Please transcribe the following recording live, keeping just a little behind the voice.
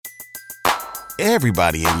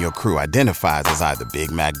Everybody in your crew identifies as either Big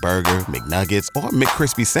Mac Burger, McNuggets, or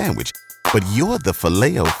McCrispy Sandwich. But you're the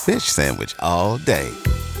Filet-O-Fish Sandwich all day.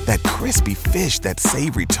 That crispy fish, that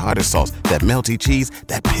savory tartar sauce, that melty cheese,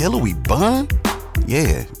 that pillowy bun.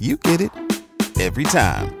 Yeah, you get it. Every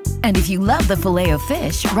time. And if you love the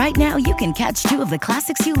Filet-O-Fish, right now you can catch two of the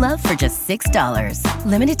classics you love for just $6.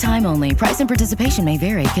 Limited time only. Price and participation may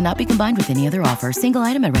vary. Cannot be combined with any other offer. Single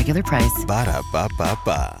item at regular price.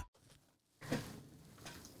 Ba-da-ba-ba-ba.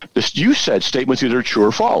 You said statements either true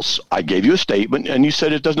or false. I gave you a statement, and you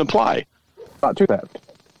said it doesn't apply. Not too apt.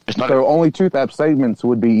 It's not. So only tooth apt statements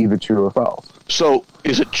would be either true or false. So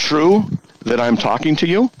is it true that I'm talking to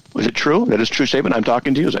you? Is it true? That is a true statement. I'm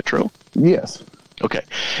talking to you. Is that true? Yes. Okay.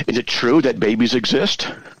 Is it true that babies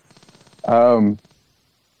exist? Well,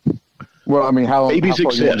 I mean, babies how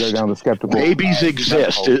far exist. do you go down the skeptical? Babies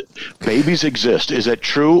exist. Babies exist. Is that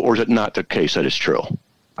true, or is it not the case that it's true?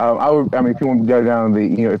 If you want to go down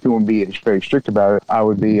if you want to be very strict about it, I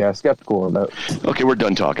would be skeptical of that. Okay, we're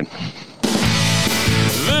done talking.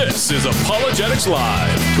 This is Apologetics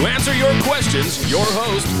Live. To answer your questions, your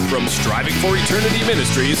host from Striving for Eternity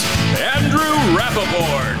Ministries, Andrew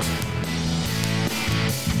Rappaport.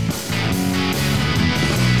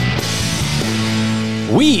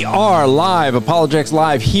 We are live, Apologetics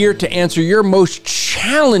Live, here to answer your most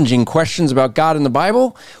challenging questions about God and the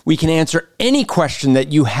Bible. We can answer any question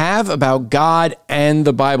that you have about God and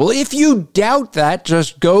the Bible. If you doubt that,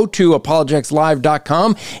 just go to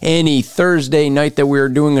apologeticslive.com any Thursday night that we're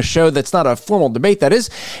doing a show that's not a formal debate, that is,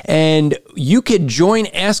 and you could join,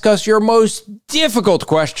 ask us your most difficult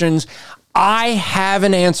questions. I have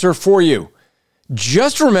an answer for you.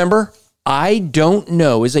 Just remember, I don't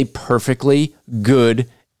know is a perfectly good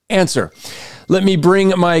answer. Let me bring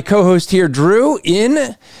my co-host here, Drew,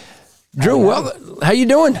 in. Drew, well, how you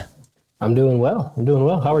doing? I'm doing well.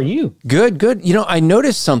 How are you? Good. You know, I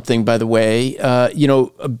noticed something, by the way.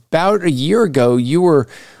 About a year ago, you were,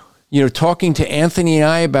 talking to Anthony and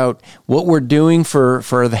I about what we're doing for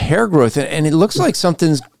the hair growth, and it looks like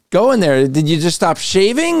something's going there. Did you just stop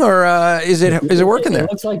shaving, or is it working there?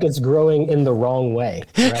 It looks like it's growing in the wrong way,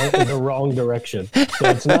 right? In the wrong direction. So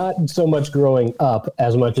it's not so much growing up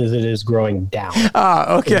as much as it is growing down.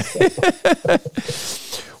 Okay.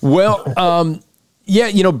 Well,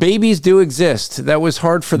 babies do exist. That was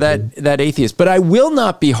hard for that atheist, but I will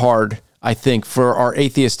not be hard, I think, for our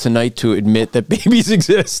atheists tonight to admit that babies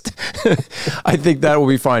exist. I think that will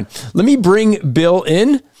be fine. Let me bring Bill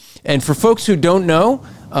in, and for folks who don't know,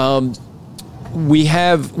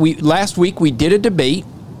 last week we did a debate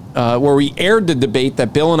where we aired the debate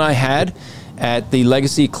that Bill and I had at the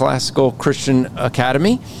Legacy Classical Christian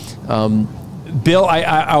Academy. Bill,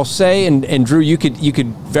 I'll say, and Drew, you could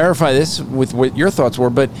verify this with what your thoughts were,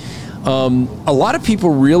 but a lot of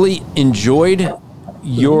people really enjoyed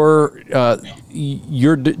the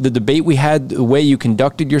debate we had, the way you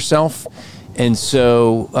conducted yourself, and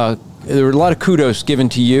so there were a lot of kudos given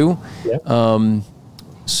to you. Yep.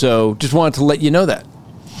 So just wanted to let you know that.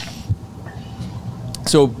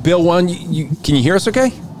 So Bill, can you hear us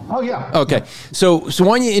okay? Oh, yeah. Okay. So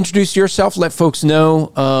why don't you introduce yourself, let folks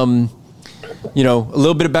know, a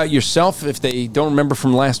little bit about yourself if they don't remember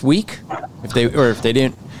from last week, if they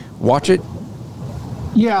didn't watch it.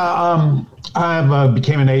 Yeah, I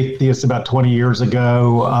became an atheist about 20 years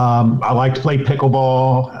ago. I like to play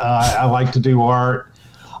pickleball. I like to do art.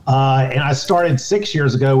 And I started 6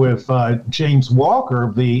 years ago with James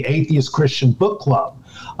Walker, the Atheist Christian Book Club.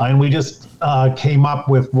 And we just came up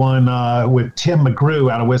with one with Tim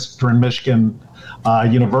McGrew out of Western Michigan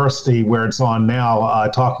University, where it's on now,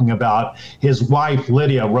 talking about his wife,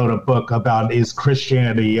 Lydia, wrote a book about is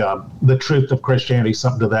Christianity, the truth of Christianity,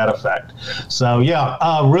 something to that effect. So,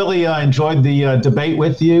 really enjoyed the debate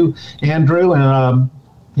with you, Andrew, and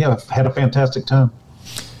had a fantastic time.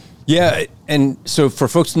 Yeah, and so for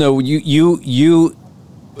folks to know, you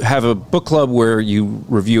have a book club where you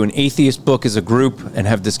review an atheist book as a group and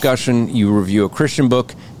have discussion. You review a Christian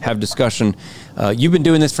book, have discussion. You've been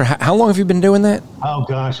doing this for how long have you been doing that? Oh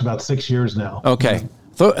gosh, about 6 years now. Okay,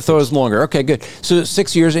 thought it was longer. Okay, good. So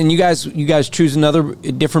 6 years, and you guys choose another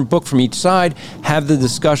different book from each side, have the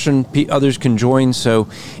discussion. Others can join. So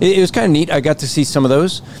it was kind of neat. I got to see some of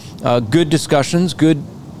those good discussions. Good,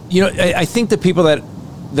 I think the people that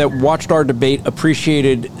watched our debate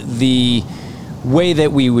appreciated the way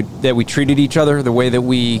that we treated each other, the way that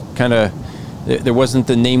we there wasn't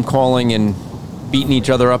the name calling and beating each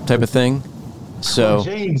other up type of thing. So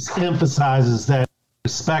James emphasizes that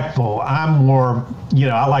respectful. I'm more,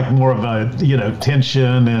 I like more of a,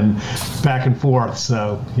 tension and back and forth.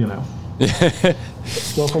 So,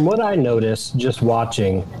 Well, from what I noticed, just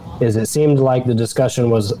watching, is it seemed like the discussion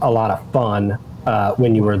was a lot of fun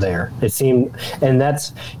when you were there. It seemed, and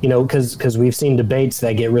that's, because we've seen debates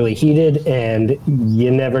that get really heated and you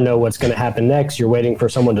never know what's going to happen next. You're waiting for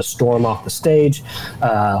someone to storm off the stage.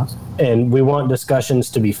 And we want discussions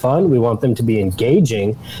to be fun. We want them to be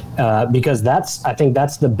engaging because I think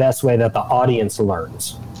that's the best way that the audience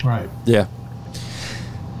learns. Right. Yeah.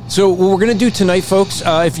 So what we're going to do tonight, folks,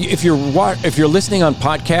 if you're listening on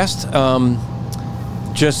podcast,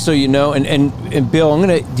 just so you know, and Bill,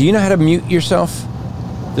 do you know how to mute yourself?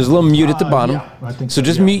 There's a little mute at the bottom. Yeah, I think so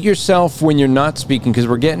just mute yourself when you're not speaking, because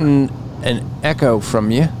we're getting an echo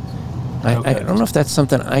from you. I don't know if that's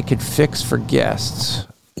something I could fix for guests.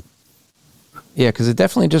 Yeah, because it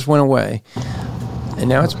definitely just went away. And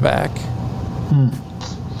now it's back.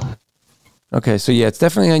 Okay, so yeah, it's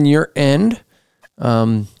definitely on your end.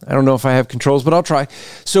 I don't know if I have controls, but I'll try.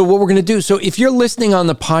 So what we're going to do, so if you're listening on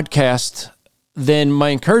the podcast, then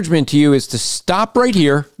my encouragement to you is to stop right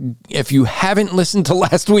here. If you haven't listened to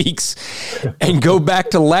last week's, and go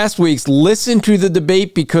back to last week's, listen to the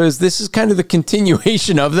debate, because this is kind of the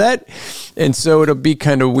continuation of that. And so it'll be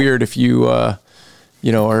kind of weird if you,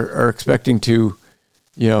 are expecting to,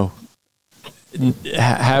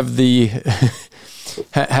 have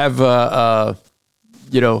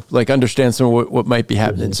understand some of what might be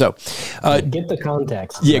happening. So, get the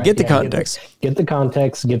context. Yeah, right? Get the context. Get the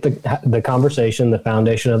context. Get the conversation, the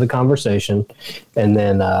foundation of the conversation, and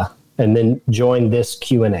then join this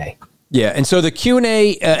Q&A. Yeah, and so the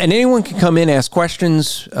Q&A, and anyone can come in, ask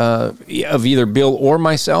questions of either Bill or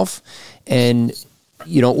myself, and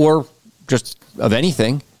or just of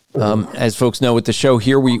anything. As folks know, with the show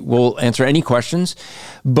here, we will answer any questions,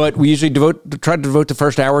 but we usually try to devote the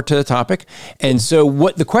first hour to the topic. And so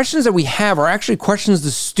what the questions that we have are actually questions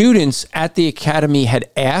the students at the Academy had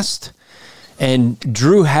asked. And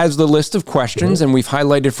Drew has the list of questions, and we've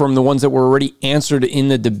highlighted from the ones that were already answered in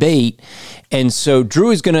the debate. And so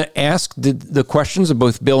Drew is going to ask the questions of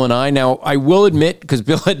both Bill and I. Now, I will admit, because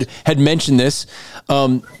Bill had mentioned this,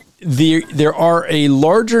 there are a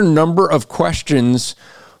larger number of questions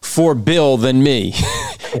for Bill than me.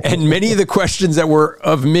 And many of the questions that were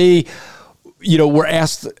of me, were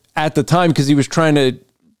asked at the time, because he was trying to,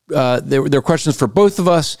 there were questions for both of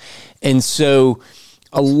us. And so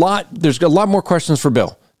there's a lot more questions for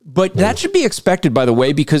Bill, but that should be expected, by the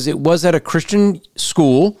way, because it was at a Christian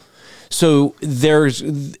school. So there's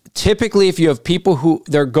typically, if you have people who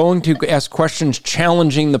they're going to ask questions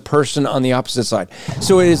challenging the person on the opposite side.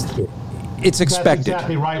 So it's expected. That's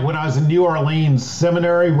exactly right. When I was in New Orleans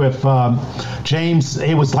seminary with James,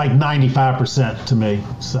 it was like 95% to me.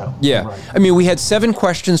 So yeah, right. I mean, we had 7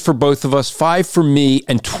 questions for both of us, 5 for me,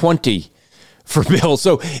 and 20 for Bill.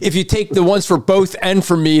 So if you take the ones for both and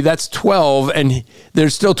for me, that's 12, and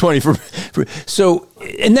there's still 20 for so,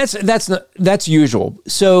 and that's usual.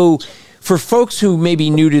 So for folks who may be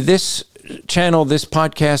new to this channel, this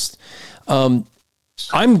podcast,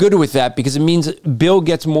 I'm good with that, because it means Bill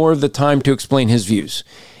gets more of the time to explain his views.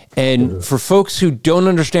 And for folks who don't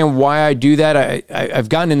understand why I do that, I've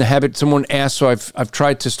gotten in the habit. Someone asked, so I've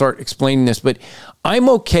tried to start explaining this. But I'm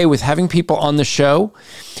okay with having people on the show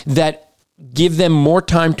that give them more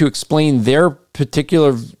time to explain their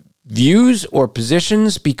particular views or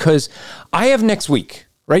positions, because I have next week.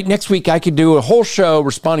 Right? Next week, I could do a whole show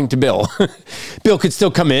responding to Bill. Bill could still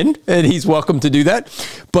come in, and he's welcome to do that.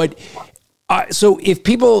 But so if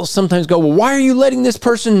people sometimes go, well, why are you letting this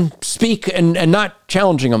person speak and not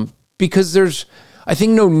challenging them? Because there's, I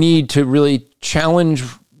think, no need to really challenge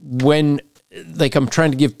when, I'm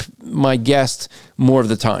trying to give my guest more of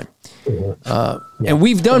the time. And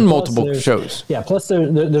we've done multiple shows. Yeah. Plus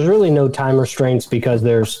there's really no time restraints, because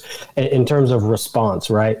there's, in terms of response,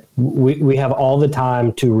 right? We have all the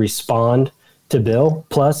time to respond to Bill.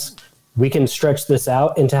 Plus we can stretch this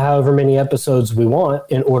out into however many episodes we want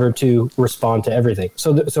in order to respond to everything.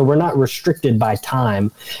 So we're not restricted by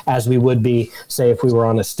time as we would be, say, if we were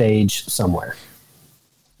on a stage somewhere.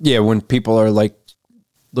 Yeah. When people are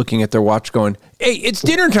looking at their watch going, hey, it's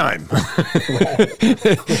dinner time.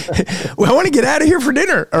 Well, I want to get out of here for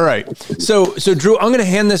dinner. All right. So Drew, I'm going to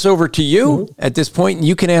hand this over to you at this point, and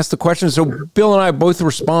you can ask the questions. So Bill and I both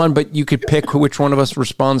respond, but you could pick which one of us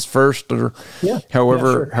responds first, or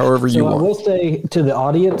however you want. I will say to the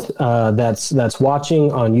audience that's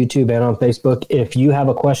watching on YouTube and on Facebook, if you have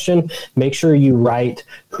a question, make sure you write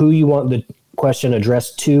who you want the question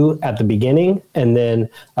addressed to at the beginning, and then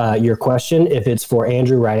your question. If it's for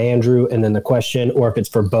Andrew, write Andrew, and then the question, or if it's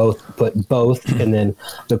for both, put both, and then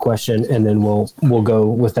the question, and then we'll go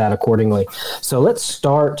with that accordingly. So let's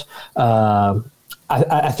start.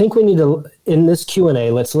 I think we need to, in this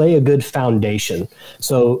Q&A, let's lay a good foundation.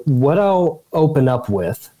 So what I'll open up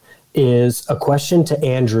with is a question to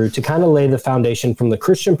Andrew to kind of lay the foundation from the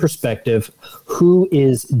Christian perspective. Who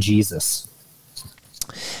is Jesus?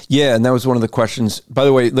 Yeah, and that was one of the questions. By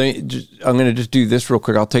the way, I'm going to just do this real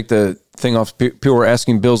quick. I'll take the thing off. People were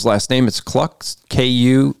asking Bill's last name. It's Kluck,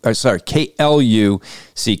 K-L-U-C-K.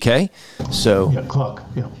 So, yeah, Kluck,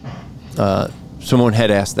 yeah. Someone had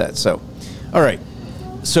asked that. So, all right.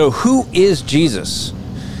 So who is Jesus?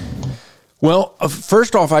 Well,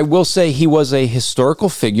 first off, I will say he was a historical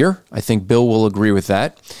figure. I think Bill will agree with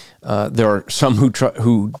that. There are some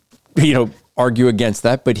who argue against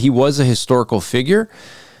that, but he was a historical figure.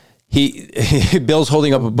 Bill's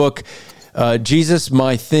holding up a book, Jesus,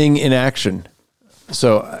 My Thing in Action.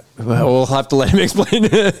 So we'll have to let him explain.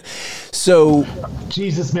 So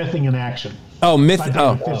Jesus, Mything in Action. Oh, myth.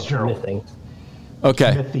 Mything.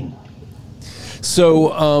 Okay. Mything.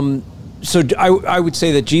 So, I would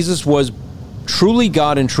say that Jesus was truly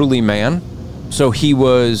God and truly man. So he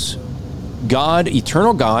was God,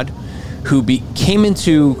 eternal God, who came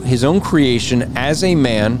into his own creation as a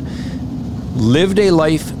man, lived a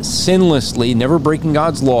life sinlessly, never breaking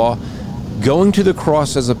God's law, going to the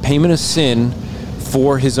cross as a payment of sin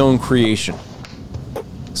for his own creation.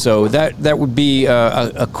 So that would be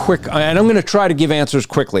a quick, and I'm going to try to give answers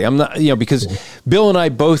quickly. I'm not, because Bill and I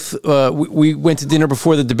both, we went to dinner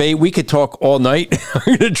before the debate. We could talk all night. I'm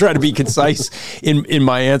going to try to be concise in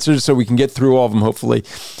my answers so we can get through all of them, hopefully.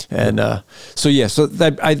 And so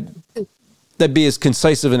that'd be as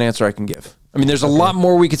concise of an answer I can give. I mean, there's a lot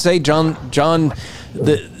more we could say. John,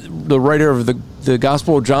 the writer of the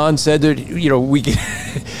Gospel of John said that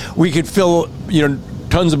we could fill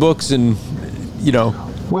tons of books and.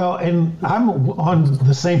 Well, and I'm on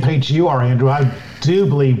the same page you are, Andrew. I do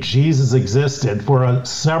believe Jesus existed for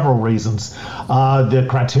several reasons. The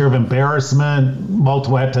criteria of embarrassment,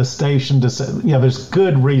 multiple attestation, there's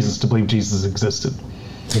good reasons to believe Jesus existed.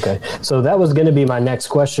 Okay, so that was going to be my next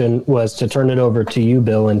question, was to turn it over to you,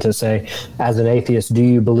 Bill, and to say, as an atheist, do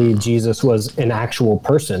you believe Jesus was an actual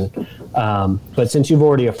person? But since you've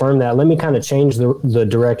already affirmed that, let me kind of change the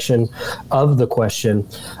direction of the question.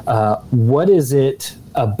 What is it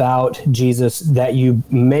about Jesus that you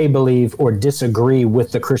may believe or disagree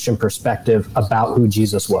with the Christian perspective about who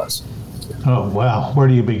Jesus was? Oh, wow. Where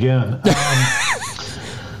do you begin?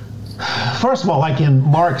 First of all, like in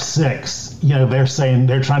Mark 6, they're saying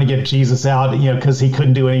they're trying to get Jesus out, because he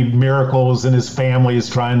couldn't do any miracles and his family is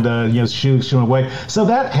trying to, shoo him away. So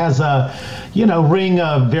that has a, ring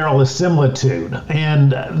of verisimilitude.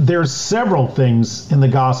 And there's several things in the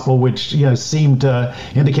gospel which, seem to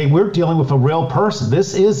indicate we're dealing with a real person.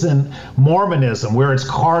 This isn't Mormonism where it's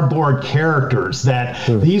cardboard characters, that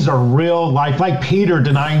these are real life, like Peter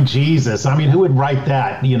denying Jesus. I mean, who would write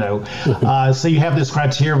that, So you have this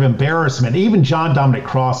criteria of embarrassment. Even John Dominic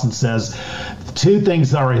Crossan says two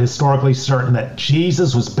things that are historically certain: that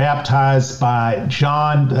Jesus was baptized by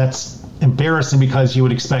John. That's embarrassing because you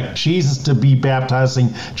would expect Jesus to be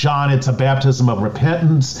baptizing John. It's a baptism of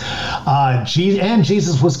repentance. And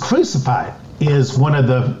Jesus was crucified is one of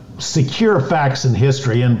the secure facts in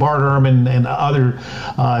history, and Bart Ehrman and other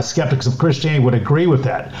skeptics of Christianity would agree with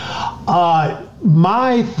that.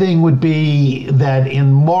 My thing would be that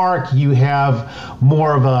in Mark you have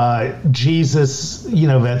more of a Jesus,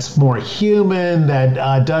 that's more human,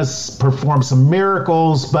 that does perform some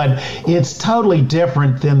miracles, but it's totally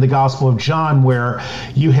different than the Gospel of John, where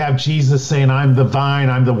you have Jesus saying, I'm the vine,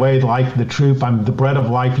 I'm the way, the life, the truth, I'm the bread of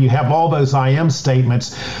life. You have all those I am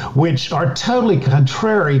statements, which are totally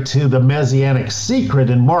contrary to the messianic secret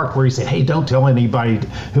in Mark, where he said, hey, don't tell anybody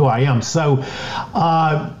who I am. So,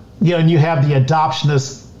 and you have the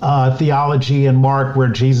adoptionist theology in Mark, where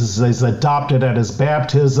Jesus is adopted at his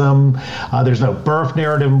baptism. There's no birth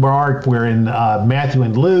narrative in Mark, where in Matthew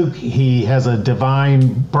and Luke, he has a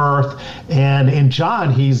divine birth. And in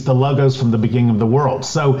John, he's the Logos from the beginning of the world.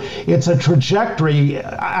 So it's a trajectory.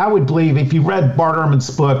 I would believe, if you read Bart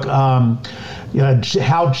Ehrman's book,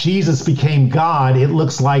 how Jesus became God, it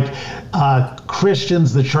looks like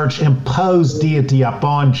Christians, the church, imposed deity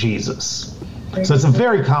upon Jesus. So it's a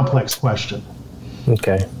very complex question.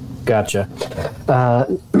 Okay, gotcha.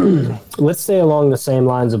 Let's stay along the same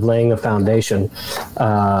lines of laying a foundation.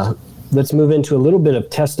 Let's move into a little bit of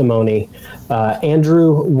testimony.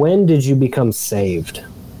 Andrew, when did you become saved?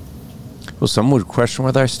 Well, some would question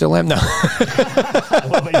whether I still am. No.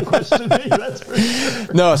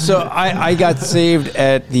 No, so I got saved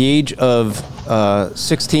at the age of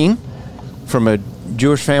 16 from a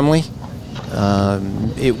Jewish family.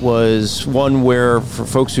 It was one where, for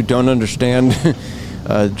folks who don't understand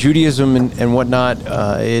Judaism and whatnot,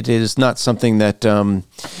 it is not something that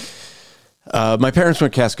my parents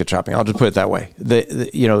went casket shopping. I'll just put it that way.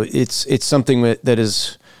 It's something that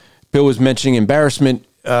is. Bill was mentioning embarrassment.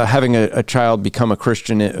 Having a child become a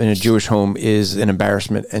Christian in a Jewish home is an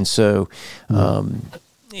embarrassment, and so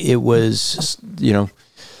it was.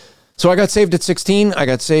 So I got saved at 16. I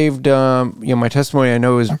got saved. My testimony I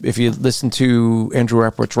know is if you listen to Andrew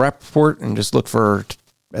Rappaport's Rappaport and just look for,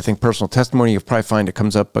 I think, personal testimony, you'll probably find it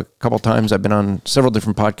comes up a couple times. I've been on several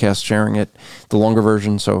different podcasts sharing it, the longer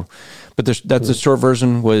version. So, but that's the short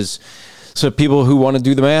version was. So people who want to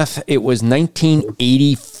do the math, it was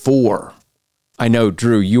 1984. I know,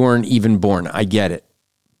 Drew, you weren't even born. I get it,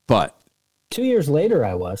 but 2 years later,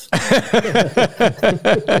 I was.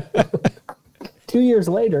 2 years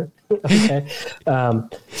later. Okay.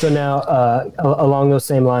 So now, along those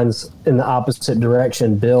same lines, in the opposite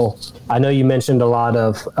direction, Bill, I know you mentioned a lot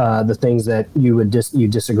of the things that you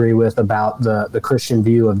disagree with about the Christian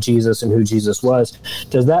view of Jesus and who Jesus was.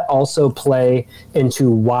 Does that also play into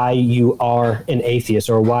why you are an atheist,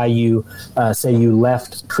 or why you say you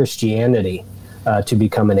left Christianity to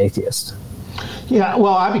become an atheist? Yeah,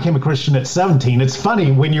 well, I became a Christian at 17. It's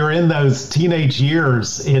funny, when you're in those teenage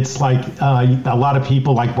years, it's like a lot of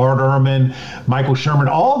people like Bart Ehrman, Michael Sherman,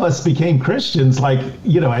 all of us became Christians,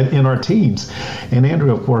 in our teens. And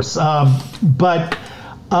Andrew, of course. But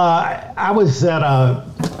I was at a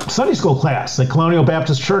Sunday school class at Colonial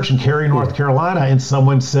Baptist Church in Cary, North Carolina, and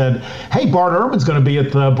someone said, "Hey, Bart Ehrman's going to be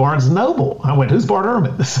at the Barnes & Noble." I went, "Who's Bart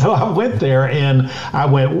Ehrman?" So I went there, and I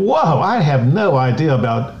went, "Whoa, I have no idea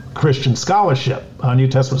about Christian scholarship, New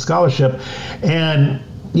Testament scholarship." And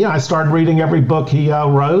I started reading every book he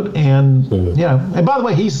wrote, and and by the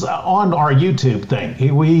way, he's on our YouTube thing.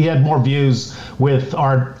 We had more views with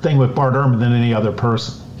our thing with Bart Ehrman than any other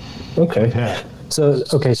person. Okay. Yeah. So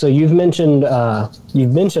you've mentioned Bart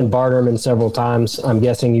Ehrman several times. I'm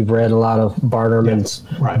guessing you've read a lot of Bart Ehrman's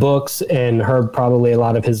books and heard probably a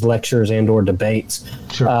lot of his lectures and/or debates.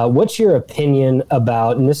 Sure. What's your opinion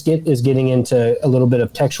about? And this is getting into a little bit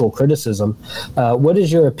of textual criticism. What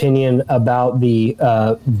is your opinion about the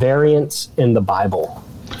variants in the Bible?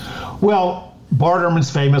 Well, Bart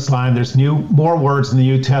Ehrman's famous line, there's more words in the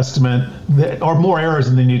New Testament, or more errors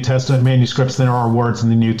in the New Testament manuscripts than there are words in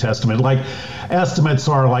the New Testament. Like, estimates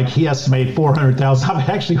are like, he estimated 400,000. I've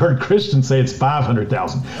actually heard Christians say it's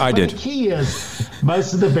 500,000. I did. The key is,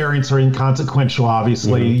 most of the variants are inconsequential,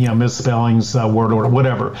 obviously, misspellings, word order,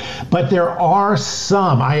 whatever. But there are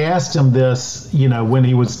some, I asked him this, when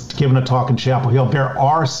he was giving a talk in Chapel Hill, there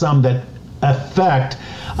are some that affect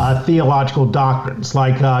theological doctrines,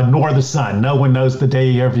 like nor the Son. No one knows the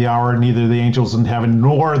day or the hour, neither the angels in heaven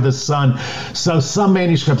nor the Son. So some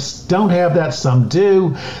manuscripts don't have that, some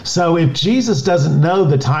do. So if Jesus doesn't know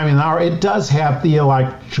the time and hour, it does have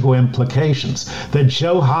theological implications. The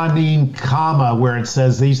Johannine comma, where it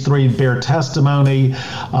says these three bear testimony,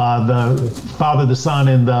 the Father, the Son,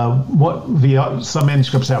 and some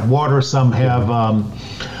manuscripts have water, some have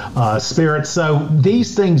spirit. So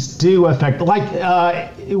these things do affect, like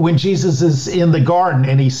when Jesus is in the garden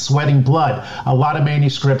and he's sweating blood. A lot of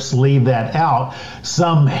manuscripts leave that out.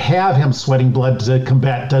 Some have him sweating blood to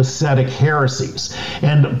combat docetic heresies.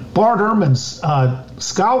 And Bart Ehrman's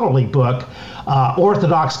scholarly book,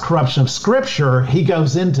 Orthodox Corruption of Scripture, he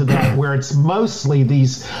goes into that, where it's mostly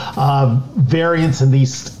these variants and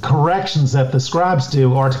these corrections that the scribes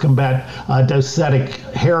do are to combat docetic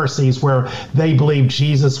heresies, where they believe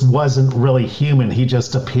Jesus wasn't really human. He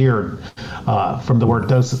just appeared from the word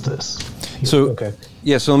docetus. So, okay.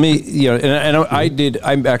 Yeah, so let me, I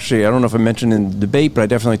don't know if I mentioned in the debate, but I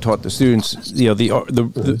definitely taught the students,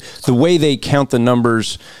 the way they count the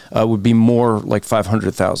numbers would be more like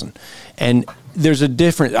 500,000. And there's a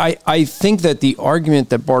different, I think that the argument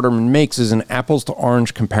that Bart Ehrman makes is an apples to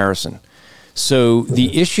orange comparison. So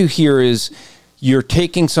the issue here is you're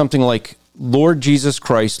taking something like Lord Jesus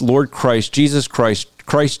Christ, Lord Christ, Jesus Christ,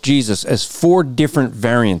 Christ Jesus as four different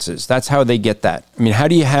variances. That's how they get that. I mean, how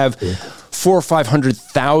do you have 400,000 or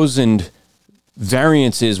 500,000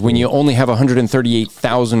 variances when you only have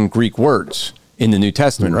 138,000 Greek words in the New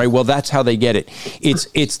Testament, right? Well, that's how they get it.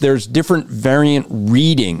 There's different variant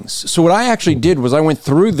readings. So what I actually did was I went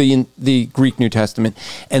through the Greek New Testament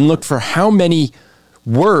and looked for how many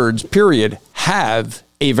words, period, have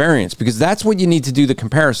a variance, because that's what you need to do the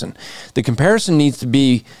comparison. The comparison needs to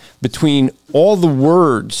be between all the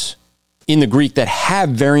words in the Greek that have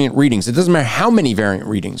variant readings. It doesn't matter how many variant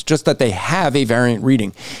readings, just that they have a variant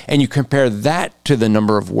reading. And you compare that to the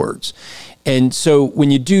number of words. And so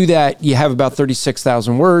when you do that, you have about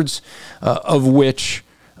 36,000 words, of which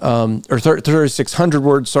or 3,600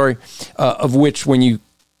 words, sorry, of which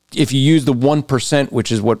if you use the 1%,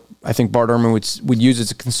 which is what I think Bart Ehrman would use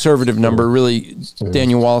as a conservative number, really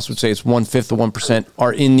Daniel Wallace would say it's 1/5 of 1%,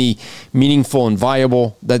 are in the meaningful and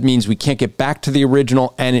viable. That means we can't get back to the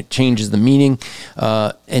original, and it changes the meaning.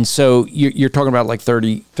 And so you're talking about like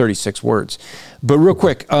 36 words. But real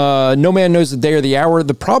quick, no man knows the day or the hour.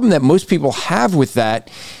 The problem that most people have with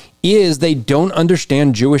that is they don't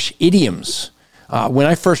understand Jewish idioms. When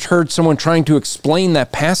I first heard someone trying to explain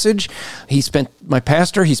that passage, my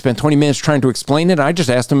pastor spent 20 minutes trying to explain it. I just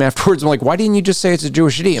asked him afterwards, I'm like, why didn't you just say it's a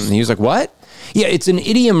Jewish idiom? And he was like, what? Yeah, it's an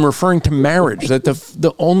idiom referring to marriage, that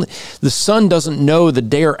the son doesn't know the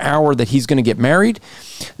day or hour that he's going to get married.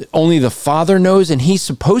 Only the father knows, and he's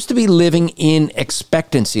supposed to be living in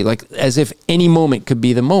expectancy, like as if any moment could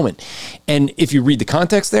be the moment. And if you read the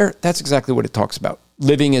context there, that's exactly what it talks about,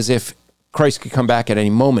 living as if Christ could come back at any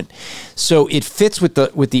moment. So it fits with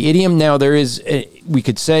the idiom. Now there is, we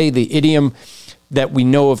could say the idiom that we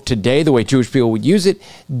know of today, the way Jewish people would use it,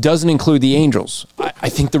 doesn't include the angels. I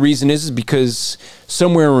think the reason is because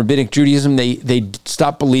somewhere in Rabbinic Judaism, they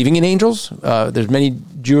stopped believing in angels. There's many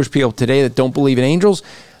Jewish people today that don't believe in angels.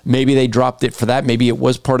 Maybe they dropped it for that. Maybe it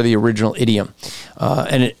was part of the original idiom.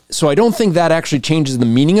 So I don't think that actually changes the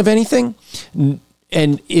meaning of anything.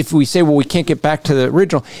 And if we say, well, we can't get back to the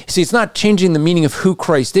original, see, it's not changing the meaning of who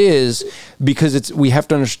Christ is, because we have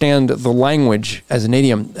to understand the language as an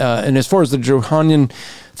idiom. And as far as the Johannine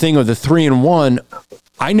thing of the 3 in 1,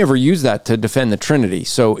 I never use that to defend the Trinity,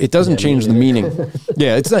 so it doesn't change the meaning.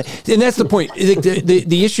 Yeah, it's not, and that's the point.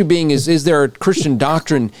 The issue being is there a Christian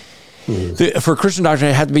doctrine? For a Christian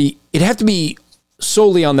doctrine, it had to be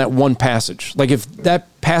solely on that one passage. Like if that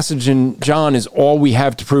passage in John is all we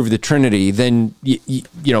have to prove the Trinity, then you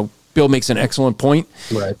know, Bill makes an excellent point.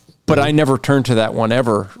 Right. But I never turn to that one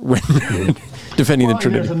ever when defending the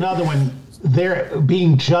Trinity. There's another one. They're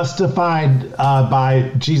being justified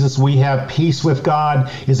by Jesus. We have peace with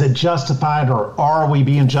God. Is it justified, or are we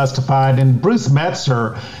being justified? And Bruce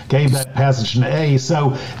Metzer gave that passage an A.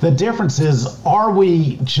 So the difference is, are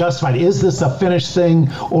we justified? Is this a finished thing,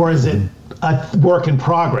 or is it a work in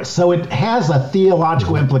progress? So it has a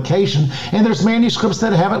theological implication, and there's manuscripts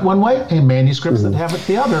that have it one way and manuscripts that have it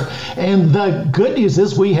the other. And the good news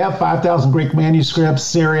is we have 5,000 Greek manuscripts,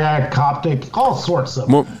 Syriac, Coptic, all sorts of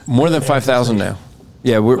more than 5,000 now.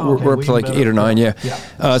 Yeah, we're up to like 8 or 9. Yeah.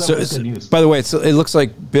 So by the way, it looks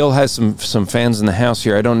like Bill has some fans in the house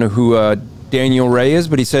here. I don't know who Daniel Ray is,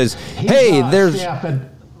 but he says, "Hey, there's staff at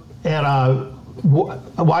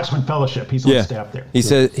Watchman Fellowship." He's on staff there. He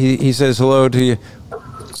says hello to you.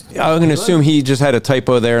 I'm going to assume he just had a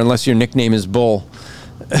typo there, unless your nickname is Bull.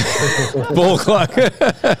 Bull Clock.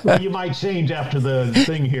 Well, you might change after the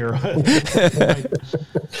thing here.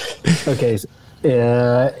 Okay.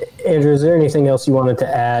 Andrew, is there anything else you wanted to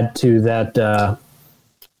add to that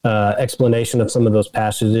explanation of some of those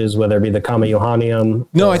passages, whether it be the Comma Johannium?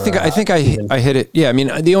 No, I think I hit it. Yeah, I mean,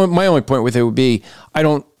 my only point with it would be I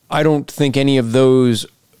don't think any of those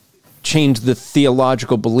change the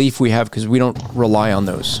theological belief we have, because we don't rely on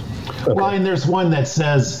those. Okay. Well, and there's one that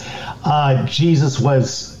says Jesus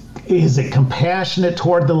is it compassionate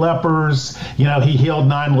toward the lepers? You know, he healed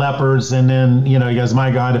 9 lepers, and then, you know, he goes, my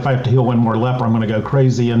God, if I have to heal one more leper, I'm going to go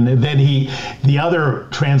crazy. And then the other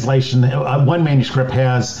translation, one manuscript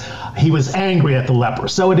has, he was angry at the leper.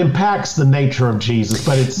 So it impacts the nature of Jesus,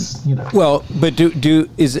 but it's, you know. Well, but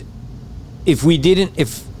if we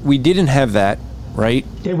didn't have that, right?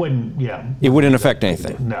 It wouldn't, it wouldn't affect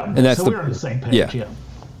anything. No. And that's so we're on the same page, yeah.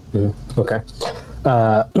 Okay.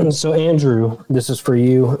 So Andrew, this is for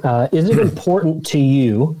you. Is it important to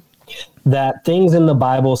you that things in the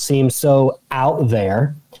Bible seem so out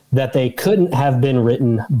there that they couldn't have been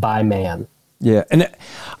written by man? Yeah. And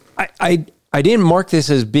I didn't mark this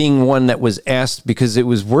as being one that was asked because it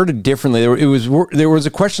was worded differently. There was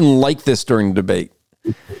a question like this during the debate.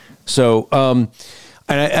 So,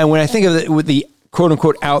 and when I think of it with the quote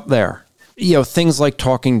unquote out there, you know, things like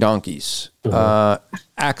talking donkeys,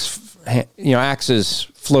 axes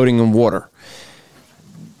floating in water,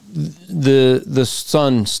 the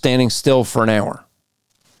sun standing still for an hour.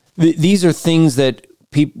 These are things that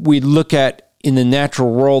we look at in the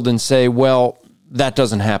natural world and say, well, that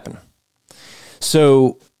doesn't happen.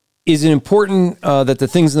 So is it important that the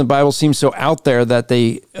things in the Bible seem so out there that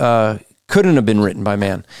they couldn't have been written by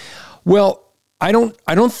man? Well, I don't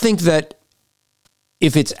think that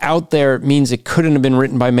if it's out there, it means it couldn't have been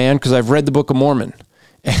written by man, because I've read the Book of Mormon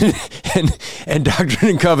and Doctrine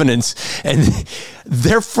and Covenants, and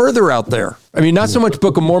they're further out there. I mean, not so much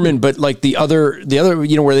Book of Mormon, but like the other,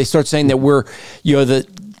 you know, where they start saying that the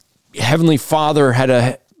Heavenly Father had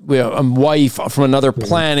a wife from another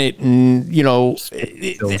planet, and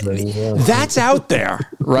that's out there,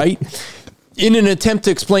 right? In an attempt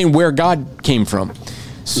to explain where God came from.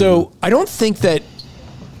 So I don't think that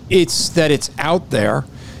it's out there.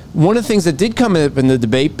 One of the things that did come up in the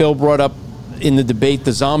debate, Bill brought up in the debate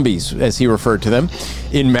the zombies, as he referred to them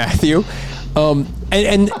in Matthew.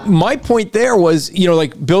 And my point there was,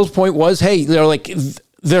 like Bill's point was, hey,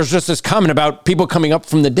 there's just this comment about people coming up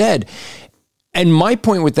from the dead. And my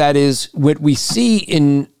point with that is what we see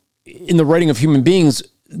in the writing of human beings,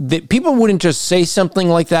 that people wouldn't just say something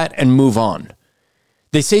like that and move on.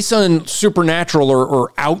 They say something supernatural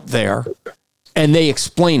or out there, and they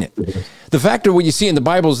explain it. The fact of what you see in the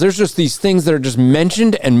Bible is there's just these things that are just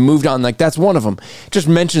mentioned and moved on. Like that's one of them. It just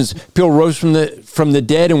mentions people rose from the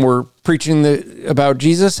dead and were preaching about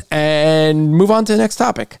Jesus, and move on to the next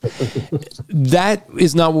topic. That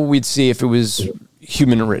is not what we'd see if it was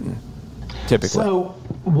human written, typically. So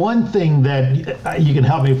one thing that you can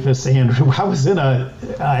help me with this, Andrew, I was in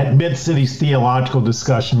at Mid-Cities theological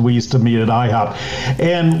discussion. We used to meet at IHOP,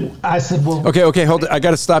 and I said, well... Okay, hold it. I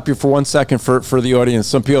got to stop you for 1 second for the audience.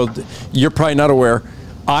 Some people, you're probably not aware,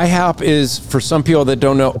 IHOP is, for some people that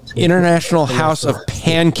don't know, International House of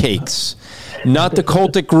Pancakes, not the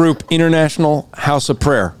cultic group International House of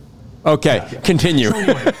Prayer. Okay, continue.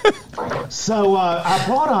 So I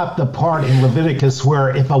brought up the part in Leviticus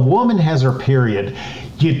where if a woman has her period,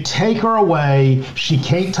 you take her away. She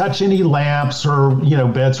can't touch any lamps or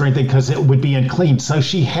beds or anything because it would be unclean. So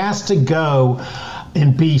she has to go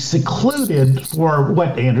and be secluded for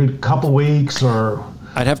what, Andrew? A couple weeks or?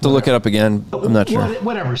 I'd have to look it up again. I'm not sure.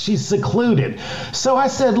 Whatever. She's secluded. So I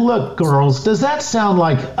said, look, girls, does that sound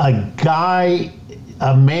like a guy?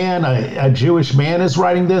 A Jewish man is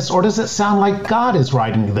writing this, or does it sound like God is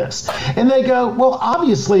writing this? And they go, well,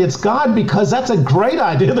 obviously it's God, because that's a great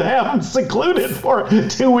idea to have them secluded for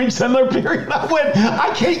 2 weeks in their period. I went,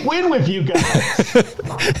 I can't win with you guys.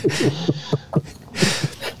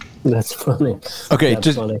 That's funny. Okay, That's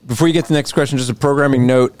just funny. Before you get to the next question, just a programming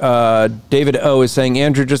note. David O is saying,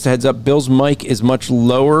 Andrew, just a heads up, Bill's mic is much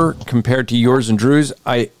lower compared to yours and Drew's.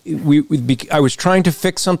 I was trying to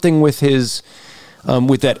fix something with his...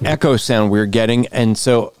 with that echo sound we were getting. And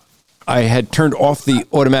so I had turned off the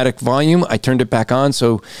automatic volume. I turned it back on.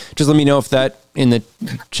 So just let me know if that in the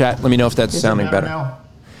chat, let me know if that's sounding better. Now?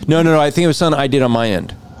 No. I think it was something I did on my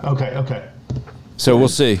end. Okay. So we'll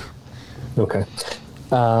see. Okay.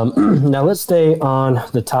 Now let's stay on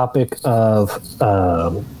the topic of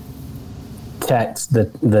text,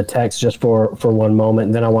 the text just for one moment,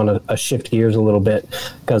 and then I want to shift gears a little bit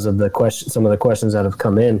because of some of the questions that have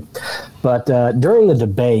come in. But during the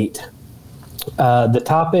debate, the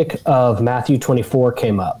topic of Matthew 24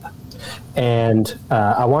 came up. And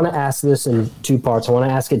I want to ask this in two parts. I want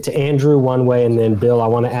to ask it to Andrew one way, and then Bill, I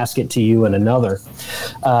want to ask it to you in another.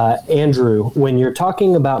 Andrew, when you're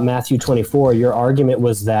talking about Matthew 24, your argument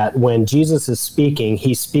was that when Jesus is speaking,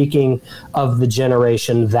 he's speaking of the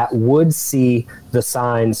generation that would see the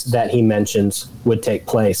signs that he mentions would take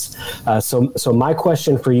place. So my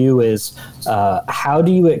question for you is, how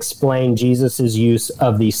do you explain Jesus's use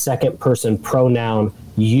of the second person pronoun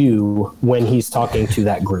you when he's talking to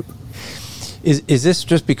that group? Is this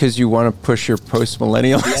just because you want to push your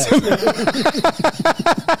post-millennialism?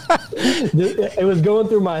 It was going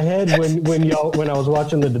through my head when I was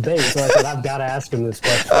watching the debate, so I said, I've got to ask him this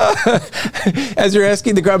question. As you're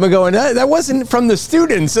asking the crowd, I'm going, that wasn't from the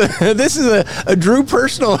students. This is a Drew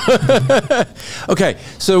personal. Okay,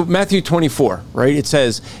 so Matthew 24, right? It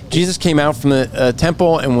says, Jesus came out from the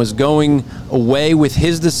temple and was going away with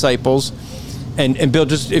his disciples. And Bill,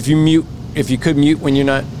 just if you could mute when you're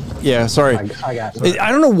not... Yeah, sorry. I got it.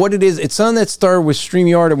 I don't know what it is. It's something that started with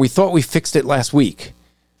StreamYard, and we thought we fixed it last week.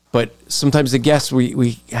 But sometimes the guests,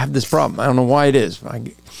 we have this problem. I don't know why it is.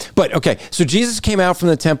 But, okay, so Jesus came out from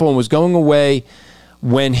the temple and was going away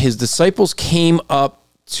when his disciples came up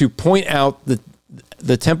to point out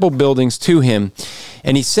the temple buildings to him.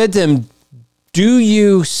 And he said to them, do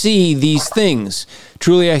you see these things?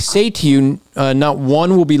 Truly I say to you, not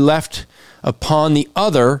one will be left upon the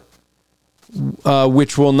other,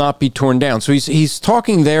 which will not be torn down. So he's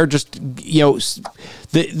talking there. Just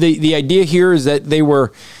the idea here is that they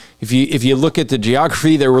were, if you look at the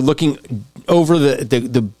geography, they were looking over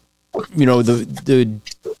the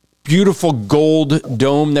beautiful gold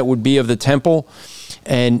dome that would be of the temple,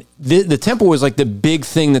 and the temple was like the big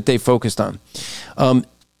thing that they focused on.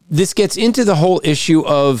 This gets into the whole issue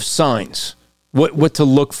of signs, what to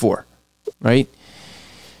look for, right?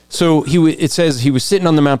 So it says he was sitting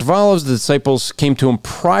on the Mount of Olives. The disciples came to him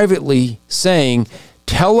privately saying,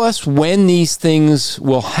 tell us when these things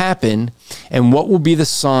will happen and what will be the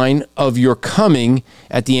sign of your coming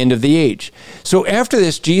at the end of the age. So after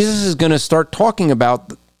this, Jesus is going to start talking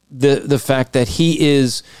about the fact that he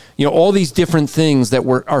is, all these different things that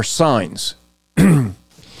are signs.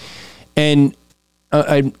 And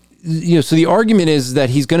so the argument is that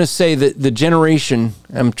he's going to say that the generation,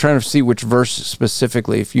 I'm trying to see which verse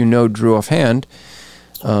specifically, if you know, Drew, offhand.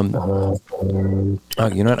 You know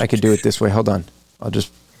what? I could do it this way. Hold on. I'll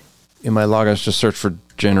just, in my log, I'll just search for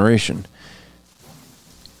generation.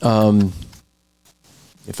 If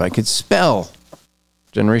I could spell.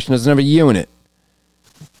 Generation doesn't have a U in it.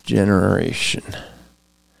 Generation.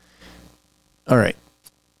 All right.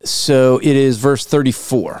 So it is verse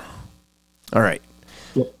 34. All right.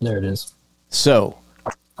 Yep, there it is. So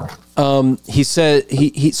he said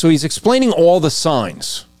he's explaining all the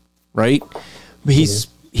signs, right? He's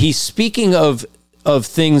speaking of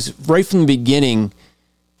things right from the beginning.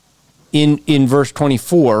 In verse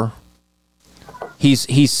 24,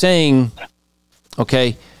 he's saying,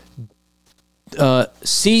 okay,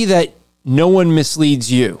 see that no one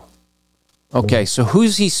misleads you. Okay, so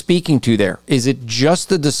who's he speaking to there? Is it just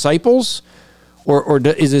the disciples, or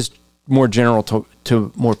is this more general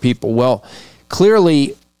to more people? Well,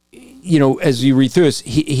 clearly, as you read through this,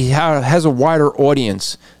 he has a wider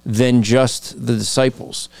audience than just the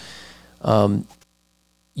disciples.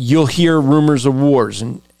 You'll hear rumors of wars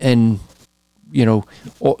and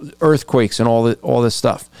earthquakes and all this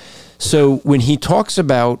stuff. So when he talks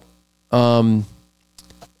about, and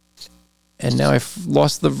now I've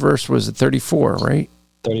lost the verse, was it 34, right?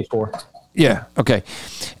 34. Yeah, okay.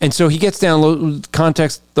 And so he gets down,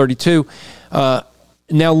 context 32. Now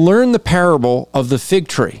learn the parable of the fig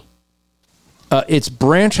tree. Its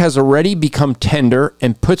branch has already become tender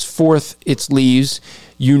and puts forth its leaves.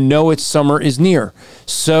 You know its summer is near.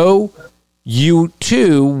 So you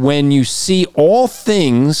too, when you see all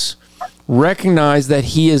things, recognize that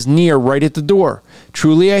he is near, right at the door.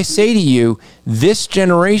 Truly I say to you, this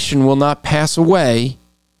generation will not pass away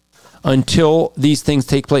until these things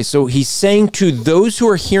take place. So he's saying to those who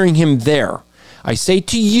are hearing him there, I say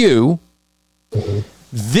to you,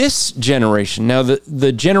 this generation. Now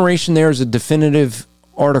the generation there is a definitive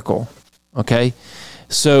article. Okay.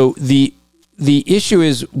 So the issue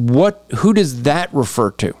is who does that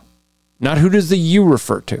refer to? Not who does the you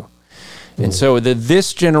refer to? And so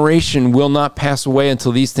this generation will not pass away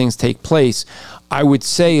until these things take place, I would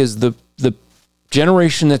say, is the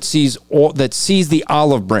generation that sees the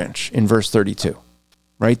olive branch in verse 32,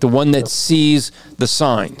 right? The one that sees the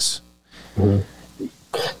signs.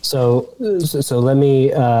 So let me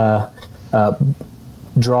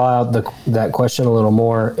draw out that question a little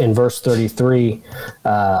more. In verse 33,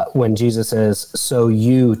 when Jesus says, so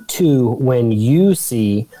you too, when you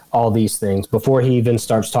see all these things, before he even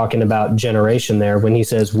starts talking about generation there, when he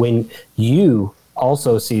says, when you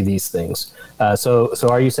also see these things. So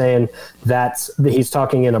are you saying he's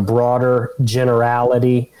talking in a broader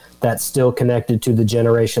generality that's still connected to the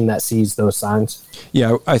generation that sees those signs?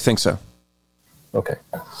 Yeah, I think so. Okay.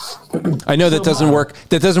 I know that doesn't work.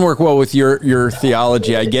 That doesn't work well with your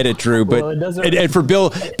theology. I get it, Drew. But and for Bill,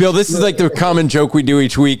 this is like the common joke we do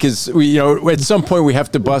each week. Is at some point we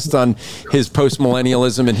have to bust on his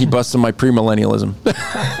post-millennialism, and he busts on my premillennialism.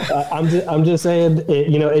 I'm just saying,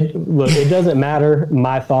 it doesn't matter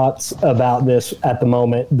my thoughts about this at the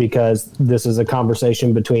moment, because this is a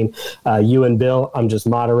conversation between you and Bill. I'm just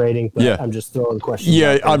moderating, but I'm just throwing questions.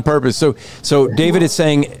 Yeah, on purpose. So David is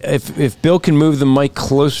saying if Bill can move the mic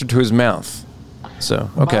closer to his mouth. So,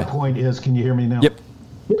 okay. My point is, can you hear me now? Yep.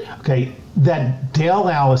 Okay, that Dale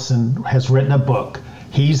Allison has written a book.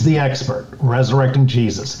 He's the expert, Resurrecting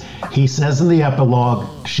Jesus. He says in the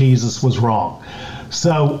epilogue, Jesus was wrong.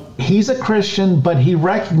 So he's a Christian, but he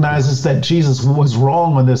recognizes that Jesus was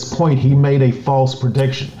wrong on this point. He made a false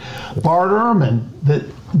prediction. Bart Ehrman,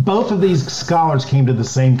 both of these scholars came to the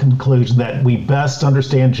same conclusion, that we best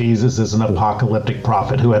understand Jesus as an apocalyptic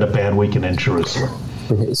prophet who had a bad weekend in Jerusalem.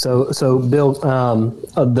 Okay, so Bill,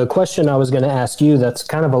 the question I was going to ask you, that's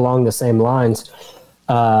kind of along the same lines.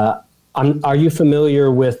 Are you familiar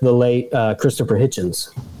with the late Christopher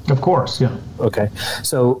Hitchens? Of course, yeah. Okay.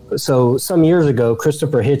 So some years ago,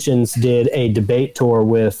 Christopher Hitchens did a debate tour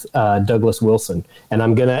with Douglas Wilson. And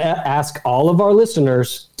I'm going to ask all of our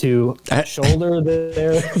listeners to shoulder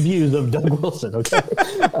their views of Doug Wilson, okay?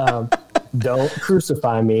 don't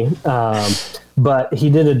crucify me. But he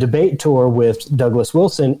did a debate tour with Douglas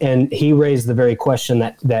Wilson, and he raised the very question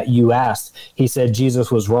that you asked. He said Jesus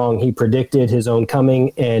was wrong. He predicted his own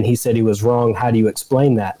coming, and he said he was wrong. How do you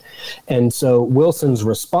explain that? And so Wilson's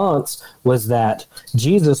response was that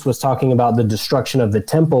Jesus was talking about the destruction of the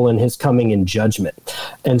temple and his coming in judgment.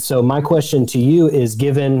 And so my question to you is,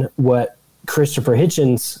 given what Christopher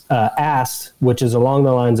Hitchens asked, which is along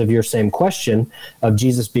the lines of your same question of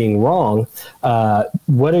Jesus being wrong,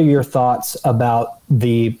 what are your thoughts about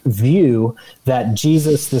the view that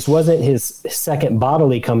Jesus, this wasn't his second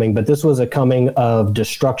bodily coming, but this was a coming of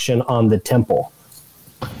destruction on the temple?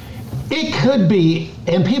 It could be,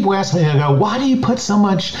 and people ask me, they go, why do you put so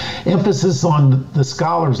much emphasis on the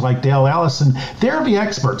scholars like Dale Allison? They're the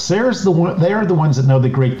experts. They're the ones that know the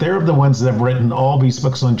Greek. They're the ones that have written all these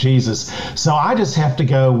books on Jesus. So I just have to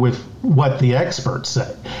go with what the experts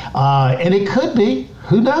say. And it could be,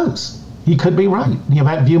 who knows? He could be right.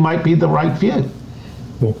 That view might be the right view.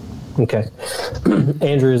 Okay.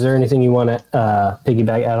 Andrew, is there anything you want to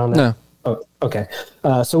piggyback out on that? No. Oh, okay.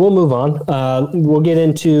 So we'll move on. We'll get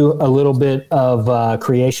into a little bit of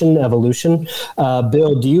creation, evolution.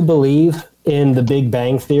 Bill, do you believe in the Big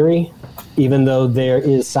Bang Theory, even though there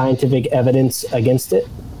is scientific evidence against it?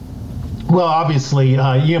 Well, obviously,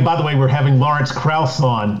 by the way, we're having Lawrence Krauss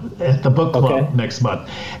on at the book club next month.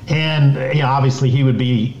 And, obviously he would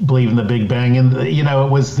believe in the Big Bang. And, it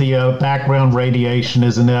was the background radiation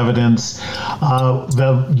as an evidence.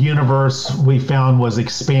 The universe we found was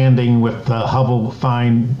expanding with the Hubble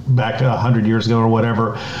find back 100 years ago or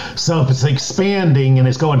whatever. So if it's expanding and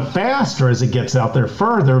it's going faster as it gets out there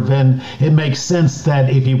further, then it makes sense that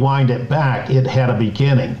if you wind it back, it had a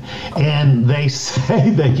beginning. And they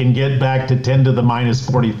say they can get back to 10 to the minus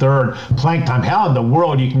 43rd Planck time. How in the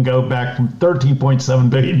world you can go back from 13.7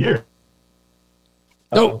 billion years?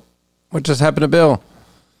 Oh, what just happened to Bill?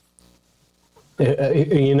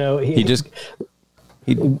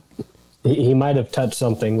 He might have touched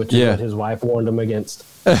something, which is what his wife warned him against.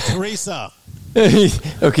 Teresa.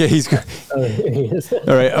 Okay, he's all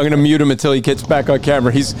right. I'm going to mute him until he gets back on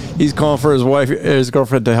camera. He's calling for his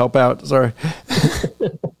girlfriend to help out. Sorry.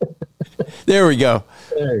 There we go.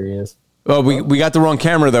 There he is. Well, we got the wrong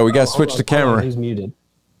camera though. We got to switch the camera. He's muted.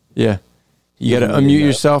 Yeah, you got to unmute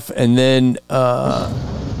yourself, and then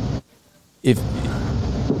if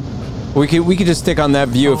we could just stick on that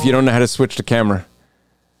view if you don't know how to switch the camera.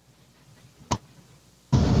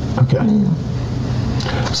 Okay.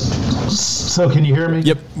 So can you hear me?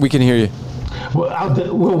 Yep, we can hear you. Well,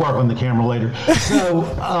 we'll work on the camera later. So.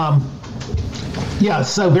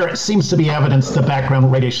 So there seems to be evidence the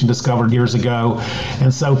background radiation discovered years ago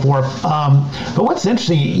and so forth. But what's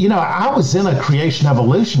interesting, I was in a creation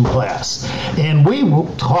evolution class, and we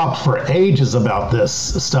talked for ages about this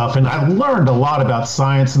stuff, and I learned a lot about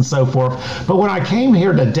science and so forth. But when I came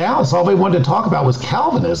here to Dallas, all they wanted to talk about was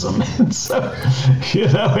Calvinism. And so,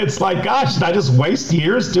 it's like, gosh, did I just waste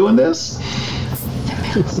years doing this?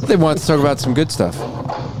 They want to talk about some good stuff.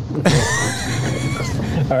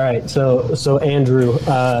 All right, so Andrew,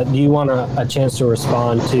 do you want a chance to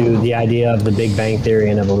respond to the idea of the Big Bang Theory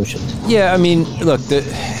and evolution? Yeah, I mean, look,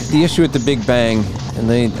 the issue with the Big Bang, and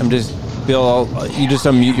Bill, you just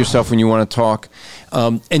unmute yourself when you want to talk.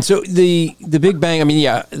 And so the Big Bang, I mean,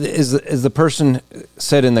 as the person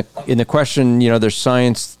said in the question, there's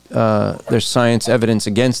science evidence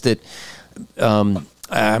against it.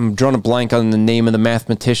 I'm drawing a blank on the name of the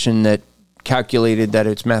mathematician that calculated that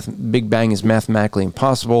Big Bang is mathematically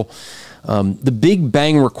impossible. The Big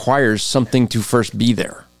Bang requires something to first be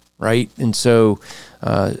there, right? And so,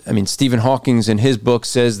 Stephen Hawking in his book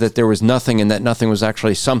says that there was nothing and that nothing was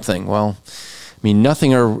actually something. Well,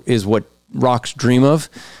 nothing is what rocks dream of.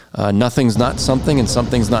 Nothing's not something and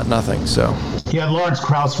something's not nothing. So yeah, Lawrence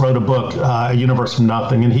Krauss wrote a book, A Universe from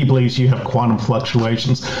Nothing, and he believes you have quantum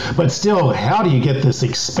fluctuations. But still, how do you get this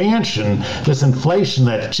expansion, this inflation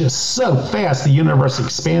that just so fast the universe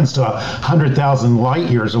expands to 100,000 light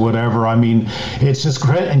years or whatever? It's just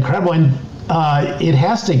incredible. And it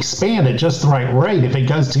has to expand at just the right rate. If it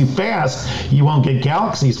goes too fast, you won't get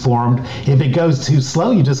galaxies formed. If it goes too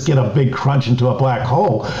slow, you just get a big crunch into a black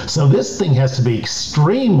hole. So this thing has to be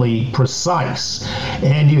extremely precise.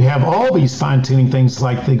 And you have all these fine-tuning things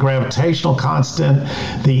like the gravitational constant,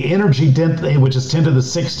 the energy density, which is 10 to the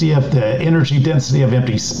 60th, the energy density of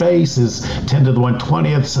empty space is 10 to the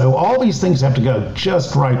 120th. So all these things have to go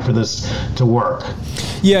just right for this to work.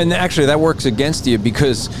 Yeah, and actually that works against you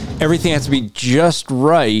because everything has to be just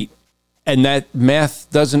right, and that math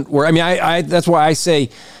doesn't work. I that's why I say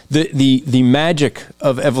the magic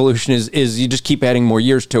of evolution is you just keep adding more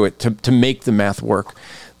years to it to make the math work.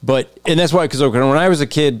 And that's why, because when I was a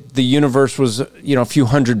kid, the universe was, a few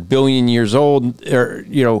 100 billion years old, or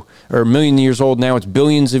a million years old. Now it's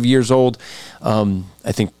billions of years old.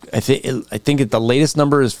 I think the latest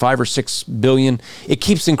number is 5 or 6 billion. It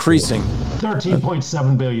keeps increasing.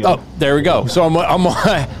 13.7 billion. Oh, there we go. So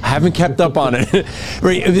I haven't kept up on it,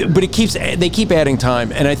 right? But they keep adding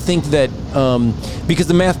time, and I think that because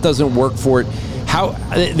the math doesn't work for it.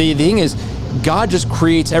 The thing is, God just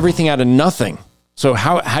creates everything out of nothing. So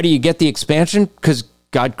how do you get the expansion? Because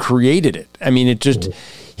God created it. I mean, it just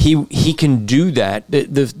he can do that.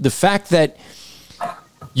 The fact that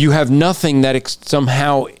you have nothing that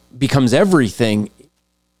somehow becomes everything,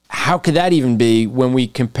 how could that even be when we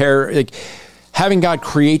compare, like, having God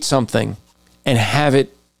create something and have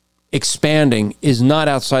it expanding is not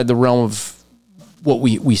outside the realm of what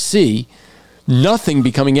we see. Nothing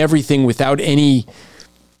becoming everything without any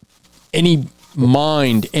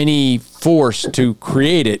mind, any force to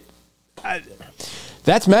create it.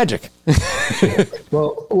 That's magic.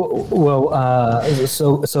 So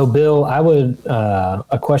Bill, I would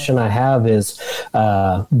a question I have is,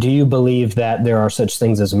 do you believe that there are such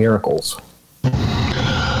things as miracles?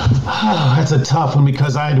 Oh, that's a tough one,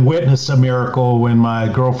 because I had witnessed a miracle when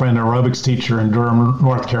my girlfriend, aerobics teacher in Durham,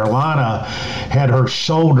 North Carolina, had her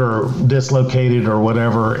shoulder dislocated or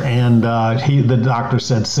whatever, and the doctor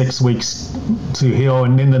said 6 weeks to heal,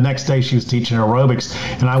 and then the next day she was teaching aerobics,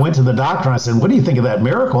 and I went to the doctor and I said, "What do you think of that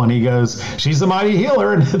miracle?" And he goes, "She's a mighty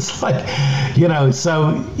healer." And it's like,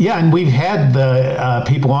 so yeah, and we've had the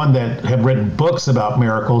people on that have written books about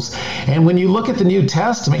miracles, and when you look at the New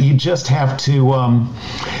Testament, you just have to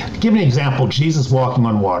give me an example. Jesus walking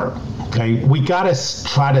on water. Okay, we got to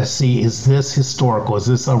try to see, is this historical? Is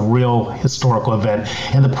this a real historical event?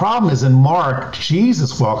 And the problem is, in Mark,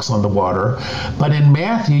 Jesus walks on the water, but in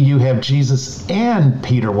Matthew, you have Jesus and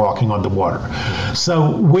Peter walking on the water.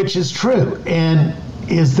 So, which is true? And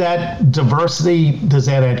is that diversity? Does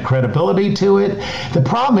that add credibility to it? The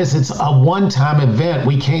problem is, it's a one-time event.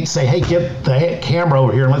 We can't say, "Hey, get the camera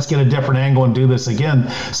over here and let's get a different angle and do this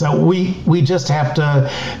again." So we just have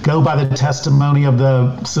to go by the testimony of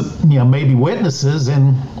the maybe witnesses,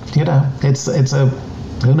 and it's a.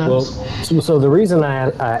 Who knows? Well, so the reason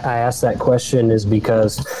I asked that question is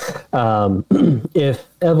because if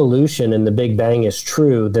evolution and the Big Bang is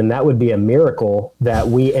true, then that would be a miracle that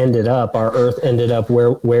our Earth ended up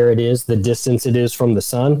where it is, the distance it is from the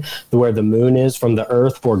sun, where the moon is from the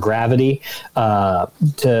Earth for gravity,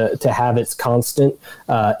 to have its constant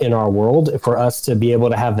in our world, for us to be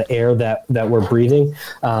able to have the air that we're breathing.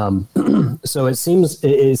 So it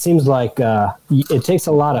seems like it takes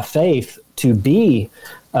a lot of faith to be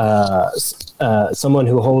someone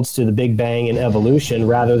who holds to the Big Bang and evolution,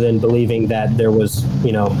 rather than believing that there was,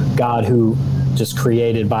 God who just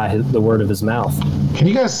created by the word of his mouth. Can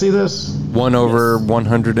you guys see this?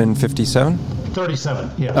 1/157?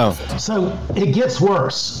 37, yeah. Oh. So it gets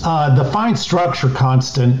worse. The fine structure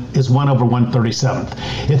constant is 1/137.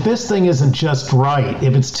 If this thing isn't just right,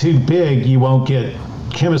 if it's too big, you won't get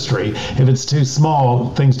chemistry. If it's too small,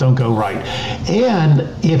 things don't go right. And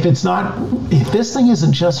if this thing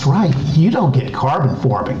isn't just right, you don't get carbon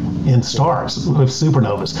forming in stars with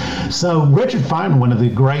supernovas. So Richard Feynman, one of the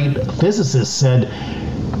great physicists, said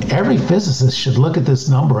every physicist should look at this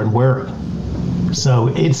number and wear it. So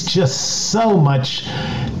it's just so much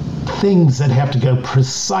things that have to go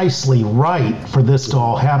precisely right for this to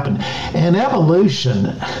all happen. And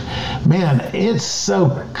evolution, man, it's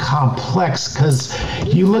so complex, because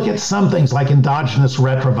you look at some things like endogenous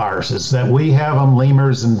retroviruses that we have on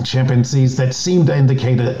lemurs and chimpanzees that seem to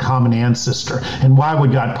indicate a common ancestor. And why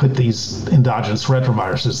would God put these endogenous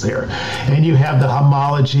retroviruses there? And you have the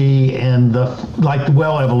homology and the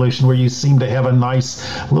well evolution, where you seem to have a nice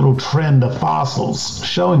little trend of fossils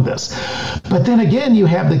showing this. But then again, you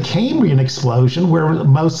have the Cambrian explosion, where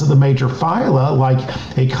most of the major phyla, like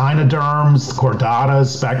echinoderms,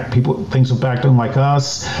 chordatas, things with backbone like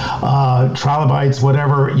us, trilobites,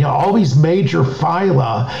 whatever, all these major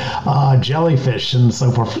phyla, jellyfish and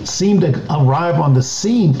so forth, seem to arrive on the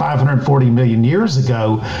scene 540 million years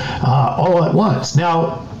ago, all at once.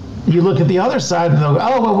 Now, you look at the other side and go,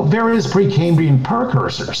 oh, well, there is Precambrian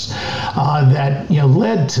precursors that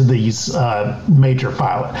led to these major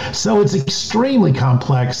phyla. So it's extremely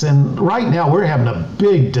complex, and right now we're having a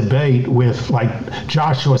big debate with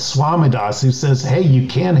Joshua Swamidass, who says, hey, you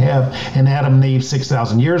can have an Adam and Eve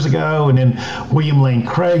 6,000 years ago, and then William Lane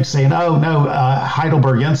Craig saying, oh no,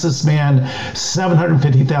 Heidelbergensis man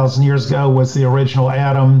 750,000 years ago was the original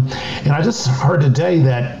Adam. And I just heard today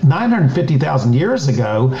that 950,000 years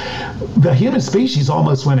ago, the human species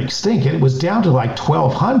almost went extinct. It was down to like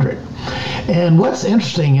 1,200. And what's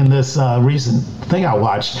interesting in this recent thing I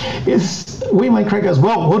watched is William Lane Craig goes,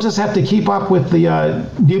 well, we'll just have to keep up with the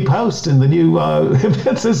new post and the new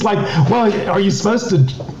events. It's like, well, are you supposed to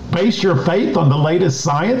base your faith on the latest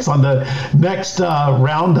science, on the next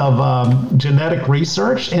round of genetic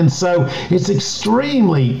research? And so it's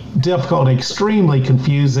extremely difficult, extremely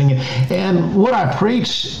confusing. And what I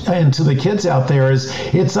preach and to the kids out there is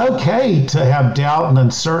it's okay to have doubt and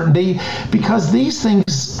uncertainty, because these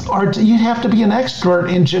things are, you have to be an expert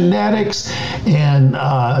in genetics and,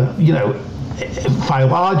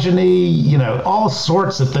 phylogeny, all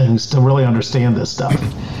sorts of things to really understand this stuff.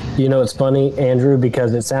 It's funny, Andrew,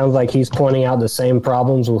 because it sounds like he's pointing out the same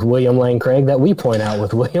problems with William Lane Craig that we point out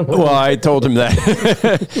with William Lane Craig. Well, I told him that.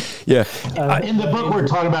 Yeah. In the book we're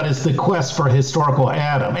talking about is the quest for historical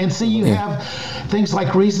Adam. And see, you have things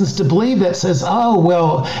like Reasons to Believe that says, oh,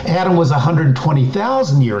 well, Adam was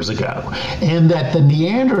 120,000 years ago, and that the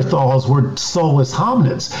Neanderthals were soulless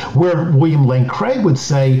hominids, where William Lane Craig would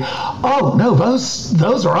say, oh, no,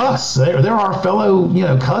 those are us. They're our fellow,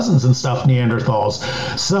 cousins and stuff, Neanderthals.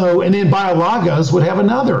 So, and then Biologos would have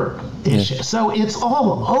another issue. Yeah. So it's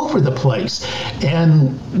all over the place.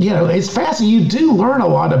 And, it's fascinating. You do learn a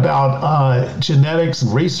lot about genetics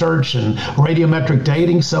and research and radiometric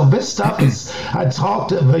dating. So this stuff is, I talk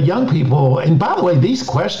to the young people, and by the way, these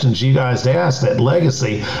questions you guys asked at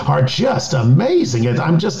Legacy are just amazing.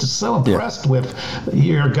 I'm just so impressed with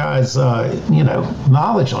your guys'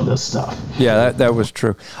 knowledge on this stuff. Yeah, that was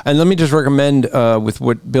true. And let me just recommend with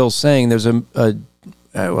what Bill's saying, there's a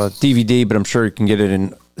DVD, but I'm sure you can get it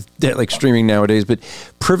in like streaming nowadays. But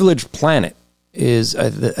Privileged Planet is, I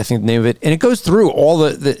think, the name of it, and it goes through all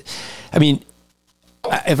the. I mean,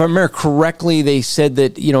 if I remember correctly, they said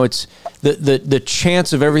that it's the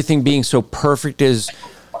chance of everything being so perfect is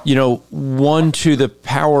 1 to the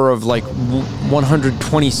power of like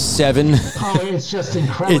 127. Oh, it's just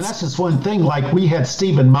incredible. That's just one thing. Like, we had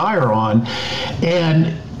Stephen Meyer on,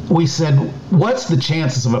 and we said, what's the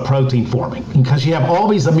chances of a protein forming? Because you have all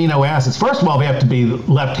these amino acids. First of all, they have to be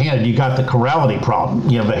left-handed. You got the chirality problem,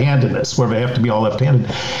 the handedness, where they have to be all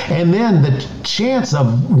left-handed. And then the chance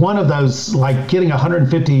of one of those, like getting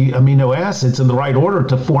 150 amino acids in the right order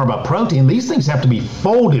to form a protein, these things have to be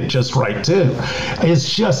folded just right, too.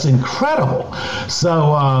 It's just incredible.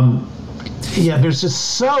 So, there's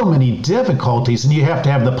just so many difficulties, and you have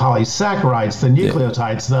to have the polysaccharides, the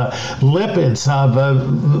nucleotides, the lipids,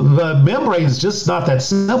 the membrane is just not that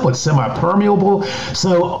simple. It's semi-permeable.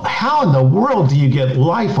 So how in the world do you get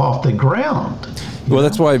life off the ground? Well,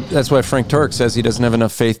 that's why Frank Turek says he doesn't have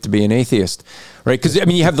enough faith to be an atheist, right? Because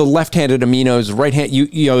you have the left-handed aminos, right hand.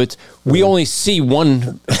 We only see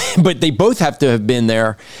one, but they both have to have been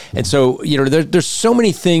there, and so there's so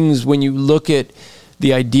many things when you look at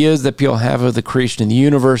the ideas that people have of the creation of the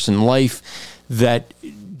universe and life that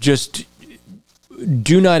just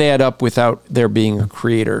do not add up without there being a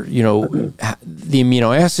creator. The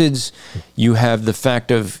amino acids, you have the fact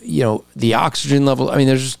of, the oxygen level. I mean,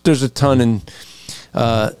 there's a ton. And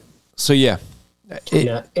so, yeah.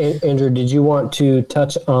 Andrew, did you want to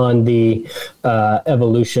touch on the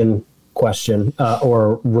evolution question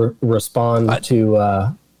or respond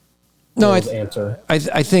to No, answer?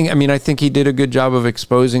 I think he did a good job of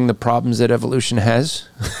exposing the problems that evolution has.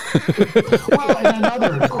 Well, and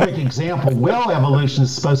another quick example, evolution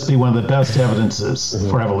is supposed to be one of the best evidences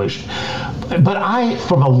for evolution. But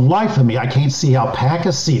for the life of me, I can't see how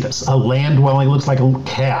Pakicetus, a land-dwelling, looks like a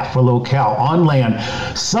calf, a little cow on land,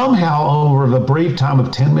 somehow over the brief time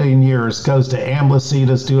of 10 million years goes to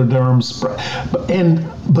Amblicitus, Duoderms, and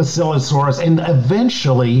Basilosaurus, and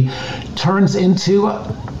eventually turns into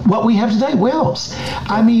what we have today, whales.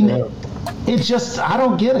 I mean, it's just, I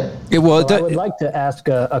don't get it. I would like to ask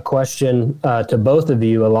a question to both of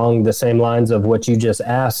you along the same lines of what you just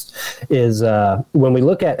asked is when we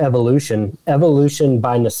look at evolution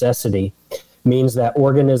by necessity means that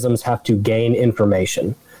organisms have to gain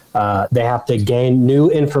information. They have to gain new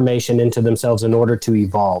information into themselves in order to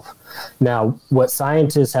evolve. Now, what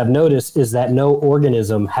scientists have noticed is that no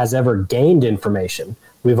organism has ever gained information.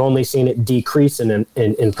 We've only seen it decrease in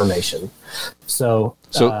information. So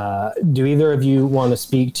do either of you want to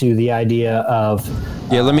speak to the idea of?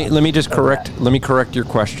 Let me just correct. Let me correct your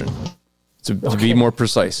question to be more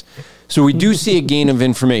precise. So we do see a gain of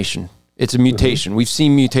information. It's a mutation. We've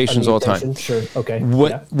seen mutations all the time. Sure. Okay.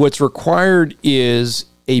 What's required is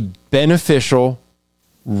a beneficial,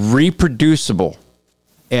 reproducible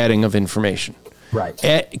adding of information. Right.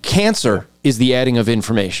 Cancer is the adding of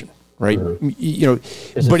information. Right.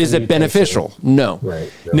 Mm-hmm. But is it beneficial? No.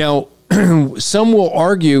 Right. Now, some will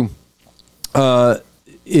argue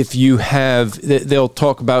if you have, they'll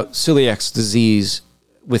talk about celiac disease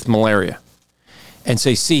with malaria and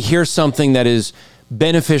say, see, here's something that is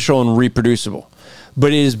beneficial and reproducible.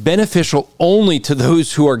 But it is beneficial only to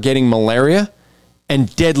those who are getting malaria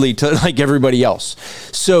and deadly to like everybody else.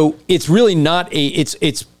 So it's really not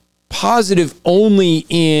it's positive only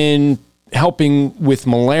in helping with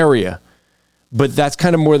malaria, but that's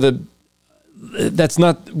kind of more that's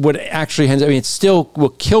not what actually ends. I mean, it still will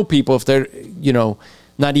kill people if they're,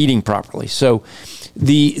 not eating properly. So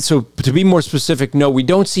to be more specific, no, we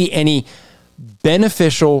don't see any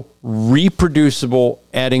beneficial, reproducible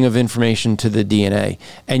adding of information to the DNA.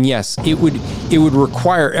 And yes, it would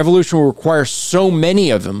require, evolution will require so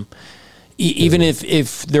many of them, even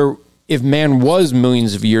if man was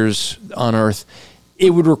millions of years on Earth,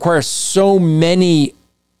 it would require so many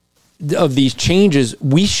of these changes.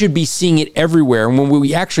 We should be seeing it everywhere. And when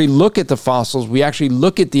we actually look at the fossils, we actually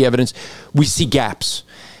look at the evidence, we see gaps.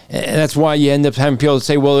 And that's why you end up having people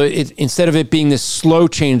say, well, instead of it being this slow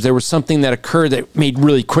change, there was something that occurred that made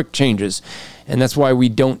really quick changes. And that's why we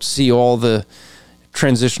don't see all the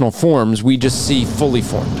transitional forms. We just see fully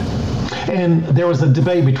formed. And there was a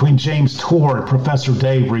debate between James Tour and Professor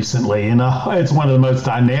Dave recently, and it's one of the most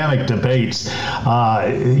dynamic debates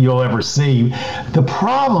you'll ever see. The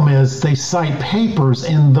problem is they cite papers,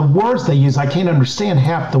 and the words they use, I can't understand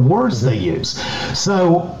half the words they use.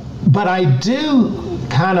 So, but I do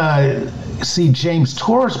kind of see James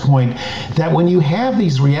Tour's point that when you have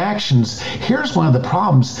these reactions, here's one of the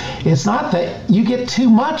problems. It's not that you get too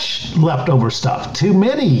much leftover stuff, too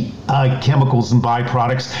many chemicals and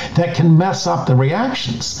byproducts that can mess up the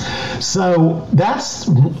reactions. So that's,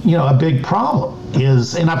 a big problem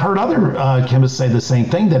is, and I've heard other chemists say the same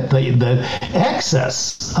thing, that the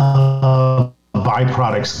excess of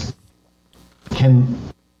byproducts can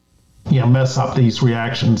mess up these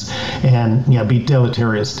reactions and be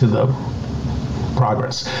deleterious to the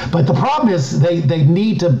progress. But the problem is they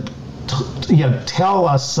need to tell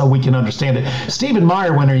us so we can understand it. Stephen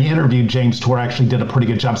Meyer, when he interviewed James Tour, actually did a pretty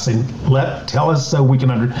good job saying, tell us so we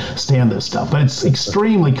can understand this stuff. But it's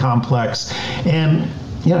extremely complex, and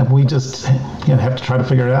we just have to try to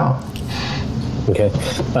figure it out. Okay,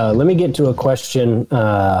 let me get to a question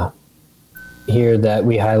here that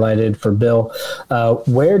we highlighted for Bill.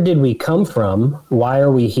 Where did we come from? Why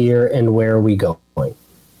are we here? And where are we going?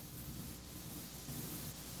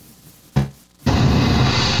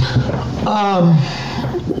 I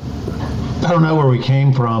don't know where we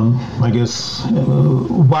came from. I guess,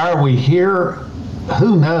 why are we here?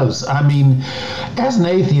 Who knows? I mean, as an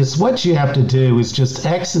atheist, what you have to do is just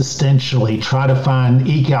existentially try to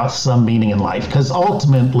eke out some meaning in life. Because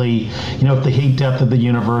ultimately, if the heat death of the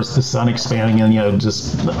universe, the sun expanding, and,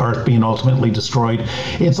 just Earth being ultimately destroyed,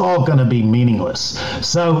 it's all going to be meaningless.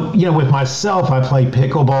 So, with myself, I play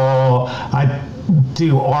pickleball. I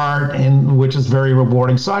do art, and which is very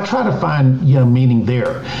rewarding. So I try to find meaning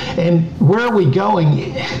there. And where are we going?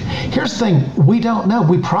 Here's the thing: we don't know.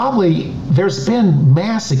 There's been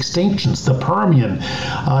mass extinctions, the Permian,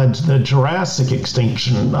 the Jurassic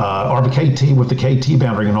extinction, or the KT with the KT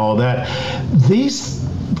boundary and all of that.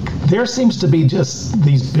 There seems to be just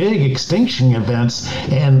these big extinction events,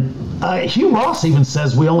 and Hugh Ross even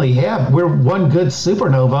says we're one good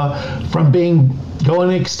supernova from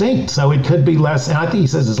going extinct. So it could be less, and I think he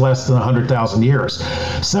says it's less than 100,000 years.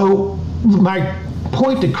 So my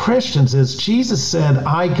point to Christians is Jesus said,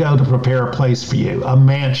 I go to prepare a place for you, a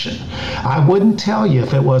mansion. I wouldn't tell you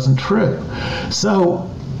if it wasn't true. So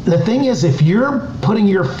the thing is, if you're putting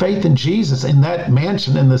your faith in Jesus in that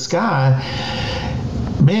mansion in the sky,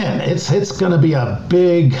 man, it's going to be a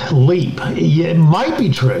big leap. It might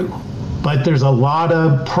be true, but there's a lot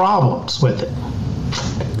of problems with it.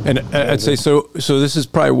 And I'd say, so this is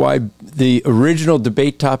probably why the original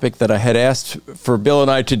debate topic that I had asked for Bill and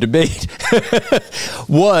I to debate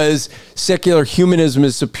was secular humanism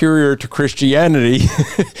is superior to Christianity,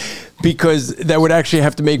 because that would actually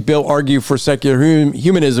have to make Bill argue for secular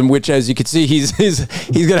humanism, which, as you can see, he's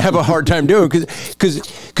going to have a hard time doing, because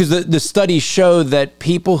the studies show that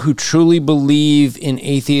people who truly believe in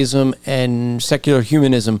atheism and secular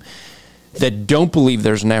humanism that don't believe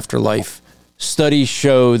there's an afterlife, studies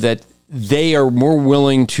show that they are more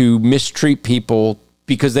willing to mistreat people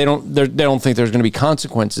because they don't think there's going to be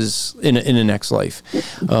consequences in the next life.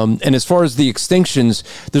 And as far as the extinctions,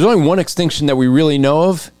 there's only one extinction that we really know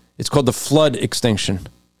of. It's called the flood extinction.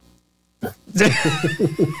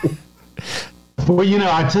 Well,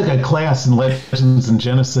 I took a class in Legends and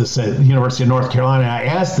Genesis at the University of North Carolina. I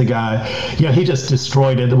asked the guy, he just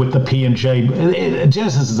destroyed it with the P and J.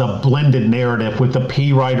 Genesis is a blended narrative with the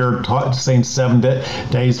P writer saying 7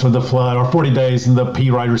 days for the flood, or 40 days, and the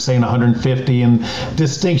P writer saying 150, and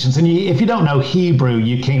distinctions. And if you don't know Hebrew,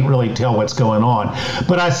 you can't really tell what's going on.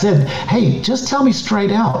 But I said, hey, just tell me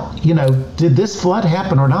straight out, did this flood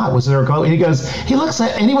happen or not? Was there a glow? And he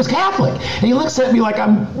was Catholic. And he looks at me like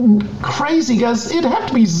I'm crazy. He goes, it'd have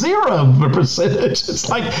to be 0%. It's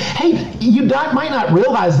like, hey, you might not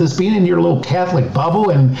realize this being in your little Catholic bubble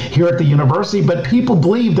and here at the university, but people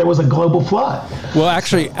believe there was a global flood. Well,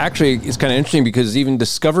 actually, it's kind of interesting because even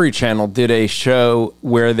Discovery Channel did a show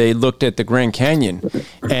where they looked at the Grand Canyon,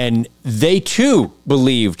 and they too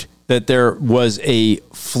believed that there was a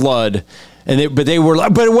flood, but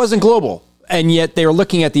it wasn't global, and yet they were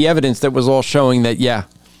looking at the evidence that was all showing that,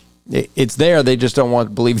 it's there. They just don't want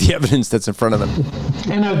to believe the evidence that's in front of them.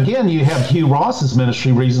 And again, you have Hugh Ross's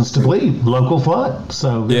ministry reasons to believe local flood.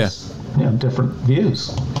 So there's different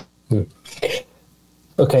views.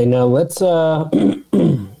 Okay, now let's. I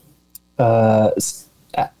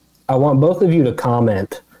want both of you to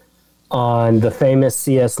comment on the famous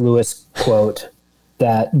C.S. Lewis quote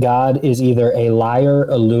that God is either a liar,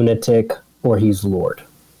 a lunatic, or he's Lord.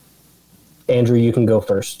 Andrew, you can go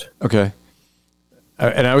first. Okay.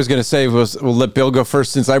 And I was going to say, we'll let Bill go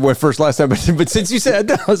first since I went first last time. But since you said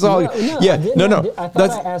that was all, no. I thought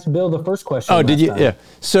I asked Bill the first question. Oh, did you? Time. Yeah.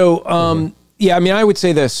 So, I would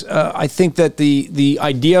say this. I think that the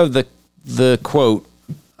idea of the quote,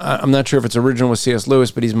 I'm not sure if it's original with C.S. Lewis,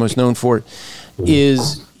 but he's most known for it,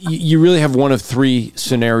 is you really have one of three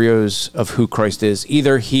scenarios of who Christ is.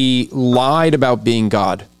 Either he lied about being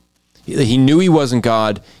God. He knew he wasn't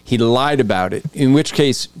God. He lied about it, in which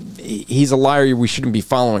case he's a liar. We shouldn't be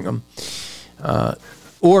following him.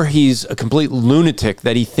 Or he's a complete lunatic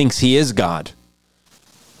that he thinks he is God.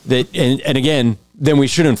 And again, then we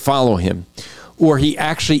shouldn't follow him. Or he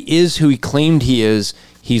actually is who he claimed he is.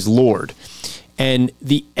 He's Lord. And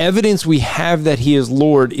the evidence we have that he is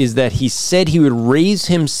Lord is that he said he would raise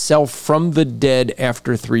himself from the dead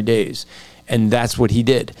after 3 days. And that's what he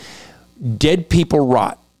did. Dead people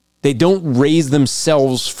rot. They don't raise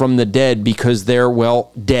themselves from the dead because they're,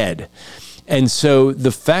 dead. And so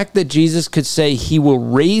the fact that Jesus could say he will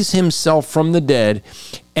raise himself from the dead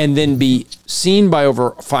and then be seen by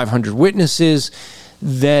over 500 witnesses,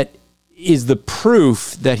 that is the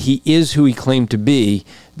proof that he is who he claimed to be,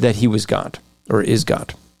 that he was God or is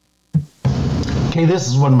God. Okay, this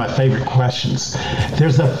is one of my favorite questions.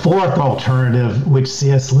 There's a fourth alternative, which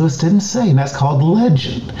C.S. Lewis didn't say, and that's called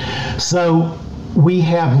legend. So we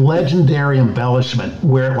have legendary embellishment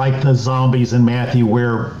where, like the zombies in Matthew,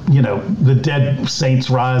 where, the dead saints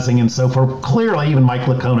rising and so forth. Clearly, even Mike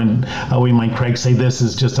Lacone and William Lane Craig say this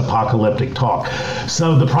is just apocalyptic talk.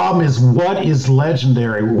 So the problem is, what is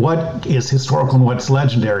legendary? What is historical and what's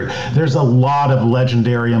legendary? There's a lot of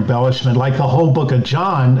legendary embellishment, like the whole book of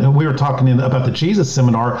John. We were talking about the Jesus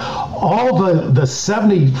seminar. All the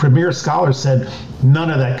 70 premier scholars said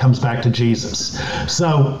none of that comes back to Jesus.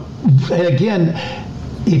 So, and again,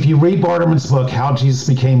 if you read Barterman's book, How Jesus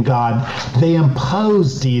Became God, they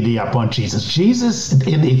imposed deity upon Jesus. Jesus,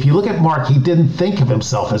 and if you look at Mark, he didn't think of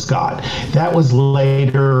himself as God. That was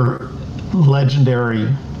later legendary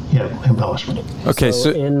embellishment. Okay,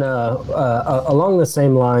 so in along the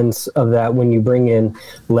same lines of that, when you bring in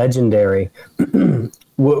legendary, do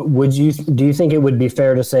you think it would be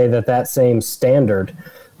fair to say that same standard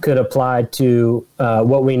could apply to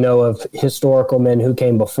what we know of historical men who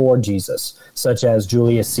came before Jesus, such as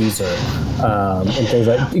Julius Caesar and things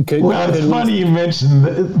like that? It's funny you mentioned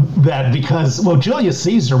that because, Julius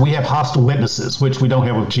Caesar, we have hostile witnesses, which we don't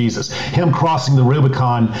have with Jesus. Him crossing the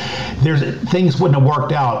Rubicon, things wouldn't have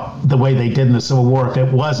worked out the way they did in the Civil War if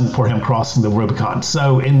it wasn't for him crossing the Rubicon.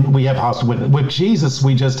 So, we have hostile witnesses. With Jesus,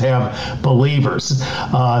 we just have believers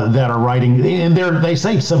that are writing, and they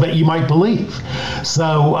say so that you might believe.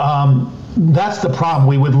 So, that's the problem.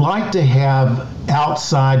 We would like to have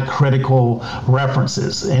outside critical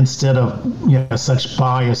references instead of such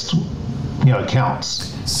biased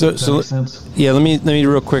accounts. So make sense? Yeah. Let me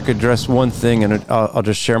real quick address one thing, and I'll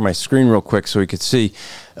just share my screen real quick so we could see.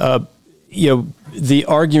 The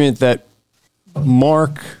argument that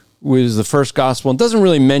Mark was the first gospel and doesn't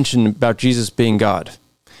really mention about Jesus being God.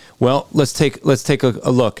 Well, let's take a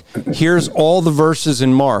look. Here's all the verses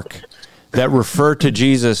in Mark that refer to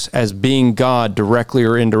Jesus as being God directly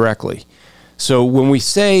or indirectly. So when we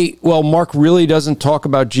say, Mark really doesn't talk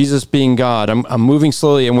about Jesus being God, I'm moving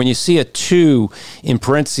slowly, and when you see a 2 in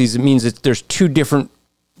parentheses, it means that there's 2 different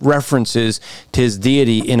references to his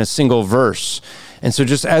deity in a single verse. And so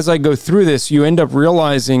just as I go through this, you end up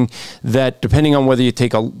realizing that depending on whether you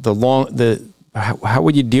take how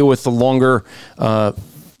would you deal with the longer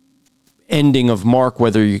ending of Mark,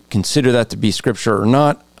 whether you consider that to be scripture or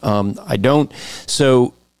not. I don't.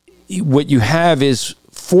 So what you have is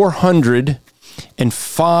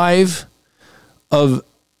 405 of,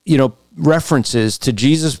 references to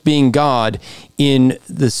Jesus being God in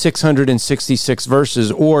the 666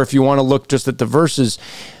 verses, or if you want to look just at the verses,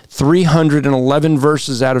 311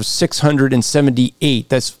 verses out of 678.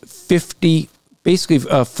 That's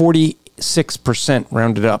 46%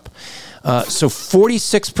 rounded up. So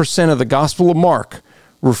 46% of the Gospel of Mark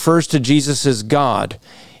refers to Jesus as God.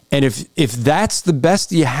 And if that's the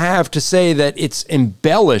best you have to say that it's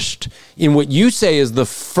embellished in what you say is the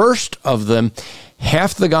first of them,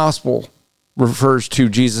 half the gospel refers to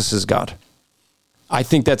Jesus as God. I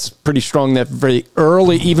think that's pretty strong that very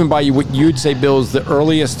early, even by what you'd say, Bill, is the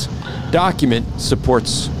earliest document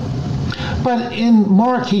supports. But in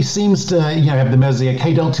Mark, he seems to, have the Messianic,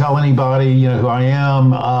 hey, don't tell anybody, who I am,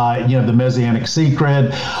 the Messianic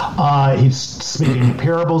secret. He's speaking in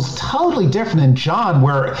parables, totally different in John,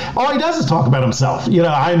 where all he does is talk about himself.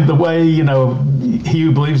 I'm the way, he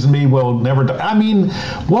who believes in me will never die. I mean,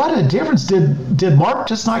 what a difference. Did Mark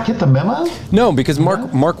just not get the memo? No, because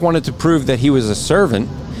Mark wanted to prove that he was a servant,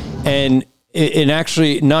 and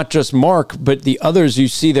actually not just Mark, but the others, you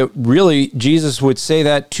see that really Jesus would say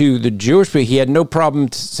that to the Jewish people. He had no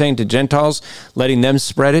problem saying to Gentiles, letting them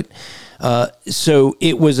spread it. So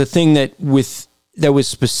it was a thing that was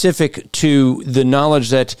specific to the knowledge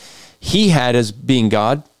that he had as being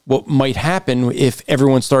God. What might happen if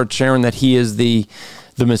everyone started sharing that he is the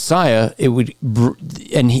Messiah, it would,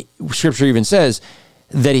 and Scripture even says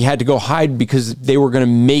that he had to go hide because they were going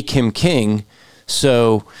to make him king.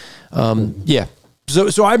 So, yeah.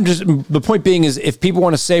 So I'm just, the point being is if people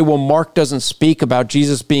want to say, well, Mark doesn't speak about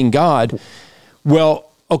Jesus being God, well,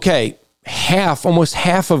 okay, almost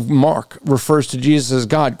half of Mark refers to Jesus as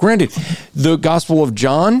God. Granted, the Gospel of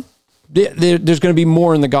John, there's going to be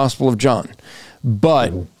more in the Gospel of John,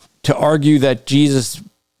 but to argue that Jesus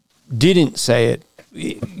didn't say it,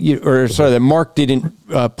 that Mark didn't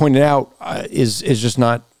point it out is just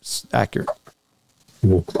not accurate.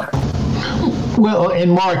 Well, in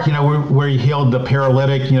Mark, where he healed the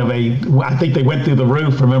paralytic, I think they went through the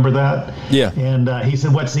roof. Remember that? Yeah. And he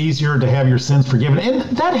said, what's easier, to have your sins forgiven? And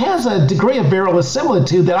that has a degree of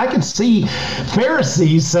verisimilitude that I could see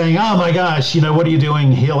Pharisees saying, oh my gosh, what are you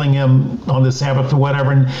doing healing him on the Sabbath or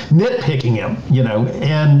whatever, and nitpicking him,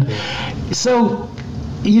 And so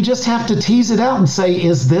you just have to tease it out and say,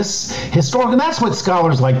 is this historical? And that's what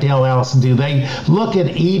scholars like Dale Allison do. They look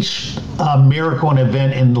at each miracle and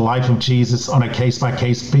event in the life of Jesus on a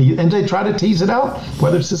case-by-case basis, and they try to tease it out,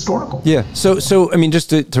 whether it's historical. Yeah. So I mean,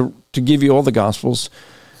 just to give you all the Gospels,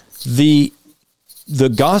 the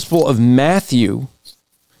Gospel of Matthew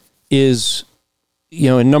is,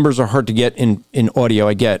 and numbers are hard to get in audio,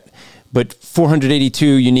 I get, but 482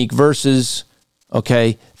 unique verses,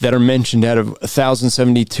 okay, that are mentioned out of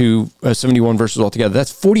 1,071 verses altogether.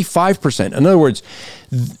 That's 45%. In other words,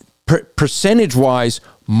 percentage-wise,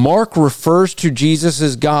 Mark refers to Jesus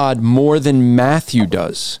as God more than Matthew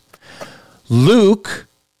does. Luke,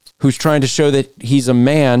 who's trying to show that he's a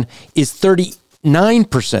man, is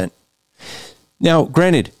 39%. Now,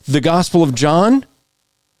 granted, the Gospel of John,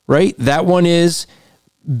 right, that one is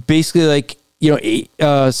basically like,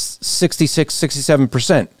 66,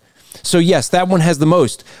 67%. So yes, that one has the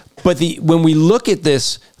most. But when we look at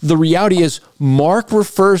this, the reality is Mark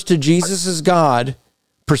refers to Jesus as God,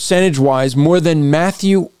 percentage-wise, more than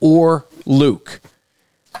Matthew or Luke.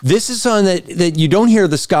 This is something that you don't hear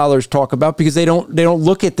the scholars talk about because they don't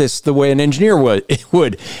look at this the way an engineer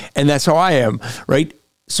would, and that's how I am, right?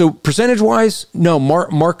 So percentage-wise, no,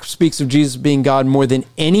 Mark speaks of Jesus being God more than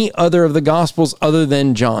any other of the Gospels other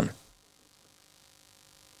than John.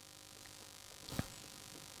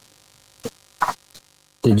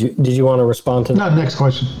 Did you want to respond to that? No, next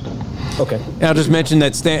question. Okay. And I'll just mention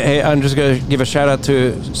that Stan, hey, I'm just going to give a shout out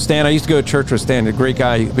to Stan. I used to go to church with Stan, a great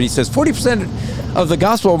guy, but he says 40% of the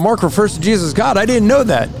Gospel of Mark refers to Jesus as God. I didn't know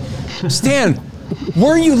that. Stan,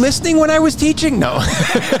 were you listening when I was teaching? No.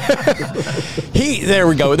 There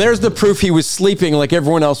we go. There's the proof he was sleeping like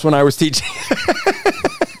everyone else when I was teaching.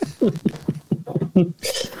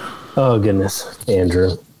 Oh, goodness,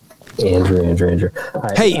 Andrew. Andrew.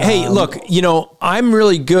 Right. Hey, look, I'm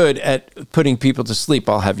really good at putting people to sleep,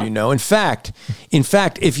 I'll have you know. In fact,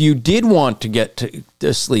 if you did want to get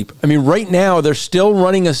to sleep, I mean, right now they're still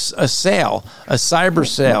running a sale, a cyber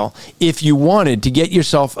sale, if you wanted to get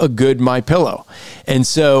yourself a good MyPillow. And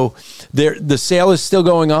so the sale is still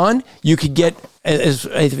going on. You could get, I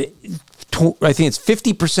think it's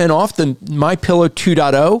 50% off the MyPillow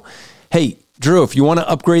 2.0. Hey, Drew, if you want to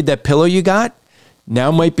upgrade that pillow you got,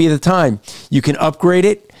 now might be the time. You can upgrade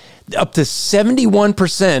it up to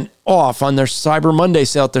 71% off on their Cyber Monday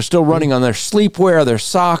sale. They're still running on their sleepwear, their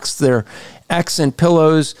socks, their accent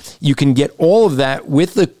pillows. You can get all of that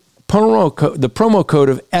with the promo code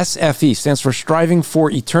of SFE, stands for Striving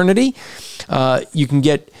for Eternity. You can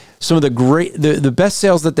get some of the best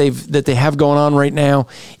sales that they have going on right now.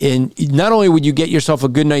 And not only would you get yourself a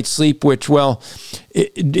good night's sleep, which, well,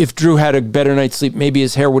 if Drew had a better night's sleep, maybe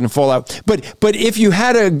his hair wouldn't fall out. But if you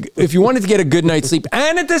wanted to get a good night's sleep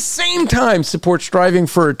and at the same time support Striving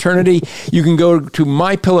for Eternity, you can go to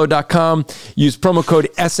mypillow.com, use promo code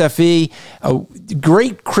SFE.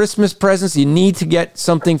 Great Christmas presents. You need to get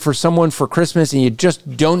something for someone for Christmas and you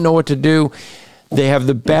just don't know what to do. They have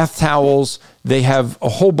the bath towels. They have a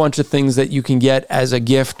whole bunch of things that you can get as a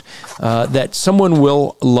gift that someone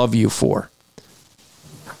will love you for.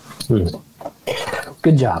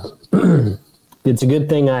 Good job. It's a good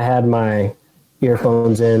thing I had my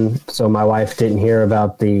earphones in so my wife didn't hear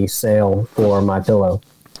about the sale for MyPillow.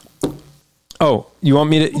 Oh, you want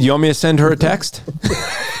me to send her a text?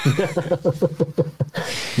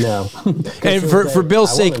 No. And for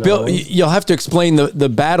Bill's sake, Bill, you'll have to explain the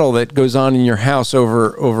battle that goes on in your house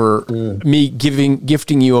over me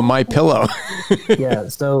gifting you a MyPillow. Yeah.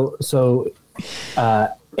 So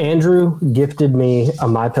Andrew gifted me a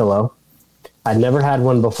MyPillow. I'd never had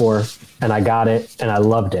one before, and I got it, and I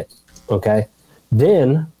loved it. Okay.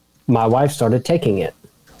 Then my wife started taking it,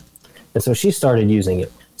 and so she started using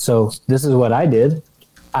it. So this is what I did.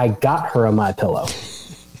 I got her a MyPillow.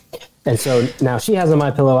 And so now she has a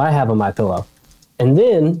MyPillow, I have a MyPillow. And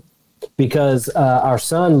then, because our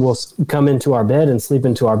son will come into our bed and sleep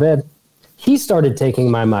into our bed, he started taking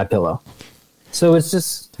my MyPillow. So it's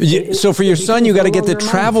just... So for your son, you got to get the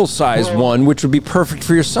travel size one, which would be perfect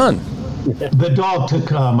for your son. The dog took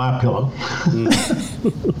my pillow.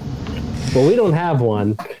 Well, we don't have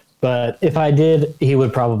one, but if I did, he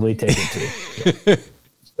would probably take it too.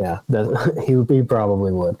 Yeah, he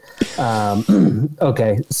probably would.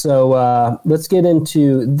 Okay, so let's get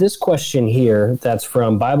into this question here. That's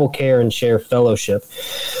from Bible Care and Share Fellowship.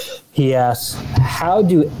 He asks, how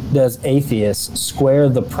does atheists square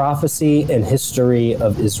the prophecy and history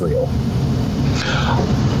of Israel?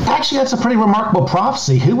 Actually, that's a pretty remarkable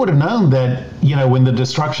prophecy. Who would have known that, when the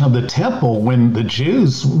destruction of the temple, when the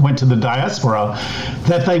Jews went to the diaspora,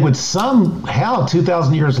 that they would somehow,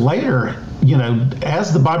 2,000 years later,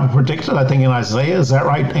 as the Bible predicted, I think in Isaiah, is that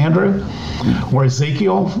right, Andrew? Or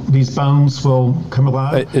Ezekiel, these bones will come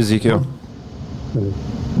alive? Ezekiel. In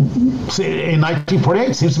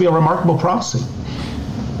 1948, seems to be a remarkable prophecy.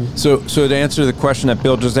 So to answer the question that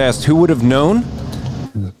Bill just asked, who would have known?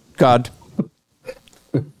 God.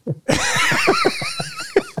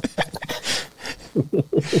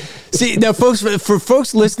 See, now, folks, for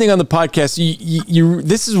folks listening on the podcast, you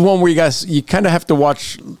this is one where you kind of have to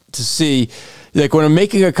watch to see, like, when I'm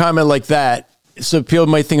making a comment like that, so people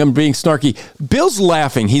might think I'm being snarky. Bill's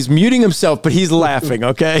laughing. He's muting himself, but he's laughing,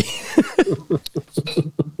 okay?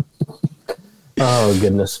 Oh,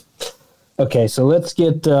 goodness. Okay, so let's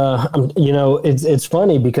get, it's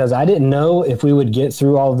funny because I didn't know if we would get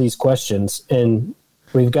through all of these questions, and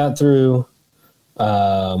we've got through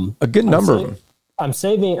a good number of them. I'm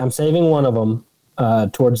saving one of them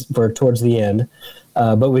towards the end,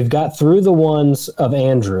 but we've got through the ones of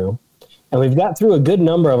Andrew, and we've got through a good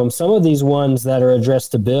number of them. Some of these ones that are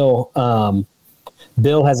addressed to Bill,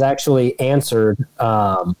 Bill has actually answered,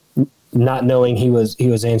 not knowing he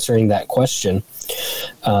was answering that question.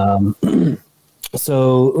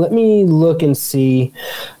 So let me look and see.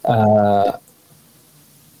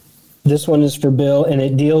 This one is for Bill, and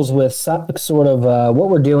it deals with sort of what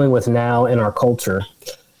we're dealing with now in our culture.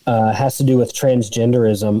 Has to do with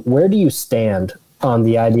transgenderism. Where do you stand on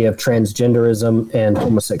the idea of transgenderism and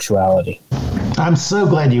homosexuality? I'm so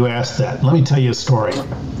glad you asked that. Let me tell you a story.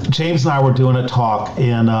 James and I were doing a talk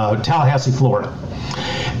in Tallahassee, Florida,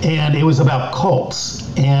 and it was about cults,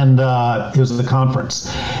 and it was a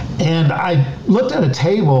conference. And I looked at a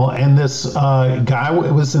table, and this guy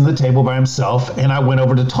was in the table by himself, and I went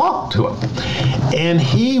over to talk to him. And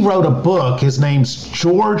he wrote a book. His name's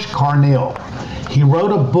George Carneal. He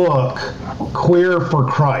wrote a book, Queer for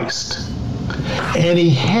Christ.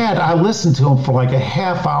 And I listened to him for like a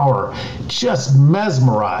half hour, just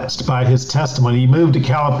mesmerized by his testimony. He moved to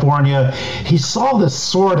California. He saw the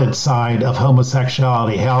sordid side of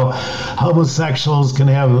homosexuality, how homosexuals can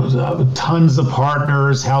have tons of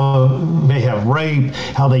partners, how they have rape,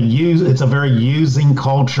 how it's a very using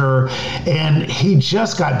culture. And he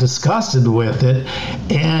just got disgusted with it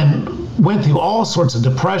and went through all sorts of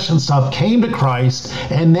depression stuff, came to Christ,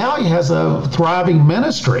 and now he has a thriving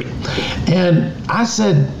ministry. And I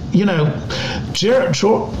said, George,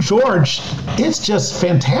 it's just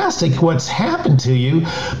fantastic what's happened to you,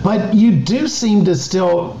 but you do seem to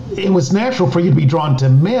it was natural for you to be drawn to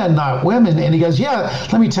men, not women. And he goes, yeah,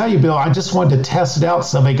 let me tell you, Bill, I just wanted to test it out.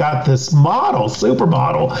 So they got this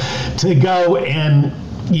supermodel, to go and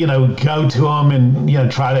go to him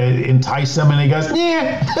and, try to entice them. And he goes,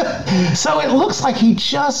 yeah. So it looks like he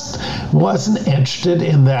just wasn't interested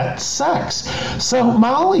in that sex. So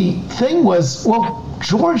my only thing was, well,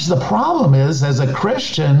 George, the problem is, as a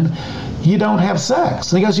Christian, you don't have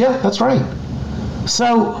sex. And he goes, yeah, that's right.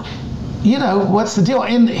 So, what's the deal?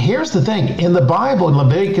 And here's the thing. In the Bible, in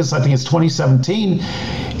Leviticus, I think it's 20:17,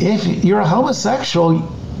 if you're a homosexual,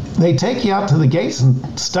 they take you out to the gates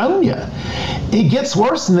and stone you. It gets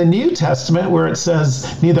worse in the New Testament, where it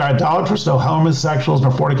says neither idolaters, nor homosexuals,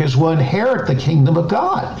 nor fornicators will inherit the kingdom of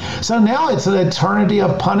God. So now it's an eternity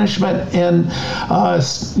of punishment and,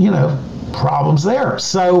 problems there.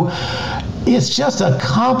 So it's just a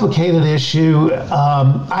complicated issue.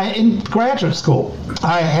 In graduate school,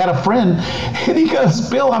 I had a friend, and he goes,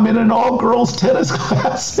 Bill, I'm in an all-girls tennis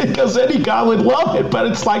class. He goes, any guy would love it, but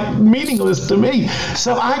it's like meaningless to me.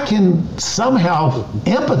 So I can somehow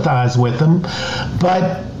empathize with him,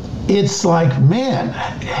 but it's like, man,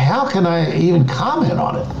 how can I even comment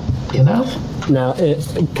on it, Now,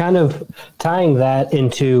 kind of tying that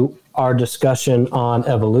into our discussion on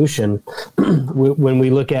evolution, when we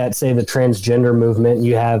look at, say, the transgender movement,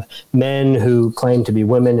 you have men who claim to be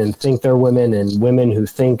women and think they're women, and women who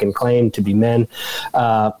think and claim to be men.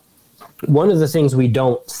 One of the things we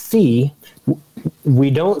don't see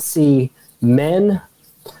men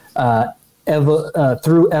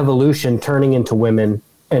through evolution turning into women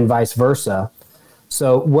and vice versa.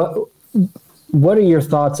 So what are your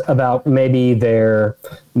thoughts about maybe their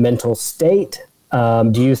mental state?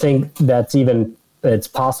 Do you think it's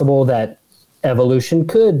possible that evolution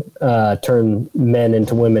could turn men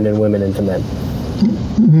into women and women into men?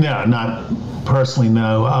 No, not personally,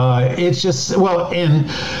 no. It's just,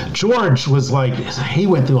 and George was like, he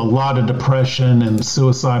went through a lot of depression and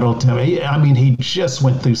suicidal attempt. He just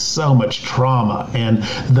went through so much trauma, and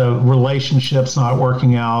the relationship's not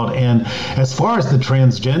working out. And as far as the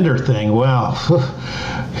transgender thing, well,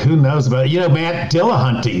 who knows about it? Matt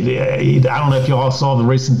Dillahunty, I don't know if you all saw the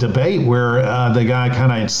recent debate where the guy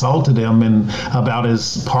kind of insulted him about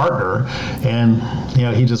his partner, and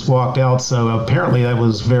he just walked out. So apparently that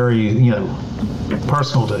was very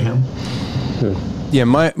personal to him. Yeah,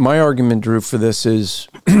 my argument, Drew, for this is,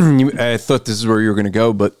 I thought this is where you were going to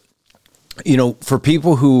go, but for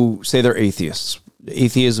people who say they're atheists,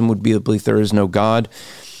 atheism would be the belief there is no God.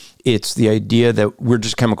 It's the idea that we're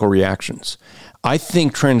just chemical reactions. I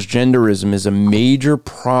think transgenderism is a major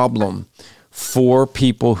problem for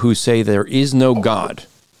people who say there is no God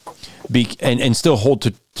and still hold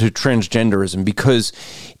to transgenderism, because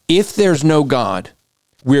if there's no God,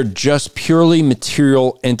 we're just purely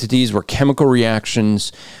material entities. We're chemical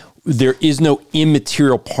reactions. There is no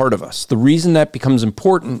immaterial part of us. The reason that becomes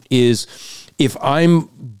important is if I'm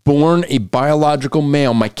born a biological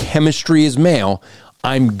male, my chemistry is male,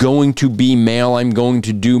 I'm going to be male, I'm going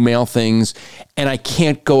to do male things, and I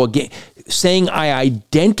can't go again. Saying I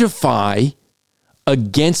identify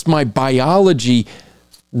against my biology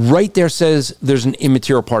right there says there's an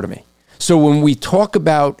immaterial part of me. So when we talk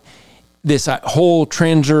about this whole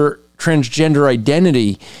transgender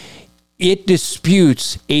identity, it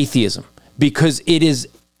disputes atheism, because it is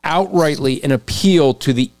outrightly an appeal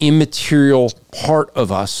to the immaterial part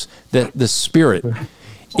of us, the spirit.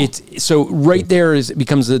 So right there it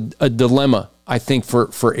becomes a dilemma, I think,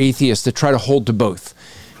 for atheists to try to hold to both.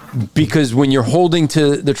 Because when you're holding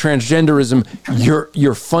to the transgenderism,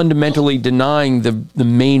 you're fundamentally denying the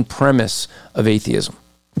main premise of atheism.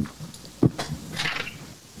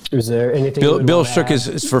 Is there anything? Bill shook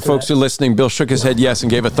his, for folks who are listening, Bill shook his head yes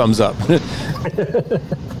and gave a thumbs up.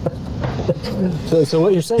 So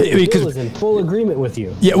what you're saying is Bill is in full agreement with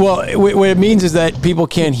you. Yeah, well, what it means is that people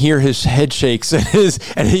can't hear his head shakes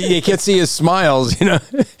and he can't see his smiles,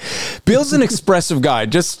 Bill's an expressive guy,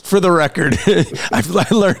 just for the record. I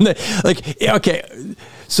learned that, okay,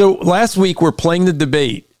 so last week we're playing the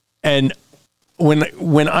debate, and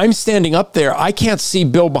when I'm standing up there, I can't see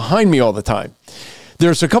Bill behind me all the time.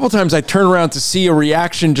 There's a couple times I turn around to see a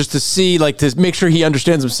reaction, just to see, like, to make sure he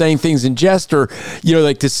understands I'm saying things in jest, or, you know,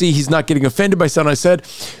 like to see he's not getting offended by something I said.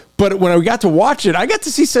 But when I got to watch it, I got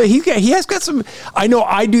to see, so he has got some, I know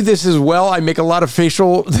I do this as well. I make a lot of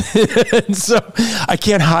facial, so I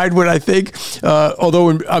can't hide what I think.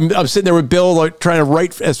 Although I'm sitting there with Bill, like, trying to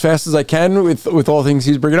write as fast as I can with all the things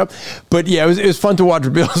he's bringing up. But yeah, it was fun to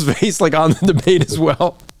watch Bill's face, like, on the debate as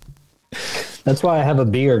well. That's why I have a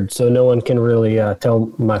beard, so no one can really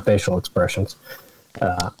tell my facial expressions.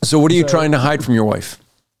 So what are you trying to hide from your wife?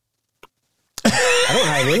 I don't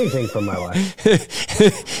hide anything from my wife.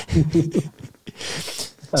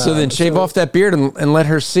 So then shave off that beard and let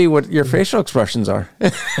her see what your facial expressions are.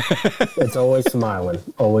 It's always smiling,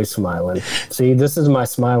 always smiling. See, this is my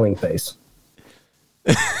smiling face.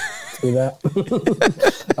 See that?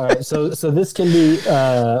 All right, so this can be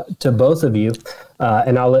to both of you,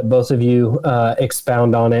 and I'll let both of you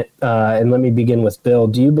expound on it. And let me begin with Bill.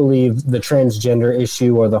 Do you believe the transgender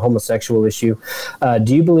issue or the homosexual issue?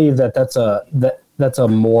 Do you believe that's a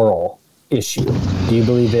moral issue? Do you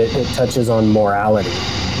believe it touches on morality?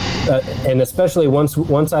 And especially once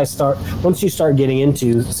you start getting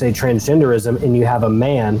into, say, transgenderism, and you have a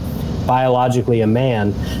man, biologically a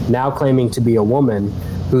man, now claiming to be a woman,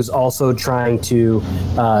 who's also trying to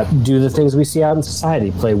do the things we see out in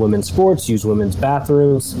society, play women's sports, use women's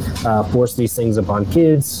bathrooms, force these things upon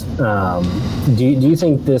kids. Do you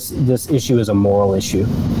think this issue is a moral issue?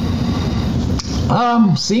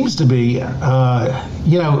 Seems to be.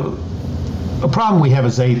 A problem we have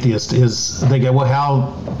as atheists is they go,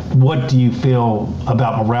 well, what do you feel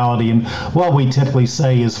about morality? And what we typically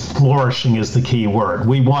say is flourishing is the key word.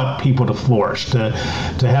 We want people to flourish, to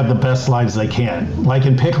have the best lives they can. Like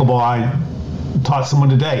in pickleball, I taught someone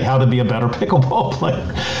today how to be a better pickleball player.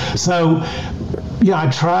 So, yeah,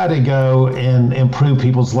 I try to go and improve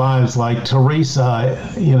people's lives. Like Teresa,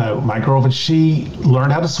 my girlfriend, she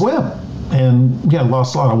learned how to swim. And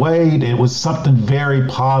lost a lot of weight. It was something very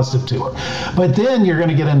positive to her. But then you're going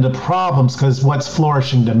to get into problems, because what's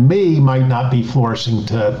flourishing to me might not be flourishing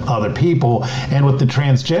to other people. And with the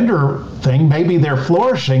transgender thing, maybe they're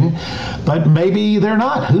flourishing, but maybe they're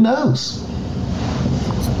not. Who knows?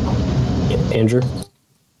 Andrew?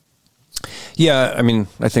 Yeah, I mean,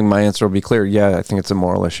 I think my answer will be clear. Yeah, I think it's a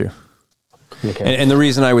moral issue. Okay. And the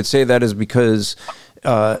reason I would say that is because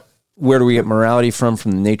where do we get morality from?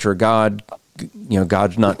 From the nature of God.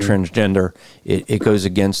 God's not transgender. It goes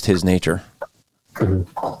against his nature.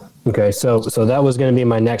 Mm-hmm. Okay, so that was going to be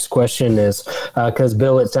my next question, is because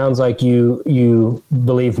Bill, it sounds like you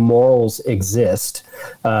believe morals exist,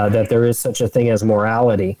 that there is such a thing as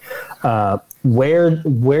morality.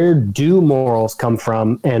 Where do morals come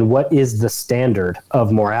from, and what is the standard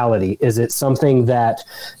of morality? Is it something that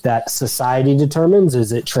society determines?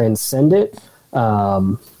 Is it transcendent?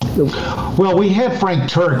 Well, we had Frank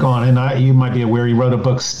Turk on, and you might be aware, he wrote a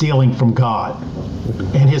book, Stealing from God.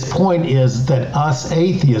 And his point is that us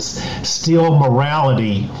atheists steal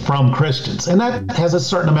morality from Christians. And that has a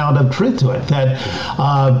certain amount of truth to it, that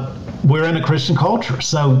we're in a Christian culture.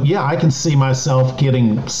 So, yeah, I can see myself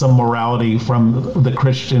getting some morality from the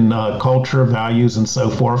Christian culture, values, and so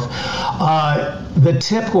forth. The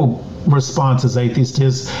typical response as atheist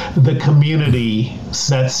is the community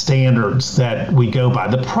sets standards that we go by.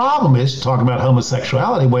 The problem is, talking about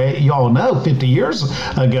homosexuality, where you all know 50 years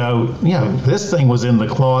ago, this thing was in the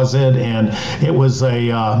closet, and it was a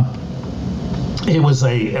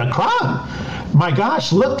crime. My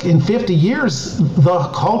gosh, look, in 50 years, the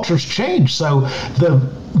culture's changed. So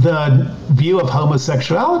the view of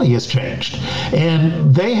homosexuality has changed.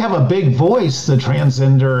 And they have a big voice, the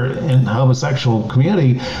transgender and homosexual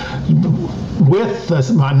community, with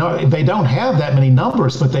the minority. They don't have that many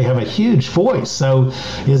numbers, but they have a huge voice. So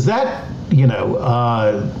is that,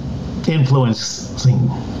 influencing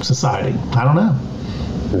society? I don't know.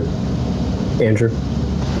 Andrew?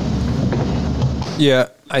 Yeah,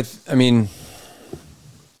 I mean...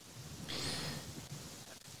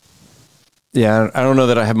 Yeah, I don't know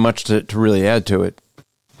that I have much to really add to it.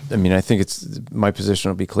 I mean, I think my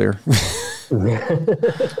position will be clear.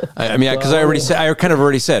 I mean, because I kind of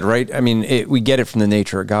already said, right? I mean, we get it from the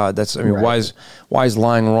nature of God. Right. Why is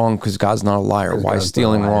lying wrong? Because God's not a liar. Why is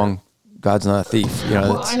stealing wrong? God's not a thief.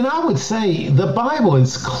 And I would say the Bible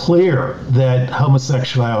is clear that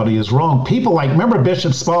homosexuality is wrong. People remember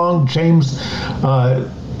Bishop Spong, James,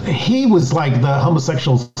 he was like, the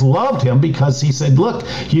homosexuals loved him because he said, look,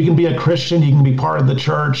 you can be a Christian, you can be part of the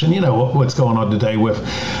church, and what's going on today with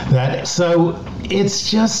that. So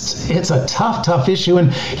it's a tough issue. And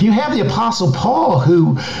you have the Apostle Paul,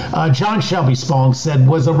 who John Shelby Spong said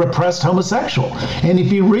was a repressed homosexual. And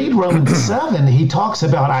if you read Romans 7, he talks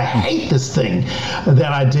about, I hate this thing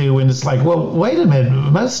that I do. And it's like, well, wait a minute.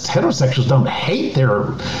 Most heterosexuals don't hate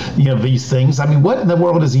these things. I mean, what in the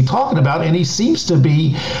world is he talking about? And he seems to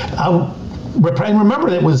be, and remember,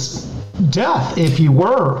 it was death if you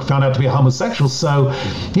were found out to be a homosexual. So,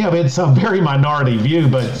 it's a very minority view,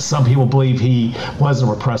 but some people believe he was a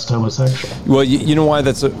repressed homosexual. Well, you know why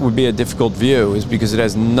would be a difficult view is because it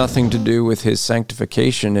has nothing to do with his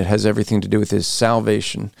sanctification. It has everything to do with his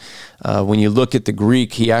salvation. When you look at the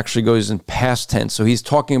Greek, he actually goes in past tense. So he's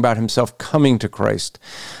talking about himself coming to Christ.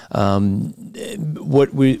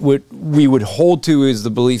 What we would hold to is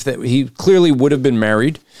the belief that he clearly would have been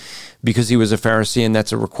married, because he was a Pharisee, and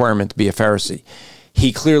that's a requirement to be a Pharisee.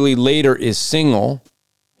 He clearly later is single.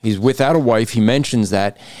 He's without a wife. He mentions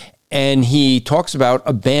that. And he talks about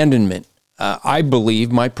abandonment. I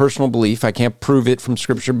believe, my personal belief, I can't prove it from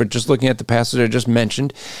Scripture, but just looking at the passage I just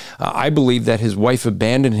mentioned, I believe that his wife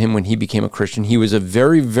abandoned him when he became a Christian. He was a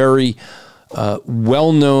very, very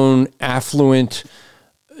well-known, affluent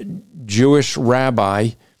Jewish rabbi,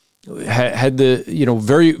 had the,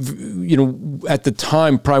 very, at the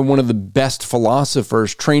time, probably one of the best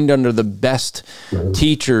philosophers, trained under the best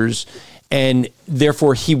teachers, and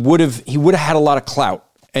therefore he would have had a lot of clout.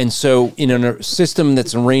 And so in a system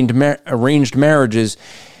that's arranged marriages,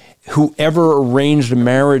 whoever arranged a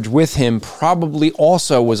marriage with him probably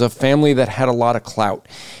also was a family that had a lot of clout.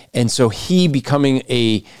 And so he becoming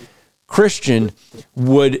a Christian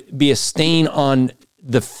would be a stain on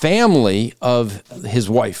the family of his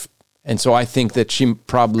wife. And so I think that she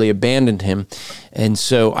probably abandoned him. And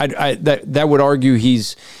so that would argue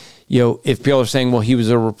he's, if people are saying, well, he was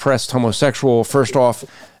a repressed homosexual, first off,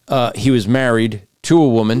 he was married to a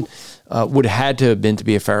woman, would have had to have been to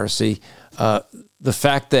be a Pharisee. The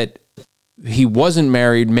fact that he wasn't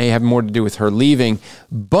married may have more to do with her leaving,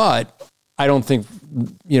 but I don't think,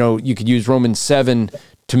 you could use Romans 7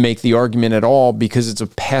 to make the argument at all, because it's a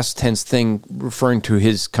past tense thing referring to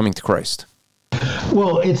his coming to Christ.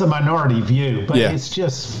 Well, it's a minority view, but it's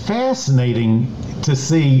just fascinating to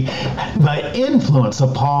see the influence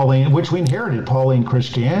of Pauline, which we inherited Pauline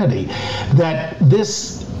Christianity, that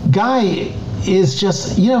this guy is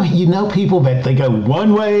just, people that they go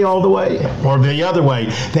one way all the way or the other way.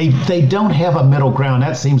 They don't have a middle ground.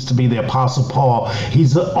 That seems to be the Apostle Paul.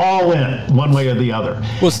 He's all in one way or the other.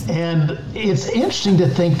 And it's interesting to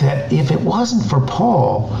think that if it wasn't for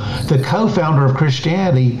Paul, the co-founder of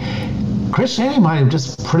Christianity might have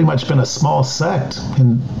just pretty much been a small sect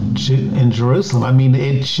in Jerusalem. I mean,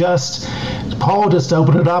 Paul just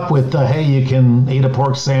opened it up with, hey, you can eat a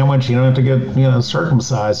pork sandwich, you don't have to get,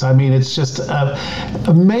 circumcised. I mean, it's just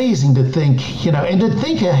amazing to think, and to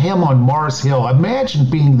think of him on Mars Hill. Imagine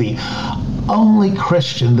being the only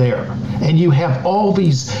Christian there, and you have all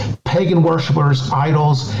these pagan worshipers,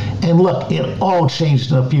 idols, and look, it all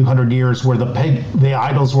changed in a few hundred years, where the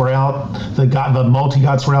idols were out, the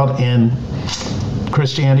multi-gods were out, and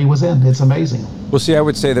Christianity was in. It's amazing. Well, see, I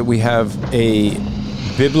would say that we have a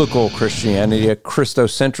biblical Christianity, a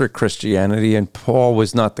Christocentric Christianity, and Paul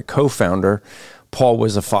was not the co-founder. Paul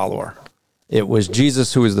was a follower. It was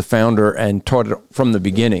Jesus who was the founder and taught it from the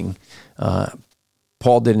beginning.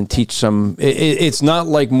 Paul didn't teach it's not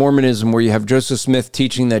like Mormonism, where you have Joseph Smith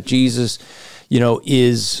teaching that Jesus,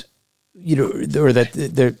 is, or that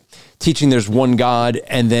they're teaching there's one God,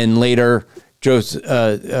 and then later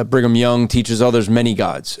Brigham Young teaches others many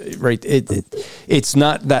gods, right? It's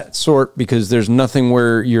not that sort, because there's nothing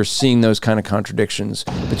where you're seeing those kind of contradictions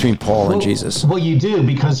between Paul and Jesus. Well, you do,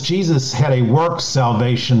 because Jesus had a works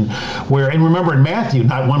salvation and remember in Matthew,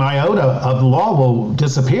 not one iota of the law will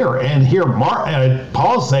disappear. And here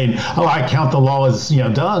Paul's saying, oh, I count the law as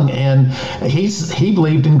dung, and he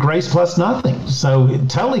believed in grace plus nothing. So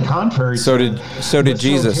totally contrary to the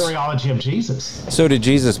soteriology of Jesus. So did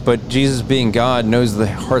Jesus, but Jesus being God knows the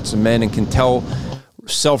hearts of men and can tell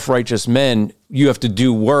self-righteous men, you have to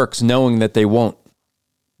do works knowing that they won't.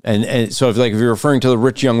 And so if you're referring to the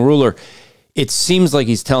rich young ruler, it seems like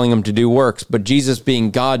he's telling him to do works, but Jesus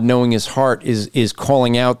being God, knowing his heart, is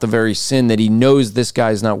calling out the very sin that he knows this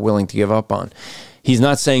guy is not willing to give up on. He's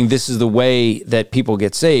not saying this is the way that people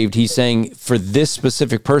get saved. He's saying for this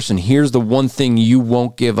specific person, here's the one thing you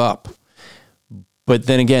won't give up. But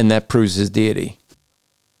then again, that proves his deity.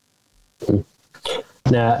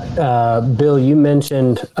 Now, Bill, you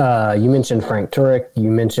mentioned Frank Turek.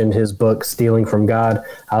 You mentioned his book "Stealing from God."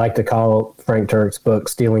 I like to call Frank Turek's book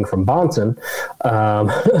 "Stealing from Bonson."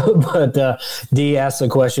 But Dee asked a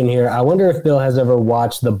question here. I wonder if Bill has ever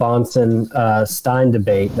watched the Bonson-Stein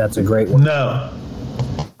debate. That's a great one. No.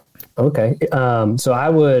 Okay, so I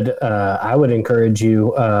would encourage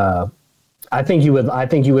you. I think you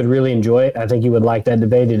would really enjoy it. I think you would like that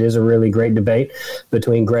debate. It is a really great debate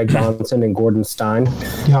between Greg Bonson and Gordon Stein.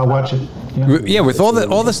 Yeah, I'll watch it. Yeah, with all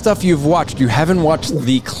the stuff you've watched, you haven't watched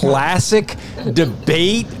the classic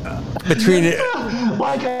debate between.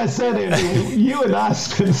 Like I said, you and I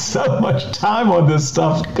spend so much time on this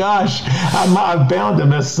stuff. Gosh, I'm bound to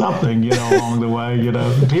miss something, along the way.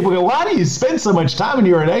 People go, "Why do you spend so much time and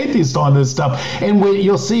you're an atheist on this stuff?" And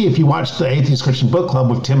you'll see if you watch the Atheist Christian Book Club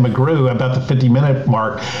with Tim McGrew about the 50-minute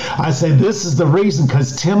mark. I say this is the reason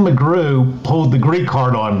because Tim McGrew pulled the Greek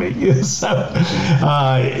card on me. So,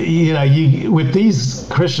 with these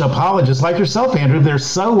Christian apologists like yourself, Andrew, they're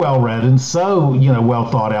so well read and so well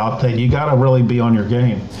thought out that you got to really be on your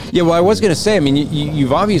game. Yeah, well, I was going to say, I mean,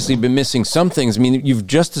 you've obviously been missing some things. I mean, you've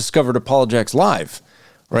just discovered Apologetics Live,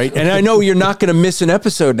 right? And I know you're not going to miss an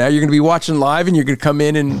episode now. You're going to be watching live and you're going to come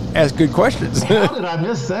in and ask good questions. How did I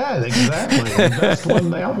miss that? Exactly. The best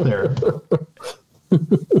one out there.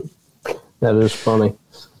 That is funny.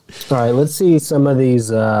 All right, let's see some of these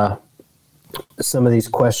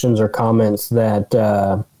questions or comments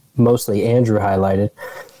that mostly Andrew highlighted.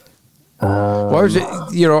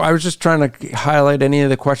 I was just trying to highlight any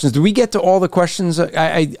of the questions. Did we get to all the questions?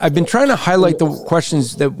 I've been trying to highlight the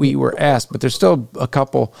questions that we were asked, but there's still a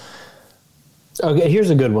couple. Okay,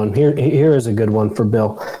 here's a good one. Here is a good one for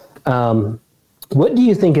Bill. What do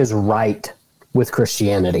you think is right with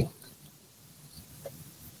Christianity?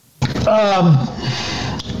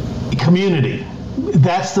 Community.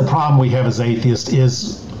 That's the problem we have as atheists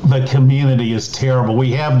is the community is terrible.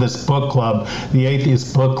 We have this book club, the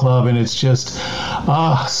Atheist Book Club, and it's just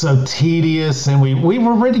so tedious. And we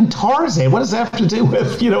were reading Tarzan. What does that have to do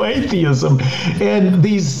with atheism? And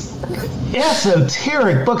these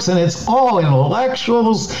esoteric books, and it's all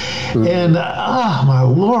intellectuals. And my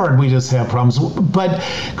Lord, we just have problems. But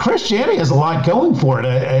Christianity has a lot going for it.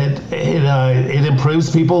 It improves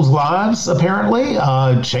people's lives. Apparently,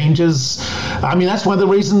 changes. I mean, that's one of the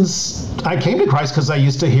reasons I came to Christ, because I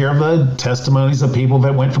used to hear the testimonies of people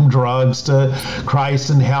that went from drugs to Christ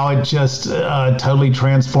and how it just totally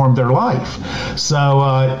transformed their life. So,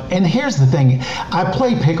 and here's the thing. I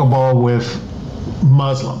play pickleball with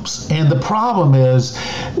Muslims, and the problem is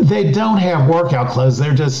they don't have workout clothes.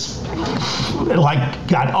 They're just like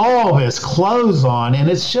got all this clothes on, and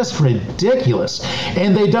it's just ridiculous.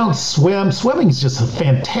 And they don't swim. Swimming is just a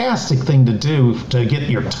fantastic thing to do to get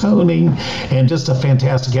your toning, and just a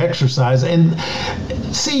fantastic exercise. And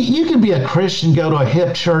see, you can be a Christian, go to a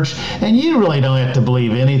hip church, and you really don't have to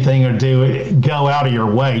believe anything or go out of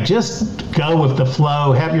your way. Just go with the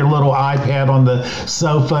flow, have your little iPad on the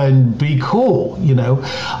sofa and be cool,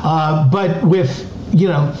 but with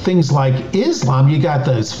things like Islam, you got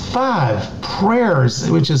those 5 prayers,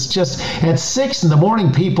 which is just at 6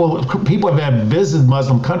 a.m. People have visited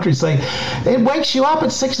Muslim countries say it wakes you up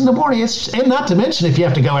at 6 a.m. And not to mention, if you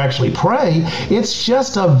have to go actually pray, it's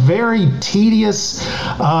just a very tedious,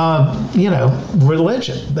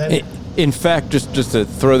 religion. In fact, just to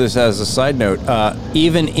throw this as a side note,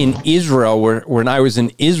 even in Israel, when I was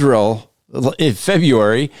in Israel in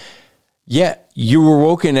February, you were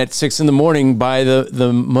woken at 6 a.m. by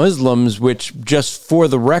the Muslims, which, just for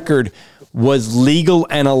the record, was legal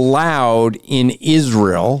and allowed in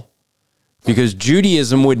Israel, because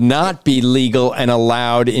Judaism would not be legal and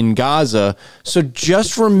allowed in Gaza. So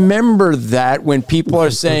just remember that when people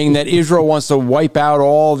are saying that Israel wants to wipe out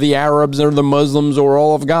all the Arabs or the Muslims or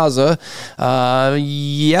all of Gaza,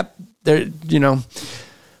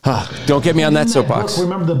 don't get me on that soapbox.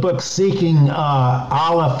 Remember the book Seeking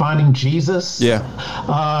Allah, Finding Jesus? Yeah.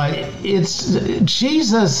 It's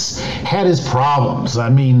Jesus had his problems. I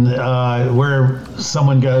mean, where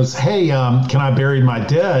someone goes, "Hey, can I bury my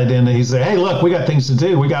dead?" And he said, "Hey, look, we got things to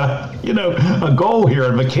do. We got a goal here.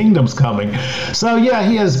 The kingdom's coming." So yeah,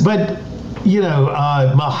 he is. But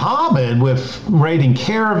Muhammad with raiding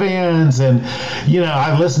caravans, and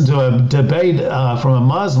I listened to a debate from a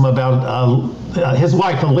Muslim about his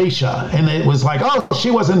wife Alicia, and it was like, oh, she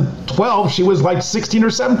wasn't 12, she was like 16 or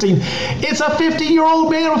 17. It's a 50-year-old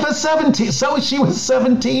man with a 17, so she was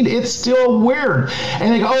 17. It's still weird.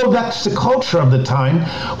 And they go, oh, that's the culture of the time.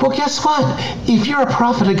 Well, guess what? If you're a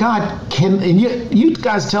prophet of God, you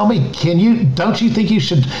guys tell me, don't you think you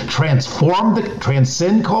should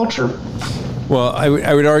transcend culture? Well,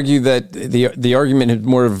 I would argue that the argument is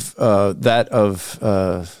more of that of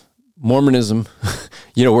Mormonism.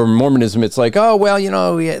 Where Mormonism, it's like, oh well,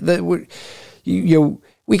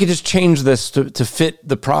 we could just change this to fit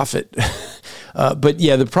the prophet. But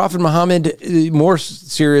yeah, the Prophet Muhammad, more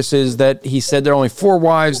serious is that he said there are only 4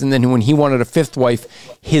 wives, and then when he wanted a 5th wife,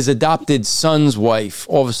 his adopted son's wife,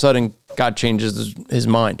 all of a sudden God changes his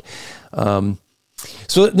mind.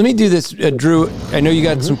 So let me do this, Drew. I know you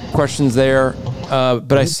got some questions there,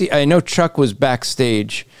 but I know Chuck was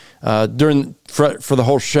backstage for the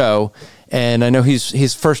whole show, and I know he's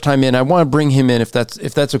his first time in. I want to bring him in if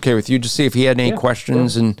that's okay with you, just see if he had any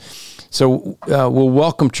questions and. So we'll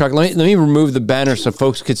welcome Chuck. Let me remove the banner so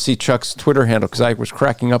folks could see Chuck's Twitter handle because I was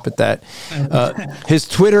cracking up at that. His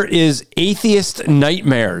Twitter is Atheist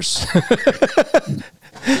Nightmares.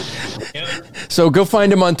 So go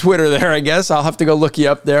find him on Twitter there, I guess. I'll have to go look you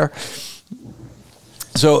up there.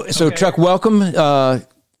 So okay. Chuck, welcome.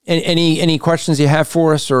 Any questions you have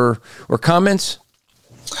for us or comments?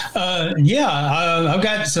 I've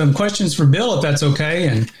got some questions for Bill, if that's okay,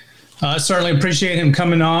 and I certainly appreciate him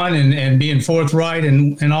coming on and being forthright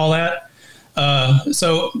and all that.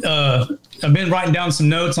 So I've been writing down some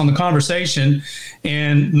notes on the conversation,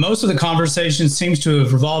 and most of the conversation seems to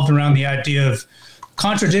have revolved around the idea of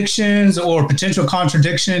contradictions or potential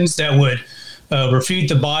contradictions that would refute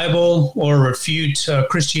the Bible or refute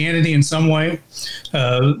Christianity in some way.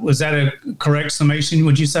 Was that a correct summation,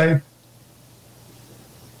 would you say?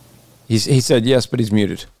 He said yes, but he's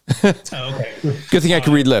muted. Okay. Good thing I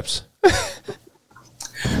can read lips.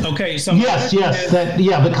 Okay, so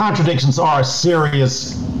the contradictions are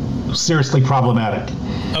seriously problematic.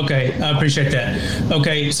 Okay, I appreciate that.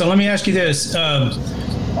 Okay, so let me ask you this: so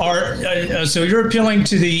you're appealing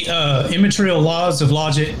to the immaterial laws of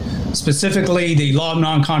logic, specifically the law of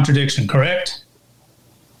non-contradiction, correct?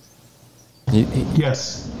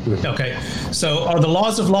 Yes. Okay, so are the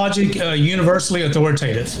laws of logic universally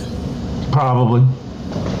authoritative? Probably.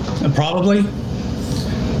 Probably.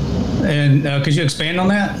 And could you expand on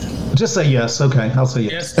that? Just say yes. Okay, I'll say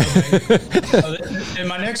yes. Okay. And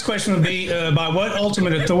my next question would be, by what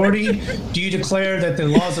ultimate authority do you declare that the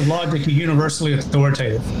laws of logic are universally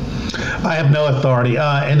authoritative? I have no authority,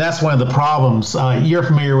 and that's one of the problems. You're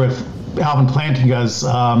familiar with Alvin Plantinga's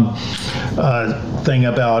thing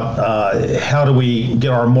about how do we get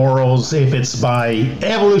our morals if it's by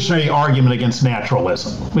evolutionary argument against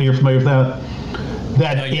naturalism. You're familiar with that?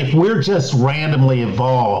 That if we're just randomly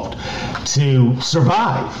evolved to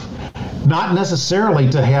survive, not necessarily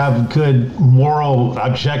to have good moral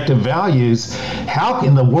objective values, how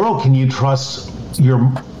in the world can you trust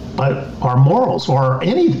our morals or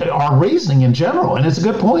our reasoning in general? And it's a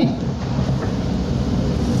good point.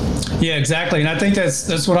 Yeah, exactly. And I think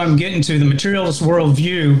that's what I'm getting to. The materialist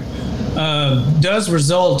worldview does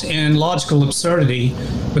result in logical absurdity,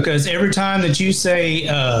 because every time that you say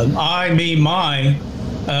I, me, my,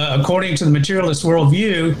 according to the materialist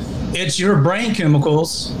worldview, it's your brain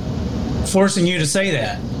chemicals forcing you to say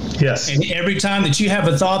that. Yes. And every time that you have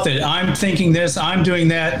a thought that I'm thinking this, I'm doing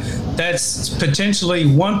that, that's potentially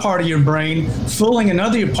one part of your brain fooling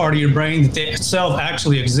another part of your brain that itself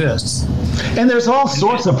actually exists. And there's all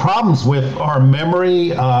sorts of problems with our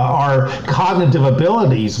memory, our cognitive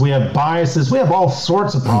abilities. We have biases. We have all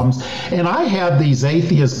sorts of problems. And I have these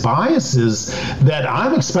atheist biases that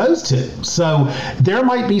I'm exposed to. So there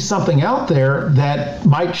might be something out there that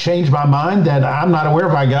might change my mind that I'm not aware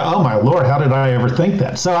of. I go, oh my Lord, how did I ever think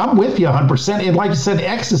that? So I'm with you 100%. And like you said,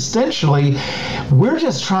 existentially, we're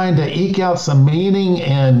just trying to eke out some meaning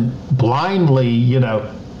and blindly,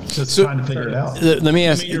 just trying to figure it out. Let me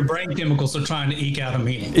ask. Your brain chemicals are trying to eke out a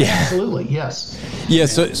meaning. Yeah. Absolutely, yes. Yeah.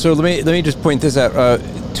 So let me just point this out.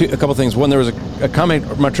 A couple things. One, there was a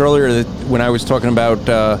comment much earlier that when I was talking about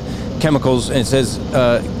chemicals, and it says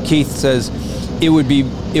Keith says it would be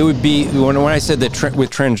when I said that with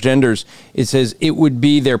transgenders, it says it would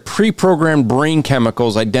be their pre-programmed brain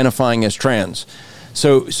chemicals identifying as trans.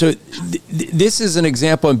 So this is an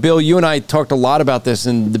example. And Bill, you and I talked a lot about this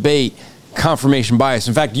in the debate. Confirmation bias.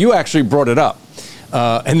 In fact, you actually brought it up,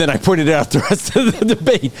 and then I pointed it out the rest of the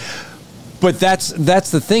debate. But that's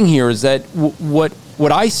the thing here is that what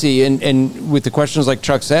I see, and with the questions like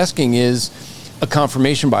Chuck's asking, is a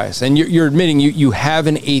confirmation bias, and you're admitting you have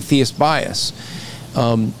an atheist bias,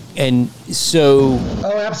 and so.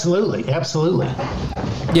 Oh, absolutely.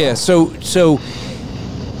 Yeah. So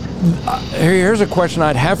here's a question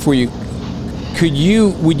I'd have for you.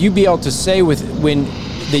 Would you be able to say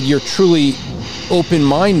that you're truly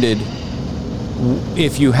open-minded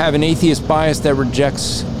if you have an atheist bias that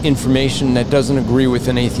rejects information that doesn't agree with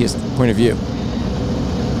an atheist point of view?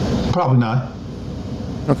 Probably not.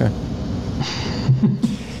 Okay.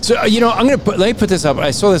 So, I'm going to let me put this up.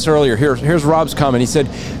 I saw this earlier. Here's Rob's comment. He said,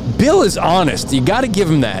 Bill is honest. You got to give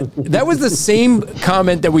him that. That was the same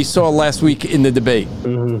comment that we saw last week in the debate.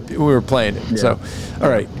 Mm-hmm. We were playing it. Yeah. So, all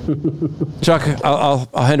right. Chuck, I'll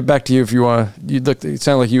hand it back to you if you want. It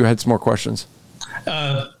sounded like you had some more questions.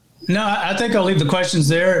 No, I think I'll leave the questions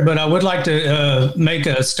there, but I would like to make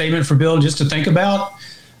a statement for Bill just to think about.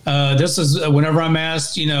 This is whenever I'm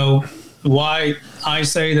asked, why I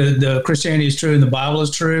say that the Christianity is true and the Bible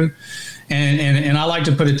is true. And I like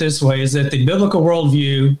to put it this way, is that the biblical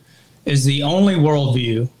worldview is the only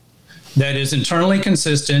worldview that is internally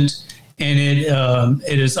consistent, and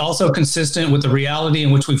it is also consistent with the reality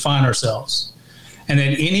in which we find ourselves. And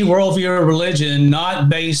that any worldview or religion not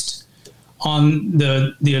based on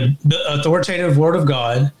the authoritative Word of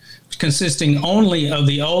God, consisting only of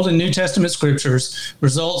the Old and New Testament scriptures,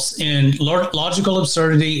 results in logical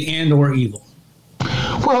absurdity and or evil.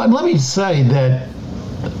 Well, and let me say that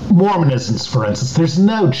Mormonism, for instance, there's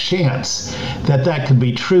no chance that could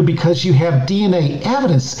be true because you have DNA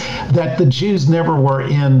evidence that the Jews never were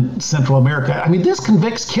in Central America. I mean, this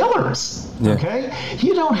convicts killers, okay?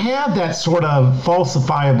 You don't have that sort of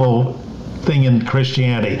falsifiable thing in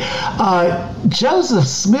Christianity. Joseph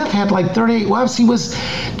Smith had like 38 wives. He was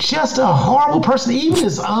just a horrible person. Even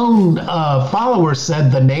his own followers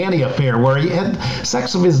said the nanny affair, where he had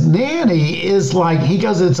sex with his nanny, is like, he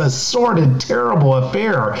goes, it's a sordid, terrible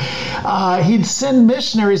affair. He'd send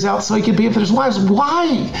missionaries out so he could be with his wives.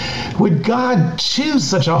 Why would God choose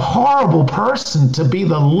such a horrible person to be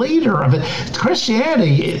the leader of it?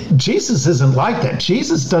 Christianity, Jesus isn't like that.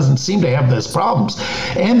 Jesus doesn't seem to have those problems.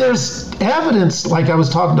 And there's evidence, like I was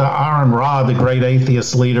talking to Aaron Ra, the great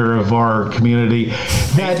atheist leader of our community.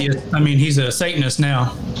 That, atheist, I mean, he's a Satanist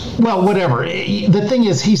now. Well, whatever. The thing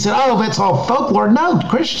is, he said, oh, that's all folklore. No,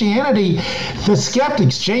 Christianity, the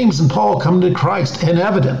skeptics, James and Paul, come to Christ in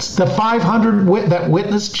evidence. The 500 that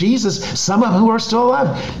witnessed Jesus, some of whom are still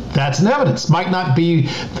alive, that's an evidence. Might not be,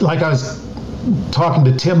 like I was talking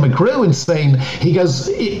to Tim McGrew and saying, he goes,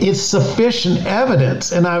 it's sufficient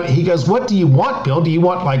evidence. And he goes, what do you want, Bill? Do you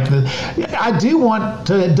want I do want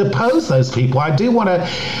to depose those people. I do want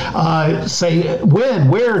to say,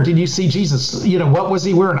 where did you see Jesus? What was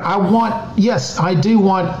he wearing? I do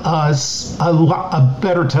want a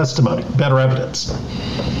better testimony, better evidence.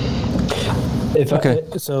 That's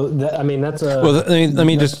a. Well, let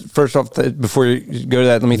me just first off, before you go to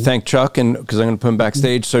that, let me thank Chuck, and because I'm going to put him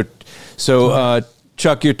backstage. So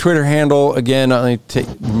Chuck, your Twitter handle again. Let me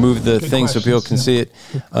remove the thing so people can see it.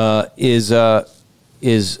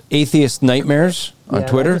 Is Atheist Nightmares on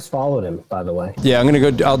Twitter? I just followed him, by the way. Yeah, I'm going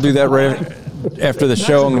to go. I'll do that right after the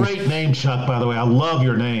show. That's a great name, Chuck, by the way. I love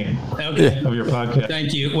your name of your podcast.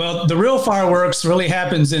 Thank you. Well, the real fireworks really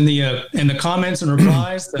happens in the comments and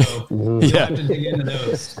replies, so we'll have to dig into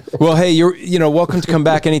those. Well, hey, you're welcome to come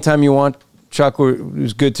back anytime you want, Chuck. It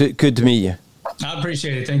was good to meet you. I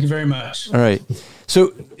appreciate it. Thank you very much. All right.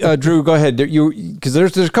 So, Drew, go ahead. Because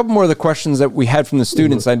there's a couple more of the questions that we had from the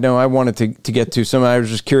students. I know I wanted to get to some. I was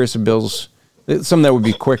just curious of Bill's. Some that would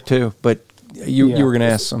be quick too, but you were going to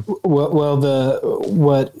ask some. Well,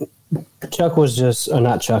 what Chuck was just, or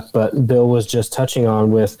not Chuck, but Bill was just touching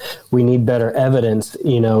on with, we need better evidence.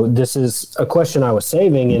 This is a question I was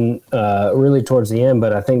saving and really towards the end,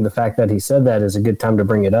 but I think the fact that he said that is a good time to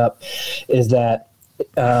bring it up. Is that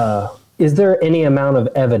is there any amount of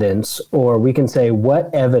evidence, or we can say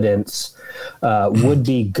what evidence would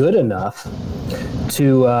be good enough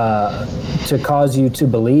to cause you to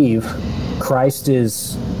believe Christ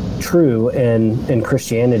is true and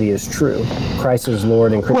Christianity is true? Christ is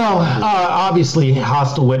Lord and Christianity. Well, obviously,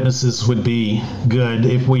 hostile witnesses would be good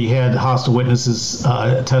if we had hostile witnesses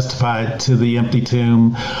testify to the empty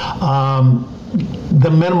tomb. The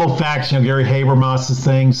minimal facts, Gary Habermas's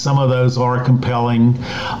things, some of those are compelling,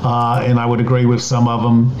 and I would agree with some of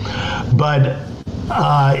them. But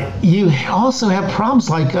you also have problems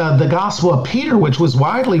like the Gospel of Peter, which was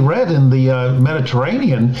widely read in the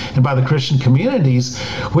Mediterranean and by the Christian communities,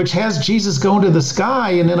 which has Jesus going to the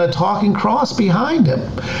sky and then a talking cross behind him.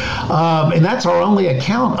 And that's our only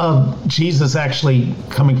account of Jesus actually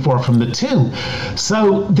coming forth from the tomb.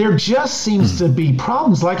 So there just seems to be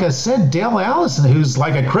problems. Like I said, Dale Allison, who's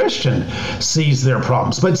like a Christian, sees their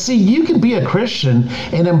problems. But see, you can be a Christian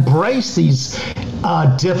and embrace these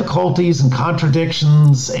difficulties and contradictions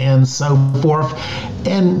and so forth,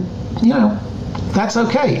 and that's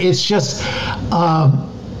okay. It's just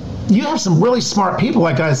you have some really smart people,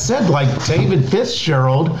 like I said, like David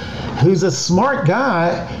Fitzgerald, who's a smart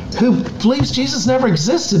guy who believes Jesus never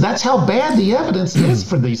existed. That's how bad the evidence is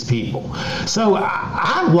for these people. So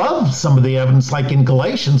I love some of the evidence, like in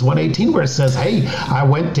Galatians 1:18, where it says, hey,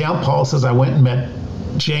 Paul says, I went and met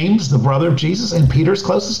James, the brother of Jesus, and Peter's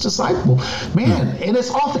closest disciple. Man, and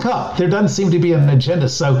it's off the cuff. There doesn't seem to be an agenda.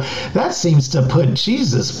 So that seems to put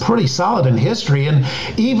Jesus pretty solid in history. And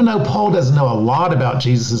even though Paul doesn't know a lot about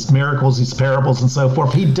Jesus' miracles, his parables, and so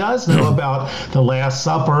forth, he does know about the Last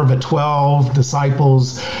Supper, the 12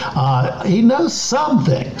 disciples. He knows some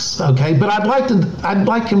things, okay? But I'd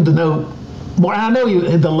like him to know more. I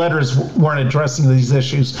know the letters weren't addressing these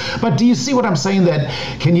issues, but do you see what I'm saying?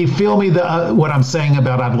 Can you feel me? What I'm saying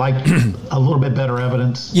about I'd like a little bit better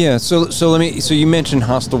evidence. Yeah. So you mentioned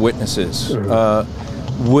hostile witnesses.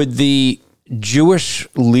 Would the Jewish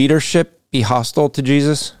leadership be hostile to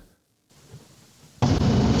Jesus?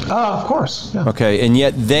 Of course. Yeah. Okay, and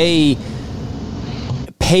yet they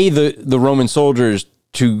pay the Roman soldiers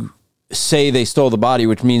to say they stole the body,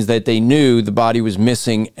 which means that they knew the body was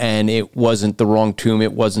missing and it wasn't the wrong tomb,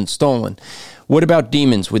 it wasn't stolen. What about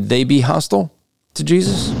demons? Would they be hostile to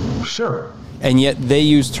Jesus? Sure. And yet they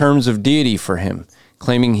use terms of deity for him,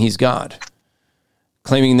 claiming he's God,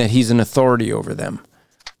 claiming that he's an authority over them.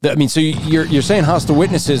 I mean, so you're saying hostile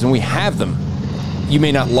witnesses, and we have them. You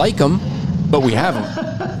may not like them, but we have them.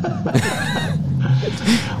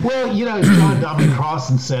 Well, as John W.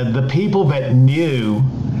 Crossan said, the people that knew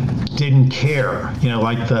didn't care,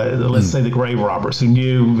 like let's say the grave robbers who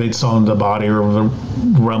knew they'd stolen the body, or the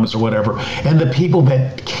Romans or whatever. And the people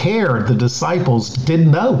that cared, the disciples, didn't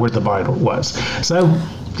know where the body was. So,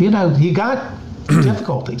 you got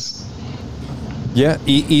difficulties. Yeah,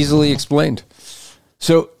 easily explained.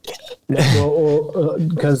 So,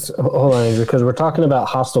 because hold on, because we're talking about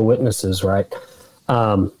hostile witnesses, right?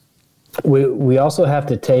 We also have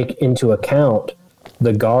to take into account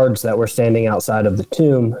the guards that were standing outside of the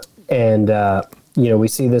tomb. And, we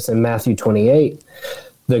see this in Matthew 28,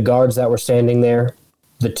 the guards that were standing there,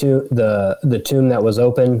 the tomb that was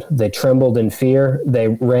open, they trembled in fear. They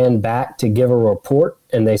ran back to give a report,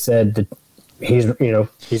 and they said that he's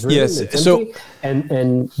risen. Yes. It's empty.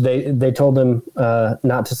 And they told him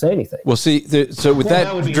not to say anything. Well, see, so with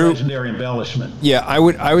that would be Drew, legendary embellishment. Yeah, I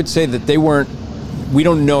would say that they weren't. We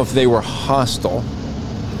don't know if they were hostile,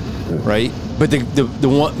 right? But the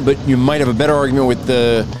one, but you might have a better argument with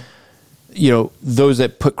those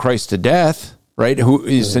that put Christ to death, right? Who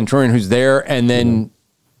is centurion who's there, and then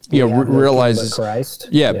realizes Christ.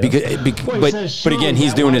 Yeah, but again,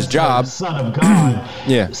 he's doing his job. Son of God.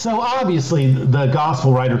 Yeah. So obviously, the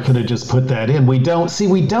gospel writer could have just put that in. We don't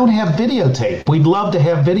have videotape. We'd love to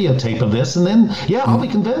have videotape of this, and then I'll be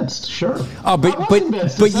convinced. Sure. Oh,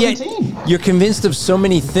 but yet you're convinced of so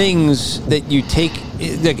many things that you take.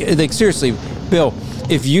 Like seriously, Bill,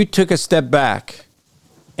 if you took a step back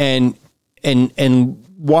and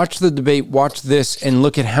watch the debate, watch this, and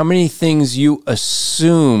look at how many things you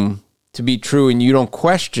assume to be true and you don't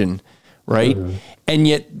question, right? Mm-hmm. And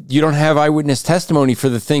yet you don't have eyewitness testimony for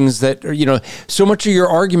the things that are, so much of your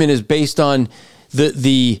argument is based on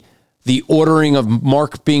the ordering of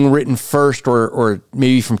Mark being written first, or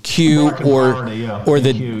maybe from Q,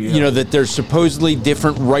 that there's supposedly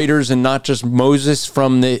different writers and not just Moses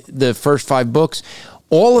from the first 5 books.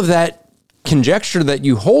 All of that conjecture that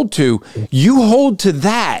you hold to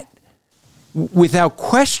that without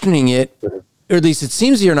questioning it, or at least it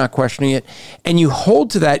seems you're not questioning it, and you hold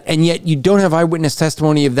to that, and yet you don't have eyewitness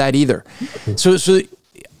testimony of that either. So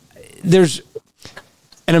there's,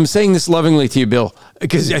 and I'm saying this lovingly to you, Bill,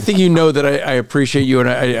 because I think that I appreciate you and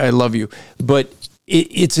I love you, but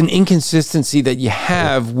it's an inconsistency that you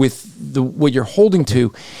have with what you're holding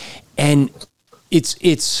to, and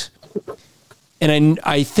it's. And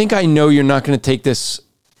I think I know you're not going to take this,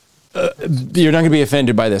 you're not going to be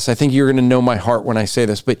offended by this. I think you're going to know my heart when I say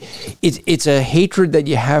this, but it's a hatred that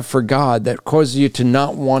you have for God that causes you to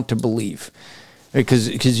not want to believe.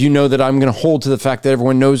 Because you know that I'm going to hold to the fact that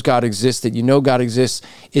everyone knows God exists, that God exists.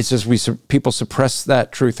 It's just people suppress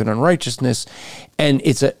that truth in unrighteousness. And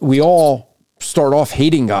we all start off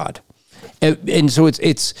hating God. And so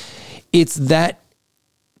it's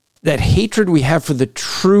that hatred we have for the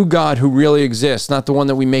true God who really exists, not the one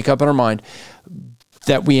that we make up in our mind,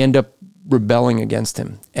 that we end up rebelling against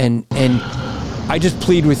him. And I just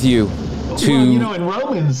plead with you to... Well, in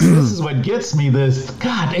Romans, this is what gets me,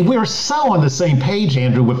 God, we're so on the same page,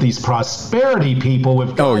 Andrew, with these prosperity people,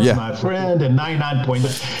 with God's my friend, and 99 point...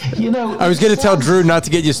 I was going to tell Drew not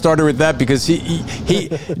to get you started with that, because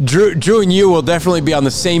Drew and you will definitely be on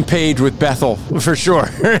the same page with Bethel, for sure.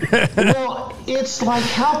 Well, it's like,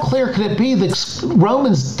 how clear could it be? The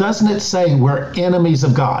Romans, doesn't it say we're enemies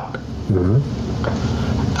of God?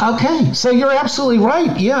 Okay, so you're absolutely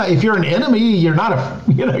right. Yeah, if you're an enemy, you're not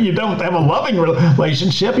you don't have a loving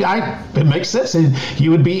relationship. It makes sense. You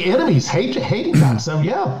would be enemies, hating God. So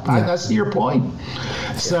yeah, I see your point.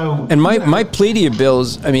 So, and my plea to you, Bill,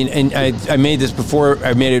 is, I mean, and I made this before.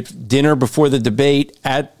 I made it dinner before the debate.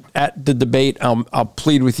 At the debate, I'll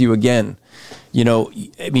plead with you again. You know,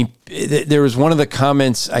 I mean, there was one of the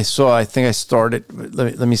comments I saw. I think I started.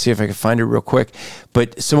 Let me see if I can find it real quick.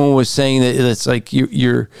 But someone was saying that it's like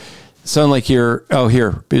you're sound like you're. Oh,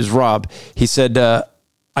 here is Rob. He said,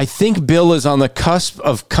 "I think Bill is on the cusp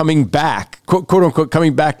of coming back, quote unquote,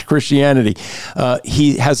 coming back to Christianity.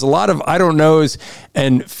 He has a lot of I don't knows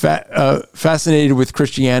and fascinated with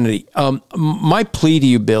Christianity." My plea to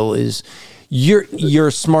you, Bill, is. You're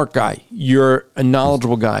a smart guy. You're a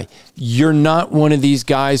knowledgeable guy. You're not one of these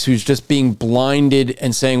guys who's just being blinded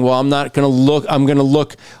and saying, well, I'm not going to look. I'm going to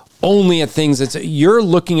look only at things you're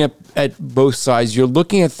looking at both sides. You're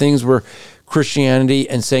looking at things where Christianity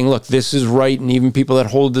and saying, look, this is right. And even people that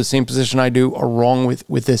hold the same position I do are wrong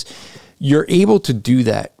with this. You're able to do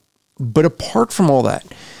that. But apart from all that,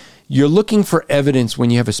 you're looking for evidence when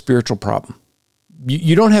you have a spiritual problem.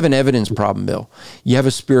 You don't have an evidence problem, Bill. You have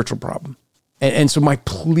a spiritual problem. And so my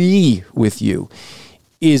plea with you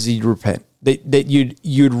is you'd repent, that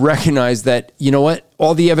you'd recognize that, you know what,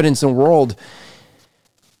 all the evidence in the world,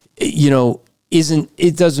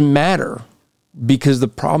 it doesn't matter because the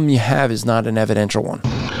problem you have is not an evidential one.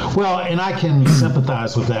 Well, and I can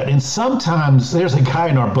sympathize with that. And sometimes there's a guy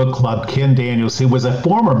in our book club, Ken Daniels, who was a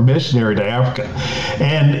former missionary to Africa.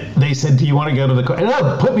 And they said, do you want to go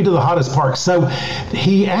to put me to the hottest park. So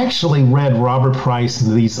he actually read Robert Price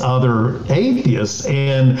and these other atheists.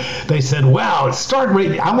 And they said, wow, start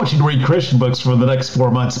reading. I want you to read Christian books for the next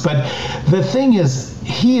 4 months. But the thing is,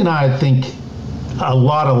 he and I think a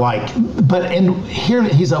lot alike, and here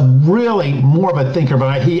he's a really more of a thinker,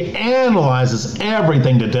 but he analyzes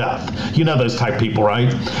everything to death. You know those type people,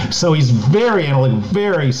 right? So he's very analytical,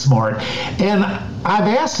 very smart. And I've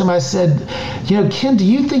asked him, I said, Ken, do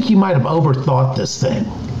you think you might have overthought this thing?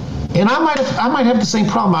 And I might have the same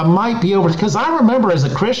problem. I might be because I remember as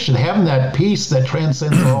a Christian having that peace that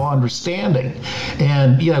transcends all understanding,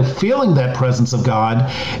 and feeling that presence of God.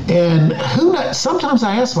 And sometimes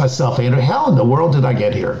I ask myself, Andrew, how in the world did I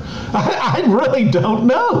get here? I really don't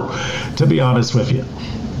know, to be honest with you.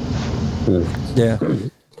 Yeah.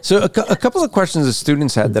 So a couple of questions the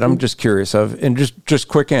students had that I'm just curious of, and just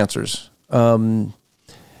quick answers. One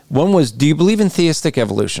was, do you believe in theistic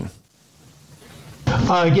evolution?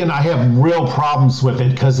 Again, I have real problems with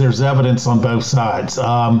it because there's evidence on both sides.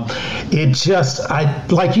 Like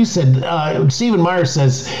you said, Stephen Meyer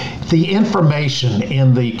says the information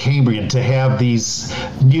in the Cambrian to have these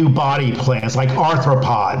new body plans like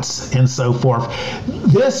arthropods and so forth.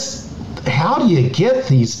 How do you get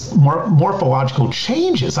these morphological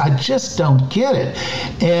changes? I just don't get it.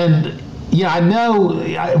 And I know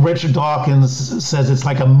Richard Dawkins says it's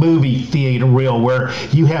like a movie theater reel where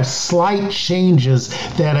you have slight changes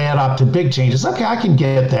that add up to big changes. Okay, I can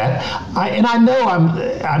get that. I know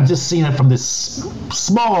I'm just seeing it from this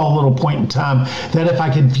small little point in time that if I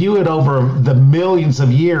could view it over the millions of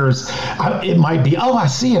years, it might be, I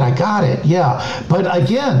see it, I got it, yeah. But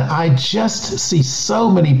again, I just see so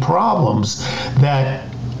many problems that,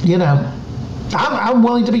 I'm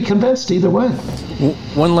willing to be convinced either way.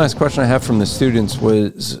 One last question I have from the students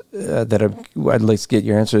was that I'd like to get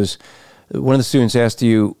your answers. One of the students asked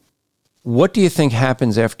you, what do you think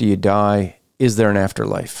happens after you die? Is there an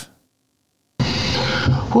afterlife?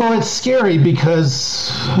 Well, it's scary because,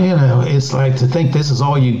 it's like to think this is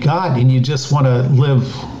all you got and you just want to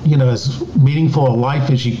live, as meaningful a life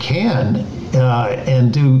as you can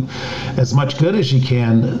and do as much good as you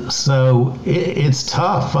can. So it's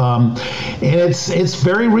tough. And it's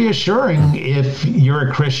very reassuring if you're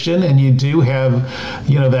a Christian and you do have,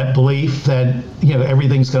 that belief that,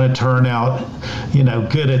 everything's going to turn out,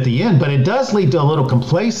 good at the end. But it does lead to a little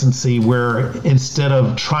complacency where instead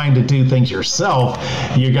of trying to do things yourself,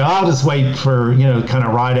 you go, I'll just wait for, kind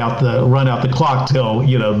of run out the clock till,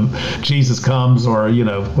 Jesus comes or,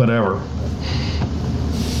 whatever.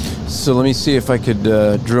 So let me see if I could,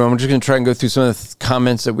 Drew, I'm just going to try and go through some of the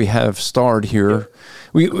comments that we have starred here.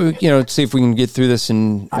 We see if we can get through this.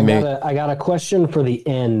 I got a question for the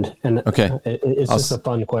end. And okay. It's just a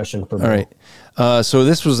fun question for me. All right. So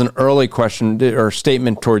this was an early question or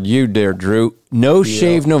statement toward you there, Drew. No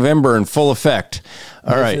Shave November in full effect.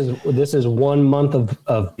 All right. This is 1 month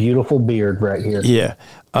of beautiful beard right here. Yeah.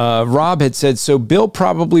 Rob had said, so Bill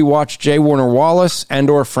probably watched J. Warner Wallace and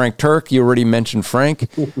or Frank Turk. You already mentioned Frank,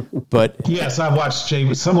 but yes, I watched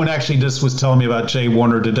Jay. Someone actually just was telling me about Jay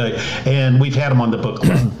Warner today, and we've had him on the book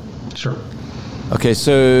club. Sure. Okay,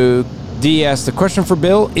 so D asked the question for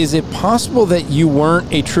Bill: is it possible that you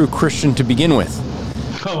weren't a true Christian to begin with?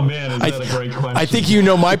 Oh man, is that a great question? I think you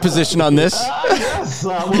know my position on this. Yes.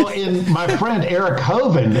 Well, in my friend Eric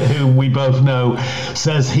Hovind, who we both know,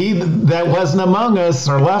 says he that wasn't among us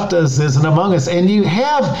or left us isn't among us. And you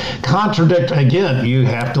have contradict again. You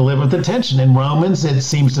have to live with the tension. In Romans, it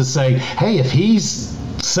seems to say, hey, if he's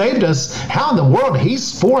saved us, how in the world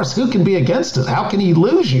he's for us, who can be against us? How can he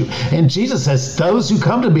lose you? And Jesus says, those who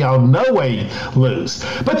come to me, I'll no way lose.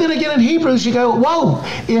 But then again, in Hebrews, you go, whoa,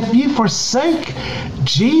 if you forsake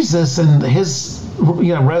Jesus and his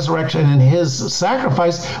resurrection and his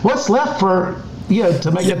sacrifice, what's left for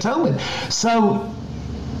to make atonement? So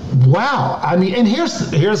wow. I mean, and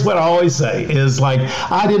here's what I always say is, like,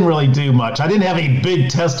 I didn't really do much. I didn't have any big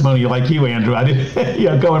testimony like you, Andrew. I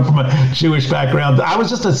didn't, going from a Jewish background. I was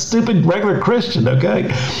just a stupid regular Christian,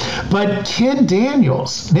 okay? But Ken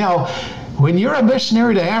Daniels, now, when you're a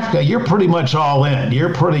missionary to Africa, you're pretty much all in.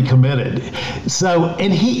 You're pretty committed. So,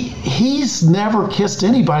 and he's never kissed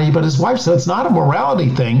anybody but his wife, so it's not a morality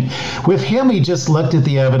thing. With him, he just looked at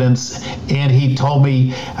the evidence, and he told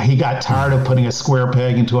me he got tired of putting a square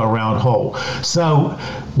peg into a round hole. So,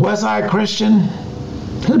 was I a Christian?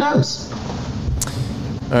 Who knows?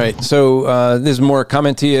 All right, so there's more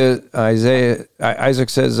comment to you. Isaac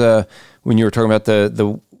says, when you were talking about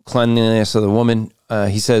the cleanliness of the woman,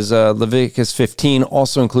 he says Leviticus 15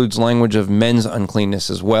 also includes language of men's uncleanness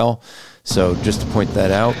as well. So just to point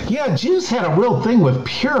that out. Yeah, Jews had a real thing with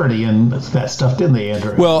purity and that stuff, didn't they,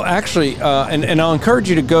 Andrew? Well, actually, and I'll encourage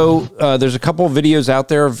you to go. There's a couple of videos out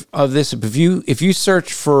there of this. If you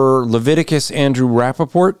search for Leviticus Andrew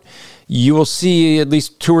Rappaport, you will see at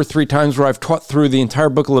least 2 or 3 times where I've taught through the entire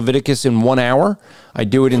book of Leviticus in 1 hour. I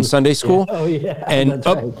do it in Sunday school. Oh yeah. And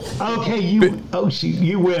okay,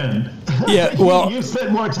 you win. Yeah, well, you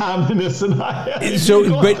spent more time than this than I have.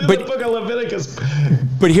 So, but the book of Leviticus.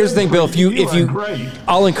 But here's the thing, Bill. If you, great.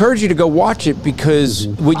 I'll encourage you to go watch it, because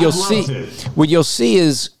what you'll see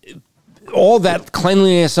is all that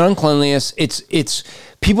cleanliness and uncleanliness. It's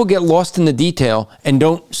people get lost in the detail and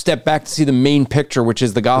don't step back to see the main picture, which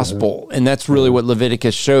is the gospel. And that's really what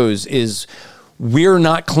Leviticus shows is we're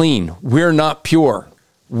not clean. We're not pure.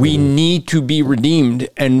 We need to be redeemed,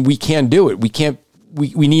 and we can't do it.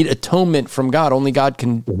 We need atonement from God. Only God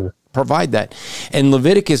can provide that. And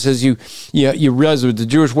Leviticus, as you realize with the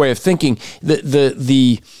Jewish way of thinking,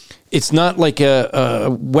 it's not like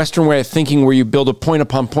a Western way of thinking where you build a point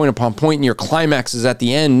upon point upon point and your climax is at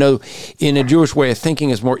the end. No, in a Jewish way of thinking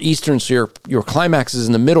is more Eastern, so your climax is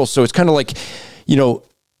in the middle. So it's kind of like,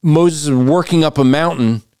 Moses is working up a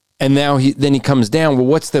mountain and now he comes down. Well,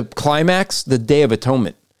 what's the climax? The Day of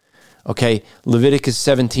Atonement. Okay, Leviticus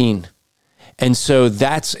 17. And so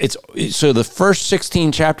so the first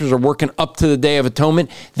 16 chapters are working up to the Day of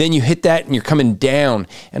Atonement. Then you hit that and you're coming down.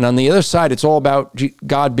 And on the other side, it's all about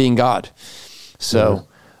God being God. So,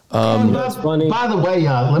 that's funny. By the way,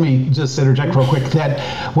 let me just interject real quick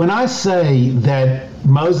that when I say that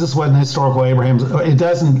Moses wasn't historical, Abraham, it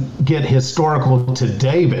doesn't get historical to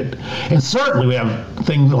David. And certainly we have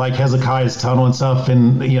things like Hezekiah's tunnel and stuff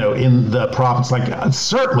in the prophets, like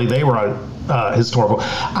certainly they were historical.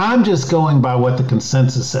 I'm just going by what the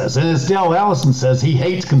consensus says. And as Dale Allison says, he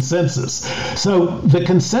hates consensus. So the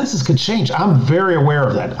consensus could change. I'm very aware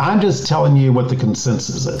of that. I'm just telling you what the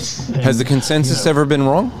consensus is. And, has the consensus ever been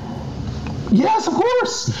wrong? Yes, of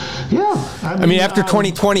course. Yeah. I mean after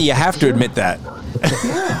 2020, you have to admit that.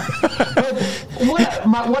 Yeah. But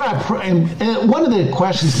one of the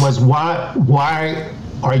questions was why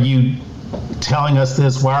are you telling us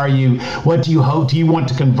this? What do you hope? Do you want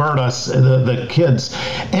to convert us, the kids?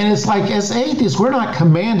 And it's like, as atheists, we're not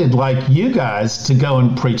commanded like you guys to go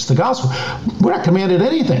and preach the gospel. We're not commanded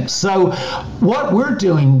anything. So what we're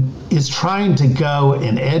doing is trying to go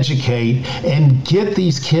and educate and get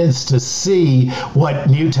these kids to see what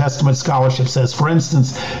New Testament scholarship says. For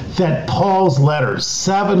instance, that Paul's letters,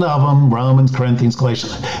 7 of them, Romans, Corinthians,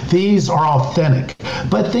 Galatians, these are authentic.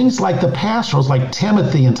 But things like the pastorals, like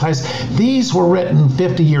Timothy and Titus, these these were written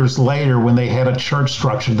 50 years later when they had a church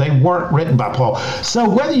structure. They weren't written by Paul. So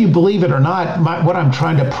whether you believe it or not, what I'm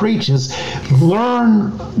trying to preach is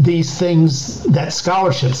learn these things that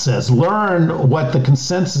scholarship says. Learn what the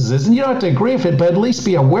consensus is. And you don't have to agree with it, but at least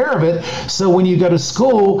be aware of it. So when you go to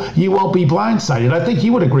school, you won't be blindsided. I think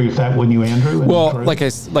you would agree with that, wouldn't you, Andrew? Well, like I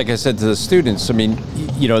said to the students, I mean,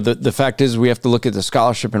 you know, the fact is we have to look at the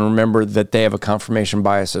scholarship and remember that they have a confirmation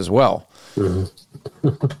bias as well.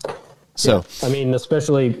 Mm-hmm. So, yeah. I mean,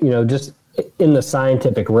 especially, you know, just in the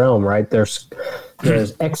scientific realm, right? There's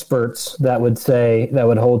experts that would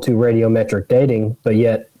hold to radiometric dating, but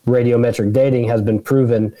yet radiometric dating has been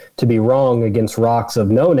proven to be wrong against rocks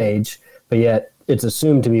of known age, but yet it's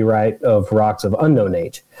assumed to be right of rocks of unknown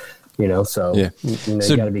age. You know, so, yeah.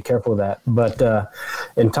 You got to be careful with that. But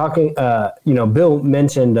in talking, you know, Bill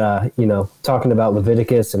mentioned, you know, talking about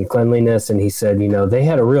Leviticus and cleanliness, and he said, you know, they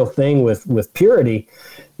had a real thing with purity.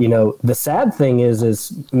 You know, the sad thing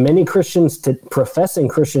is many Christians, professing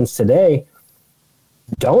Christians today,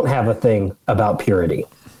 don't have a thing about purity.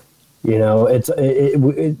 You know,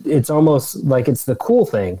 it's almost like it's the cool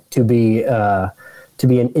thing to be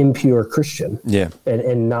an impure Christian, yeah,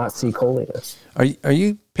 and not seek holiness. Are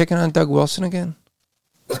you picking on Doug Wilson again?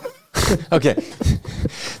 Okay,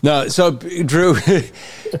 no. So Drew,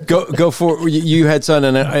 go for you had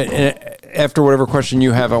something, and after whatever question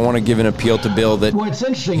you have, I want to give an appeal to Bill that it's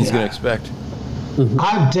interesting. He's going to expect.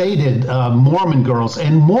 I've dated Mormon girls,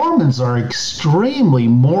 and Mormons are extremely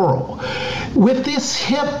moral. With this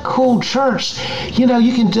hip, cool church, you know,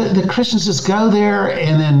 the Christians just go there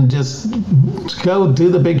and then just go do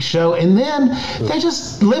the big show, and then they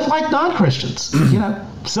just live like non-Christians, you know.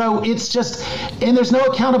 So it's just, and there's no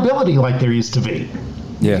accountability like there used to be.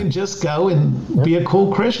 Yeah. You can just go and be a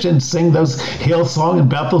cool Christian, sing those Hill song and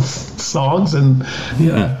Bethel songs, and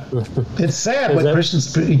you know, it's sad what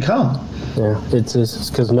Christians become. Yeah,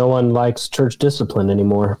 it's because no one likes church discipline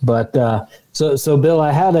anymore. But so Bill,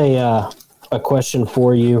 I had a question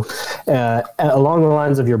for you along the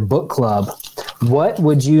lines of your book club. What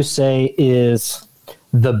would you say is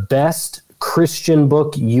the best Christian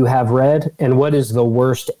book you have read, and what is the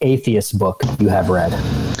worst atheist book you have read?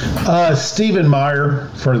 Stephen Meyer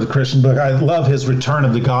for the Christian book. I love his Return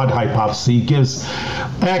of the God Hypothesis. He gives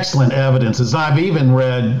excellent evidences. I've even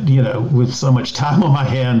read, you know, with so much time on my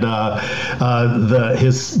hand,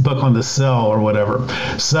 his book on the cell or whatever.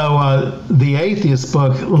 So the atheist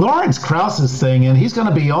book, Lawrence Krauss's thing, and he's going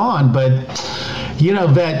to be on, but you know,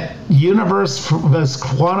 that universe, this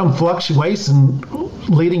quantum fluctuation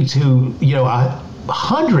leading to, you know,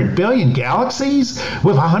 100 billion galaxies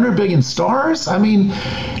with 100 billion stars. I mean,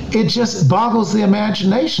 it just boggles the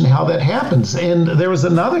imagination how that happens. And there was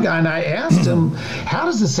another guy, and I asked him, how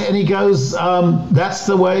does this, and he goes, that's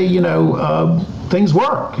the way, you know, things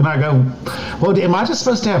work. And I go, well, am I just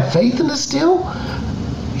supposed to have faith in this deal?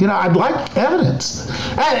 You know, I'd like evidence.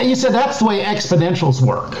 And he said, that's the way exponentials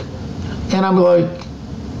work. And I'm like,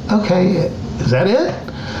 okay, is that it?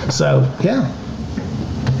 So, yeah.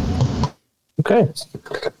 Okay.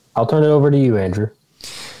 I'll turn it over to you, Andrew.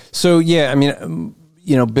 So, yeah, I mean,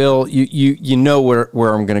 you know, Bill, you know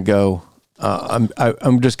where I'm going to go.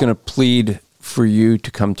 I'm just going to plead for you to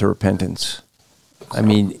come to repentance. I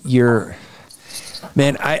mean,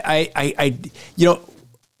 man, I you know,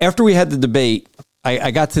 after we had the debate,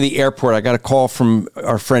 I got to the airport. I got a call from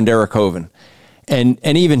our friend Eric Hoven. And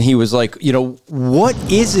even he was like, you know, what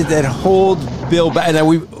is it that holds Bill back? And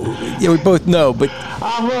we both know, but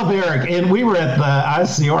I love Eric. And we were at the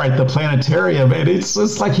ICR at the planetarium, and it's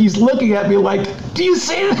just like he's looking at me like, do you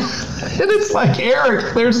see it? And it's like,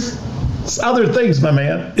 Eric, there's other things, my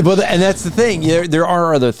man. Well, and that's the thing. There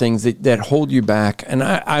are other things that hold you back, and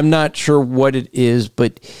I'm not sure what it is,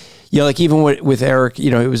 but you know, like even with Eric,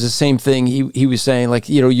 you know, it was the same thing. He was saying, like,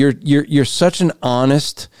 you know, you're such an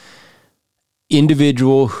honest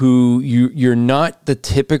individual who you're not the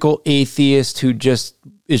typical atheist who just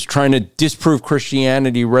is trying to disprove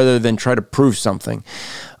Christianity rather than try to prove something.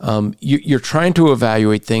 You're trying to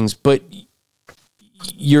evaluate things, but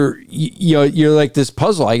you're like this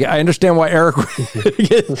puzzle. I understand why Eric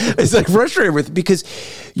is like frustrated with it, because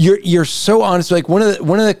you're so honest. Like one of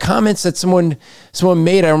the comments that someone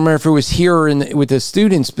made, I don't remember if it was here or with the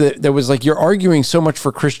students, but that was like, you're arguing so much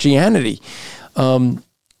for Christianity.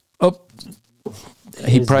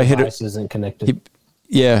 He His probably hit it. Isn't connected.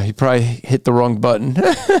 He probably hit the wrong button.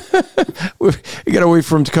 You gotta wait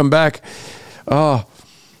for him to come back. Well,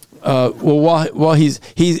 while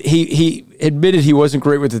he admitted he wasn't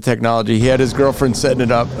great with the technology. He had his girlfriend setting it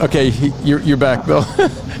up. Okay, you're back, Bill.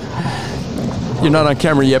 You're not on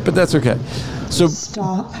camera yet, but that's okay. So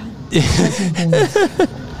stop.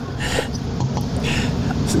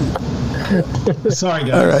 Sorry,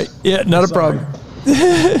 guys. All right. Yeah, not a problem. Go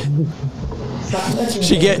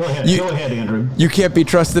ahead, Andrew. You can't be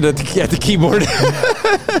trusted at the keyboard.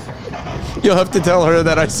 You'll have to tell her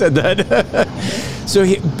that I said that. So,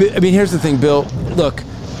 here's the thing, Bill. Look,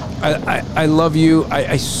 I love you.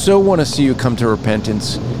 I so want to see you come to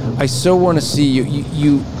repentance. I so want to see you.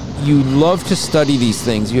 You love to study these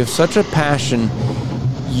things. You have such a passion.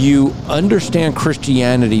 You understand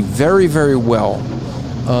Christianity very, very well.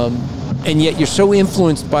 And yet you're so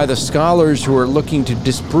influenced by the scholars who are looking to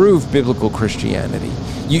disprove biblical Christianity.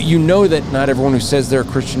 You know that not everyone who says they're a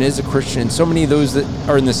Christian is a Christian. And so many of those that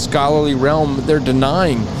are in the scholarly realm, they're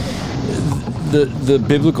denying the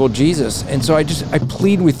biblical Jesus. And so I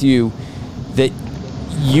plead with you that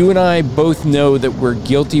you and I both know that we're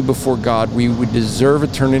guilty before God. We would deserve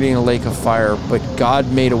eternity in a lake of fire, but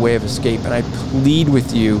God made a way of escape. And I plead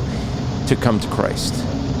with you to come to Christ.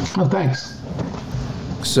 Oh, thanks.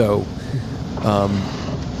 So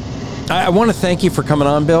I want to thank you for coming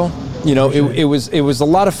on, Bill. You know, it was a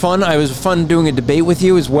lot of fun. It was fun doing a debate with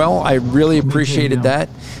you as well. I really appreciated that.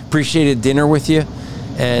 Appreciated dinner with you.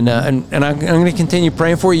 And I'm going to continue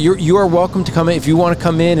praying for you. You are welcome to come in if you want to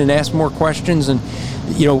come in and ask more questions. And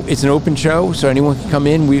you know, it's an open show, so anyone can come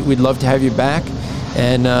in. We'd love to have you back.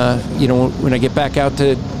 And you know, when I get back out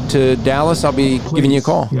to Dallas, I'll be giving you a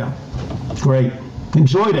call. Yeah, great.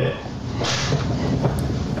 Enjoyed it.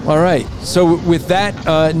 All right. So with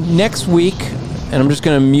that, next week, and I'm just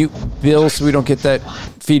going to mute Bill so we don't get that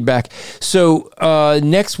feedback. So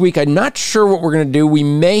next week, I'm not sure what we're going to do. We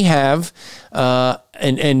may have,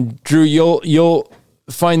 and Drew, you'll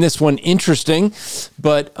find this one interesting,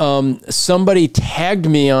 but somebody tagged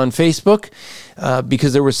me on Facebook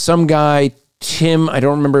because there was some guy, Tim, I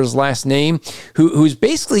don't remember his last name, who's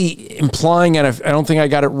basically implying, and I don't think I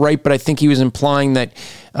got it right, but I think he was implying that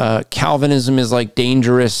Calvinism is like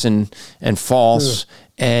dangerous and false.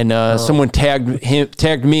 And someone tagged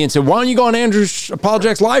me and said, "Why don't you go on Andrew's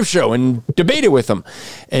Apologetics live show and debate it with him?"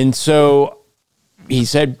 And so he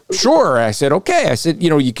said, "Sure." I said, "Okay." I said,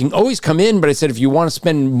 "You know, you can always come in, but I said if you want to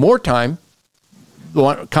spend more time,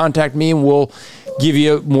 contact me and we'll give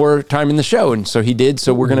you more time in the show." And so he did.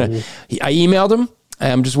 So we're gonna. I emailed him.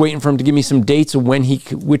 I'm just waiting for him to give me some dates of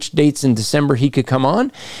which dates in December he could come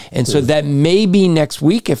on. And so that may be next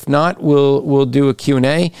week. If not, we'll do a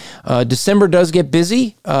Q&A. December does get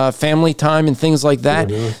busy, family time and things like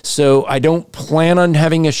that. So I don't plan on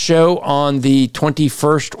having a show on the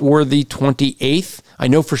 21st or the 28th. I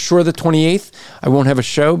know for sure the 28th I won't have a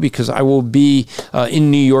show because I will be in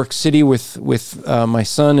New York City with my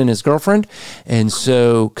son and his girlfriend. And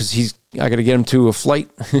so, because I got to get him to a flight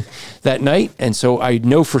that night. And so I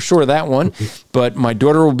know for sure that one, but my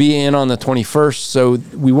daughter will be in on the 21st. So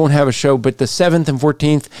we won't have a show, but the 7th and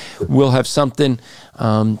 14th we'll have something.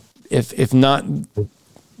 If not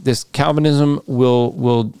this Calvinism,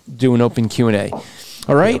 we'll do an open Q&A.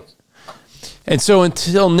 All right. And so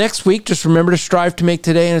until next week, just remember to strive to make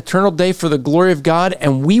today an eternal day for the glory of God.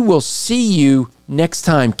 And we will see you next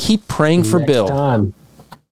time. Keep praying for Bill.